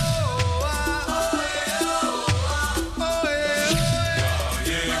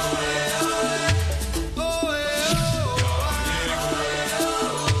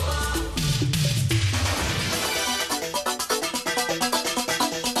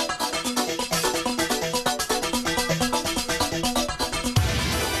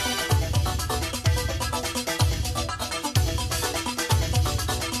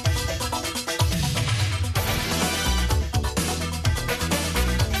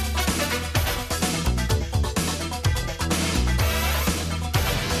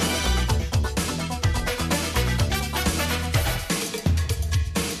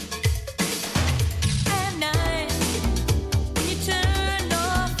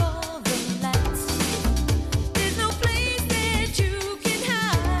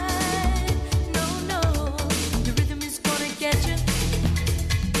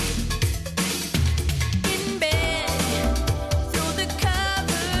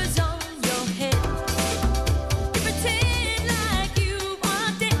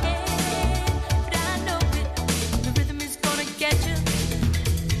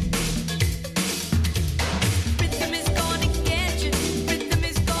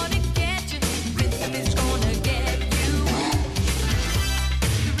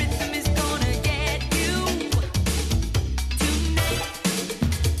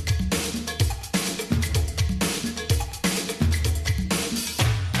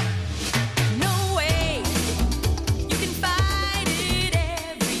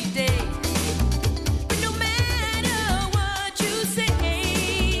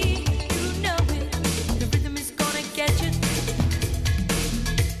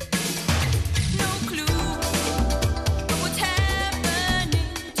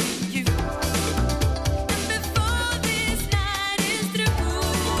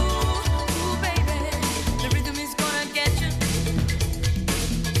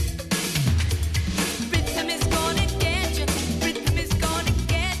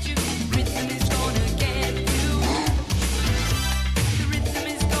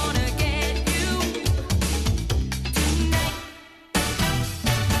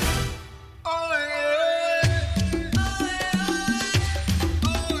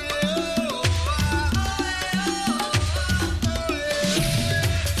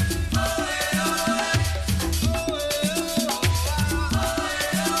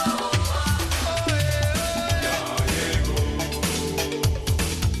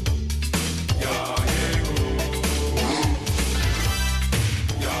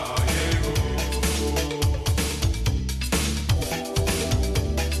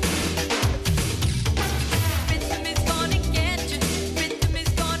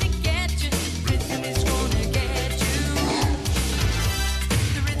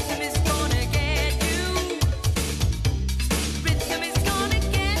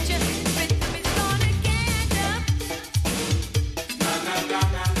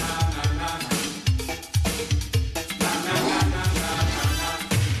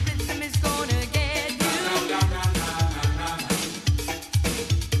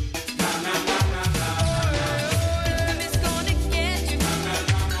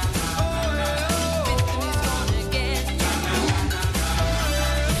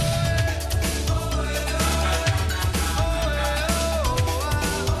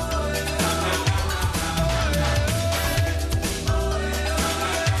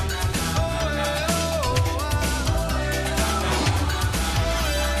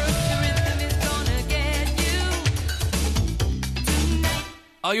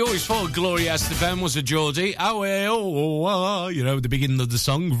 I always thought Gloria Estefan was a Geordie. You know, the beginning of the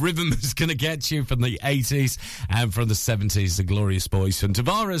song. Rhythm is going to get you from the 80s and from the 70s, the Glorious Boys from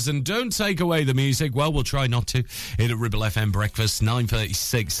Tavares. And don't take away the music. Well, we'll try not to. In a Ribble FM breakfast,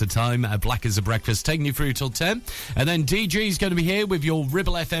 9:36 the time. Black as a breakfast, taking you through till 10. And then DG is going to be here with your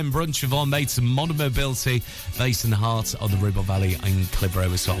Ribble FM brunch with our mates Modern Mobility, based in the heart of the Ribble Valley and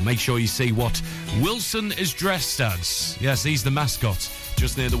Clitheroe as well. Make sure you see what Wilson is dressed as. Yes, he's the mascot,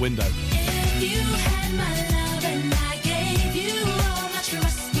 just near the window. If you had my love and I gave you all my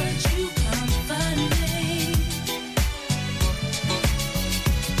trust, would you comfort me?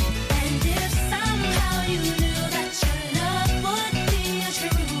 And if somehow you knew that your love would be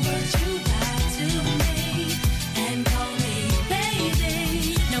untrue, would you lie to me and call me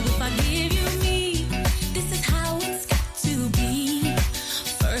baby? Now if I give you me, this is how it's got to be.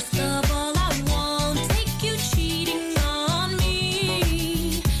 First of all, I won't take you cheating on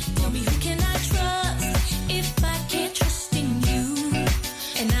me. Tell me who can I trust?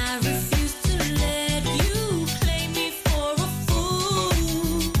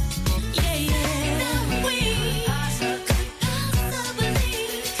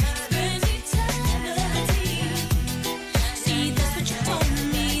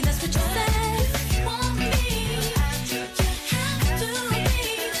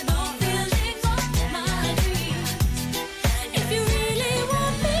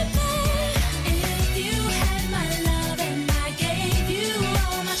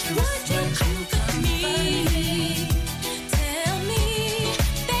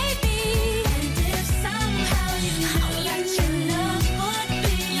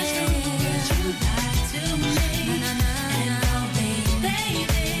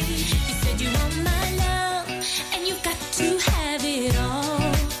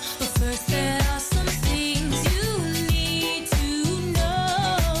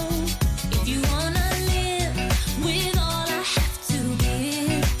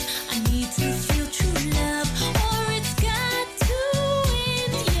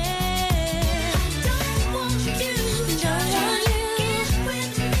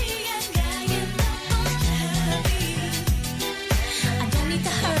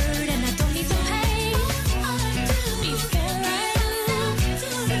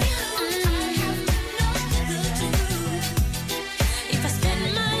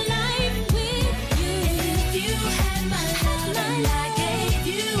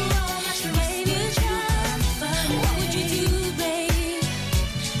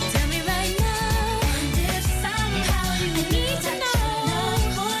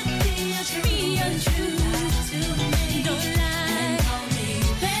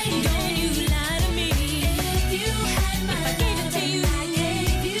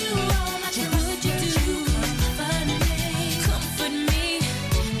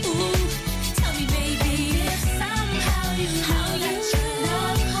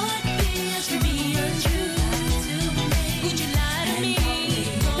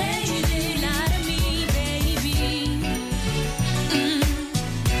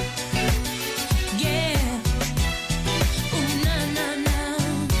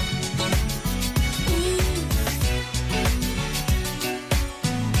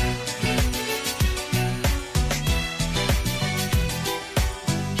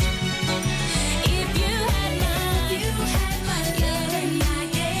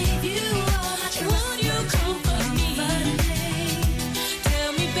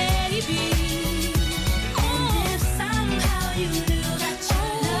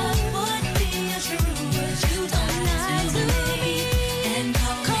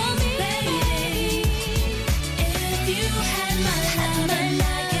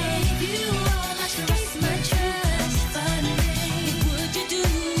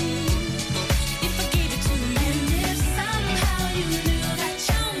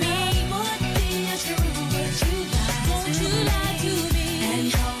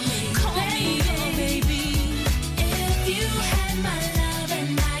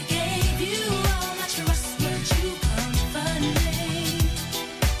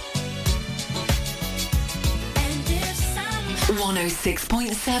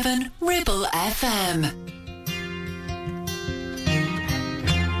 106.7 Ribble FM.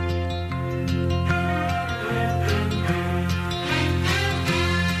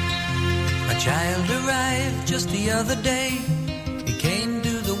 A child arrived just the other day. He came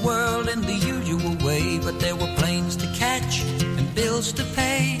to the world in the usual way, but there were planes to catch and bills to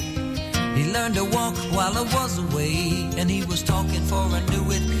pay. He learned to walk while I was away, and he was talking for I knew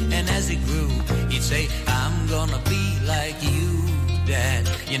it. And as he grew, he'd say, I'm gonna be like you, Dad.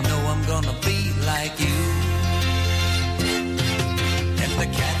 You know I'm gonna be like you. And the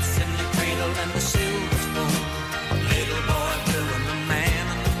cat's in the cradle and the silver spoon, little boy blue and the man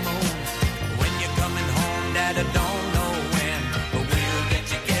on the moon. When you're coming home, Dad, I don't know when, but we'll get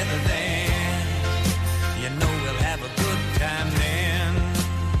together then. You know we'll have a good time then.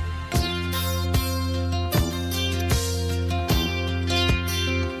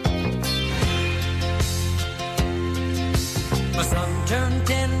 My son turned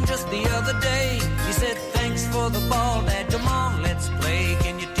 10 just the other day. He said, thanks for the ball, Dad, come on, let's play.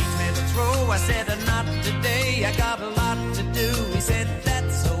 Can you teach me to throw? I said, not today, I got a lot to do. He said,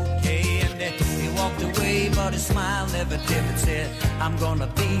 that's okay, and he walked away, but his smile never dimmed. Said, I'm gonna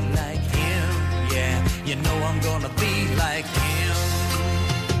be like him, yeah, you know I'm gonna be like him.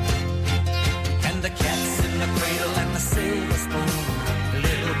 And the cat's in the cradle and the silver spoon, the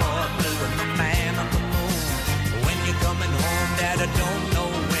little boy blue and the man on the moon. When you're coming home, Dad, I don't know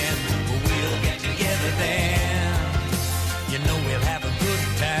when, but we'll get together then. You know we'll have a good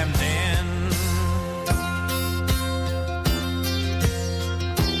time then.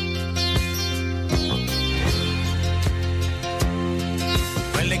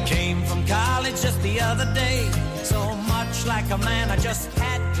 Well, he came from college just the other day, so much like a man I just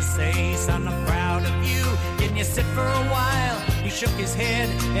had to say, son, I'm proud of you, can you sit for a while? He shook his head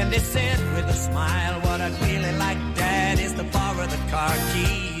and he said with a smile, what I'd really like, Dad, is to borrow the car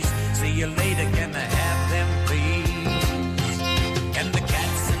keys. See you later, can I have them, please? And the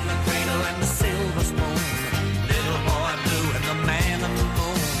cat's in the cradle and the silver spoon, little boy blue and the man on the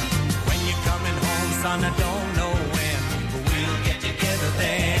moon. When you're coming home, son, I don't know when, but we'll get together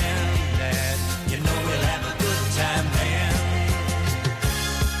then, Dad. You know we'll have a good time then.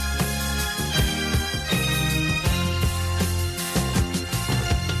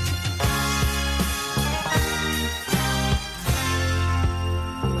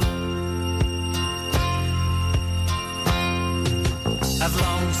 I've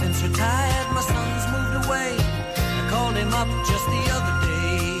long since retired, my son's moved away. I called him up just the other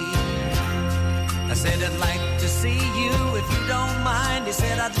day. I said, I'd like to see you if you don't mind. He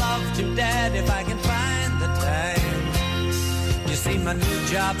said, I'd love to, Dad, if I can find the time. You see, my new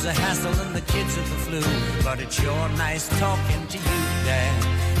job's a hassle and the kids are the flu, but it's sure nice talking to you, Dad.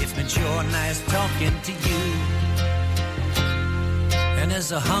 It's been sure nice talking to you. And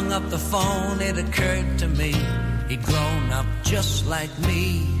as I hung up the phone, it occurred to me, he'd grown up just like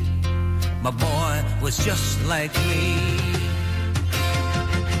me. My boy was just like me.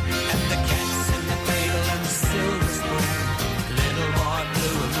 And the cat's in the cradle and the silver spoon, little boy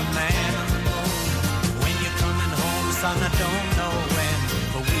blue and the man on the moon. When you're coming home, son, I don't know when,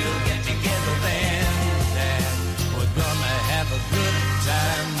 but we'll get together then, Dad. We're gonna have a good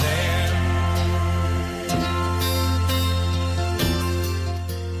time then.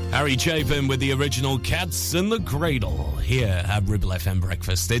 Harry Chapin with the original Cats in the Cradle here at Ribble FM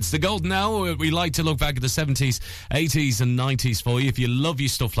Breakfast. It's the golden hour. We like to look back at the 70s, 80s and 90s for you. If you love your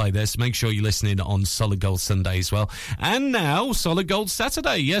stuff like this, make sure you're listening on Solid Gold Sunday as well. And now, Solid Gold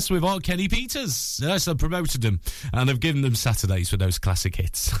Saturday. Yes, we've got Kenny Peters. Yes, I've promoted them and I've given them Saturdays with those classic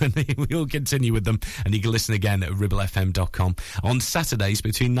hits. And we'll continue with them. And you can listen again at ribblefm.com on Saturdays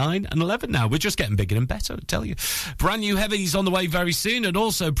between 9 and 11 now. We're just getting bigger and better, I tell you. Brand new heavies on the way very soon, and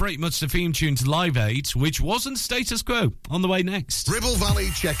also pretty much the theme tune to Live 8, which wasn't Status Quo, on the way next. Ribble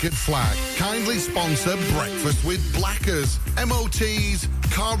Valley Checkered Flag kindly sponsor Breakfast with Blackers. MOTs,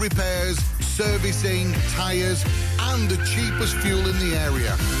 car repairs, servicing, tyres, and the cheapest fuel in the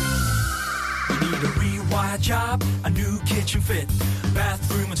area. Need a rewire job, a new kitchen fit,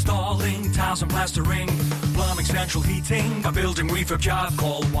 bathroom installing, tiles and plastering, plumbing, central heating, a building refurb job.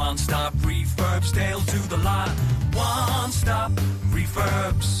 Call One Stop Refurbs, Dale to the lot. One Stop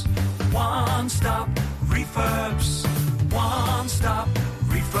Refurbs, One Stop Refurbs, One Stop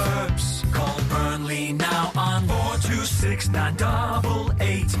Refurbs. Call Burnley now on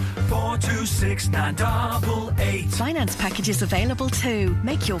 426-988, 426-988. Finance packages available too.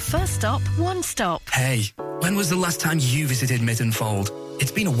 Make your first stop One Stop. Hey, when was the last time you visited Mittenfold?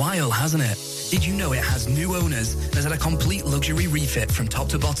 It's been a while, hasn't it? Did you know it has new owners and has had a complete luxury refit from top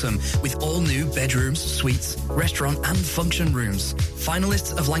to bottom with all new bedrooms, suites, restaurant and function rooms?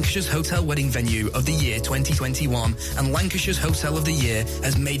 Finalists of Lancashire's Hotel Wedding Venue of the Year 2021 and Lancashire's Hotel of the Year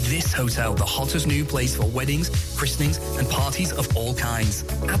has made this hotel the hottest new place for weddings, christenings and parties of all kinds.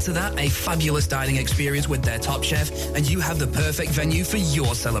 Add to that a fabulous dining experience with their top chef and you have the perfect venue for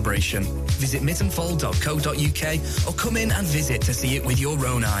your celebration. Visit mittenfold.co.uk or come in and visit to see it with your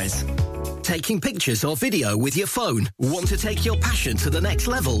own eyes. Taking pictures or video with your phone? Want to take your passion to the next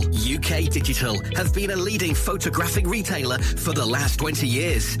level? UK Digital have been a leading photographic retailer for the last 20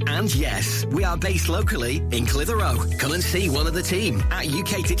 years. And yes, we are based locally in Clitheroe. Come and see one of the team at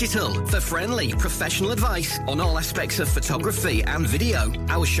UK Digital for friendly, professional advice on all aspects of photography and video.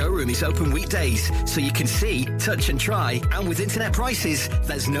 Our showroom is open weekdays, so you can see, touch and try. And with internet prices,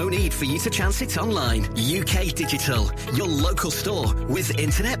 there's no need for you to chance it online. UK Digital, your local store with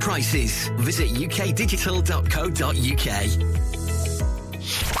internet prices. Visit ukdigital.co.uk.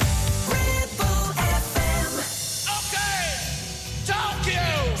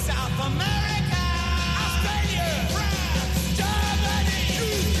 Tokyo, South America, Australia, France, Germany,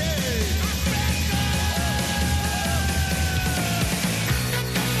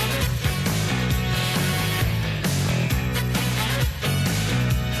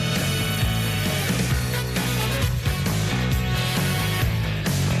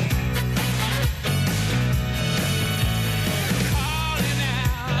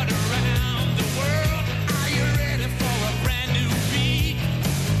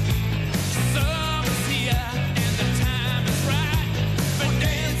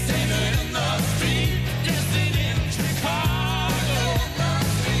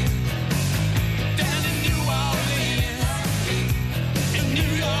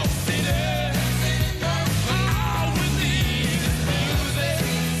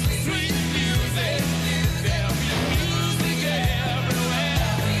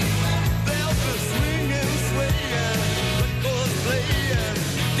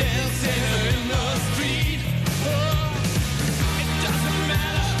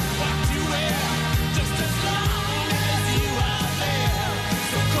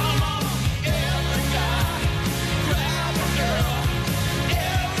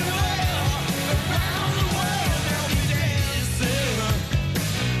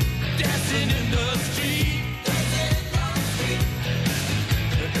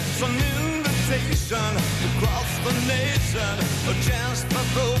 across the nation, a chance for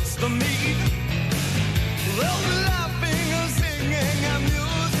folks to meet. They'll be laughing and singing and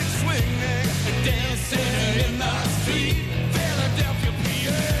music swinging, dancing in the street. Philadelphia,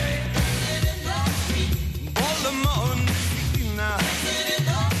 PA, Baltimore, Indiana.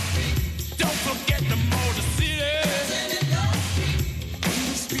 Don't forget the Motor City, in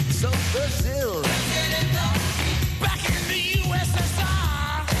the streets of Brazil, back in the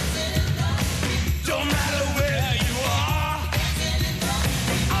USSR. Don't matter where you are,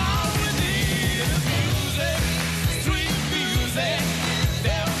 all we need is music, sweet music.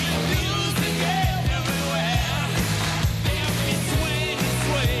 There'll be music everywhere. There'll be swinging,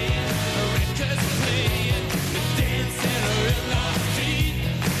 swaying, records playing, dancing in the street.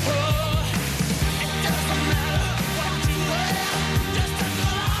 Oh, it doesn't matter what you wear, just as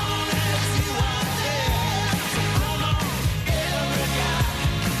long as you are there. So come on, every guy,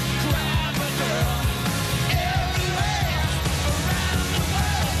 grab a girl.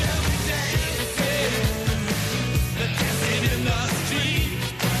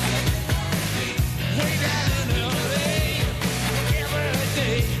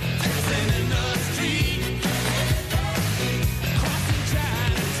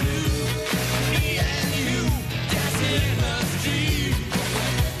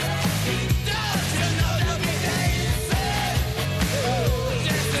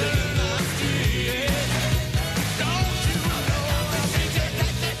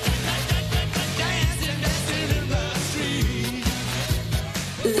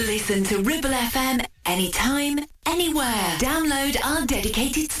 Listen to Ribble FM anytime, anywhere. Download our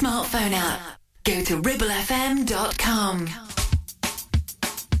dedicated smartphone app. Go to ribblefm.com.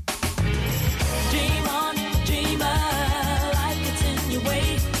 Dream on, dreamer, life gets in your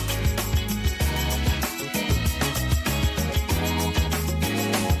way.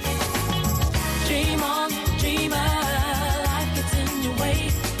 Dream on, dreamer, life gets in your way.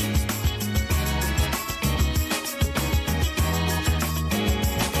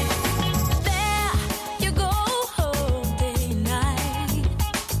 There you go, day and night,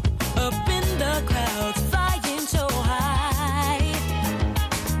 up in the clouds, flying so high.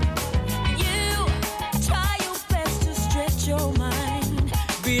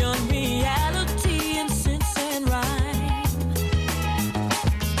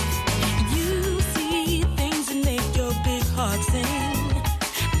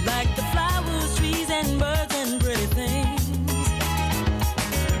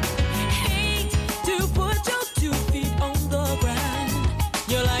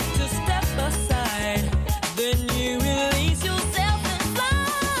 like to step aside. Then you release yourself and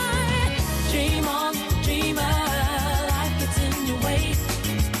fly. Dream on, dreamer, life gets in your way.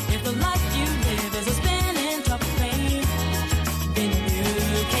 If the life you live is a spinning top of pain, then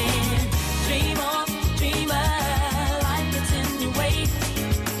you can dream on, dreamer, life gets in your way.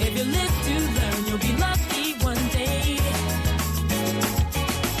 If you live to learn, you'll be lucky one day.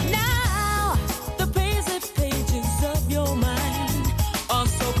 Now, the basic pages of your mind are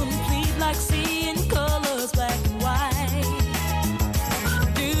so complete, like seeing colors black and white.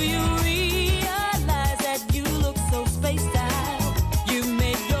 Do you realize that you look so spaced out? You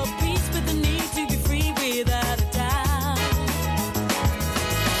made your peace with the need to be free without a doubt.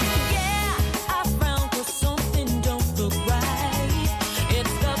 Yeah, I frown 'cause something don't look right.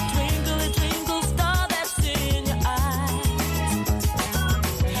 It's the twinkle, twinkle star that's in your eyes.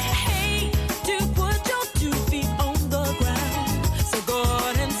 Hey, to put your 2 feet on the ground. So go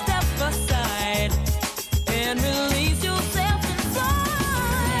on and step aside and release yourself and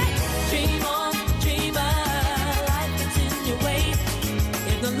fly. Dream on, dreamer, life gets in your way.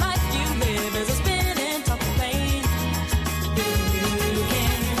 If the life you live is a spinning top of pain, then you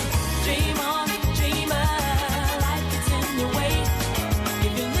can dream on, dreamer, life gets in your way.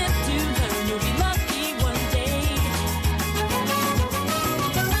 If you live to learn, you'll be lucky one day.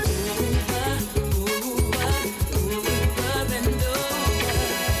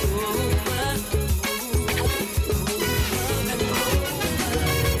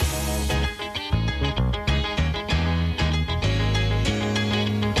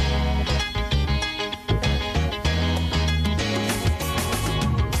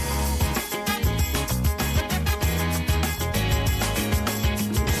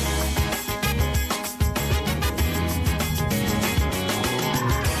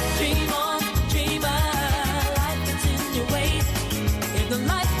 Dream on, dreamer, life gets in your way. If the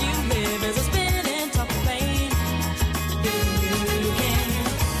life you live is a spinning top of pain, then you can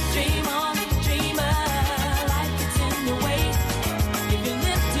dream on, dreamer, life gets in your way. If you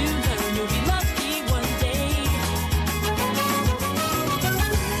live to learn, you'll be lucky one day.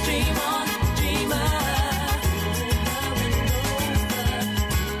 Dream on,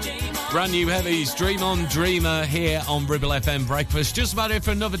 Brand new heavies, Dream On Dreamer here on Ribble FM Breakfast. Just about it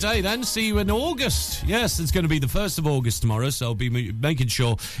for another day then. See you in August. Yes, it's going to be the 1st of August tomorrow, so I'll be making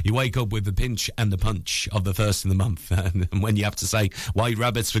sure you wake up with the pinch and the punch of the 1st of the month. And when you have to say white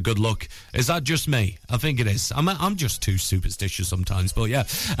rabbits for good luck, is that just me? I think it is. I'm just too superstitious sometimes, but yeah.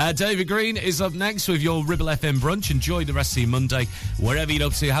 David Green is up next with your Ribble FM brunch. Enjoy the rest of your Monday. Wherever you're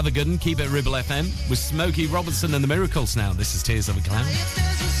up to, have a good one. Keep it Ribble FM with Smokey Robinson and the Miracles now. This is Tears of a Clown.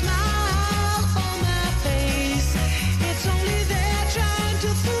 It's only there trying to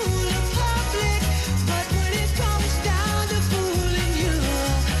fool the public, but when it comes down to fooling you,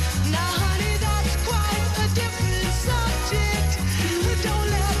 now honey, that's quite a different subject. Don't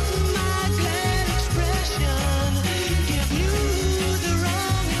let my glad expression give you the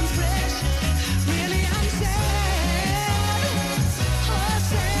wrong impression. Really, I'm sad, oh,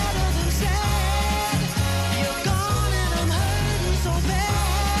 sadder than sad. You're gone and I'm hurting so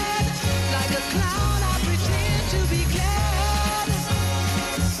bad, like a clown. I pretend to be glad.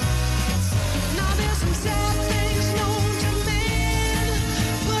 Now there's some sad things known to men,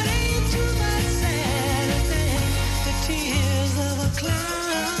 but ain't too much sadder than the tears of a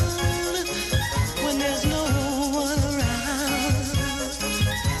clown when there's no one around.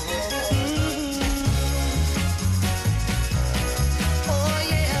 Oh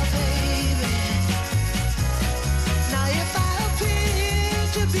yeah, baby. Now if I appear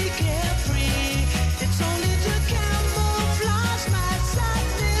to be carefree, it's only to camouflage my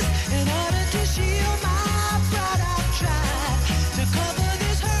sadness. In order to shield my pride, I've tried to cover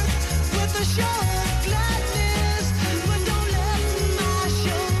this hurt with a show of gladness. But don't let my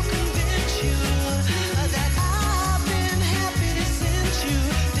show convince you that I've been happy since you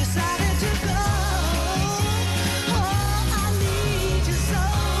decided to go. Oh, I need you so.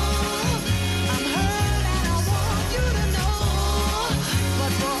 I'm hurt and I want you to know.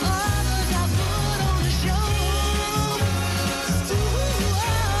 But for others, I put on a show.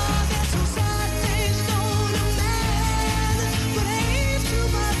 There's some sad things known to man, but ain't too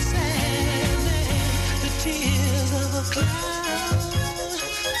much sadness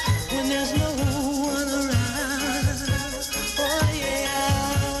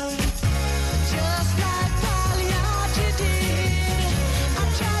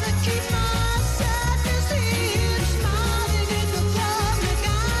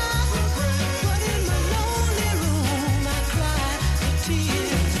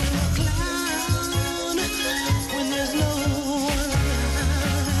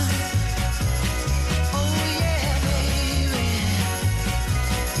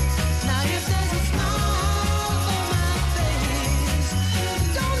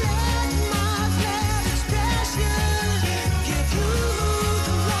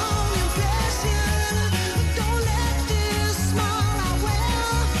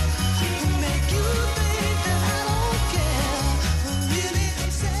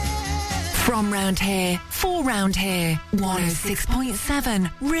round here, for round here. 106.7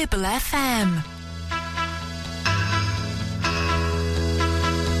 Ribble FM.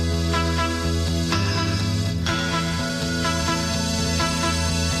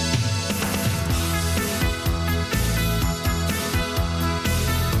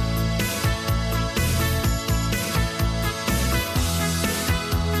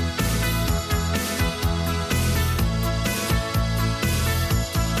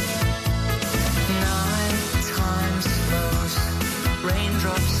 Nighttime slows,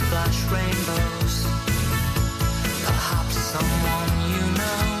 raindrops splash rainbows. Perhaps someone you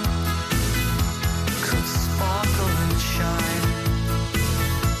know could sparkle and shine.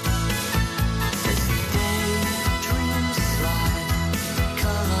 As daydreams slide,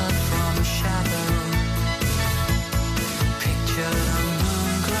 color from shadow. Picture the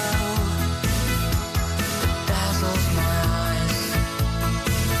moon glow that dazzles my eyes.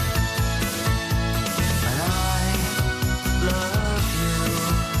 And I love you.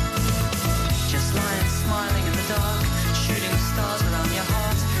 Just lying smiling in the dark, shooting stars around your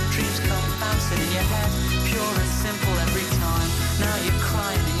heart. Dreams come bouncing in your head, pure and simple every time. Now you're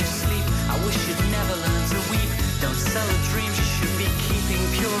crying in your sleep. I wish you'd never learn to weep. Don't sell the dreams you should be keeping,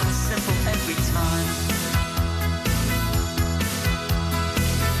 pure and simple every time.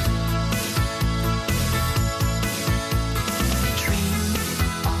 Dream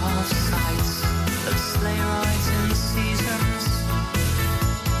of sights, of sleigh rides in seasons,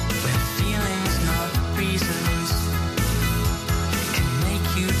 where feelings, not reasons, can make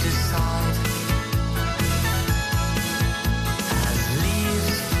you decide. As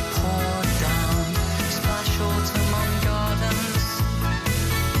leaves pour down, splash autumn on gardens,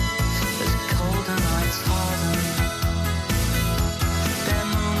 as colder nights harden, their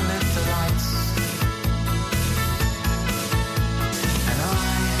moonlit delights. And I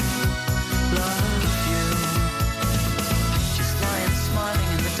love you. Just lying smiling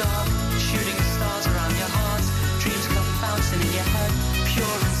in the dark, shooting stars around your heart. Dreams come bouncing in your head,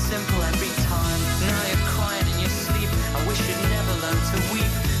 pure and simple every time. Now you're crying in your sleep. I wish you'd never learn to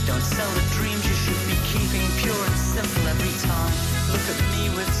weep. Don't sell the dreams you should be keeping, pure and simple every time. Look at me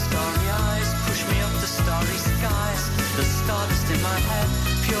with starry eyes, push me up the starry skies. The stardust in my head,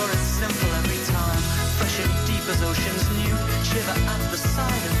 pure and simple every time. Fresh and deep as oceans new, shiver at the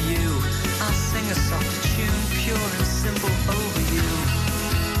sight of you. I'll sing a soft tune, pure and simple over you.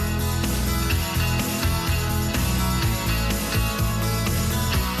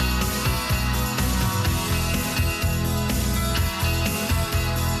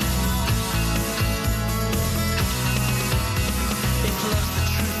 If love's the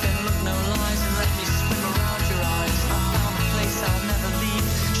truth, then look no lies and let me swim around your eyes. I found a place I'll never leave.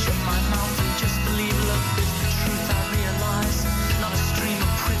 Shut my mouth and just believe love is the truth I realize. Not a stream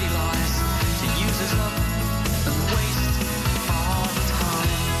of pretty lies to use us up and waste our time.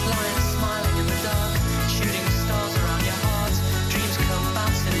 Lying smiling in the dark, shooting stars around your heart. Dreams come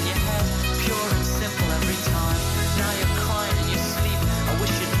bouncing in your head, pure and simple every time. Now you're crying in your sleep. I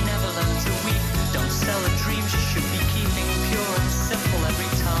wish you'd never learn to weep. Don't sell the dreams you should be keeping, pure and simple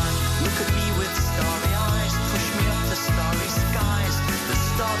every time. Look at me with starry eyes, push me up the starry skies. The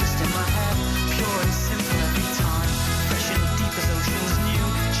stardust in my head, pure and simple every time. Fresh and deep as oceans new,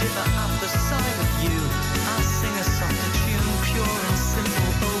 shiver at the sight of you. I'll sing a softer tune, pure and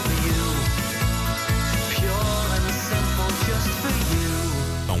simple over you. Pure and simple just for you.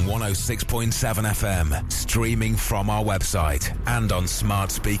 On 106.7 FM, streaming from our website and on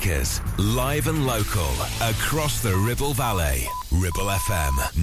smart speakers, live and local, across the Ribble Valley. Ribble FM.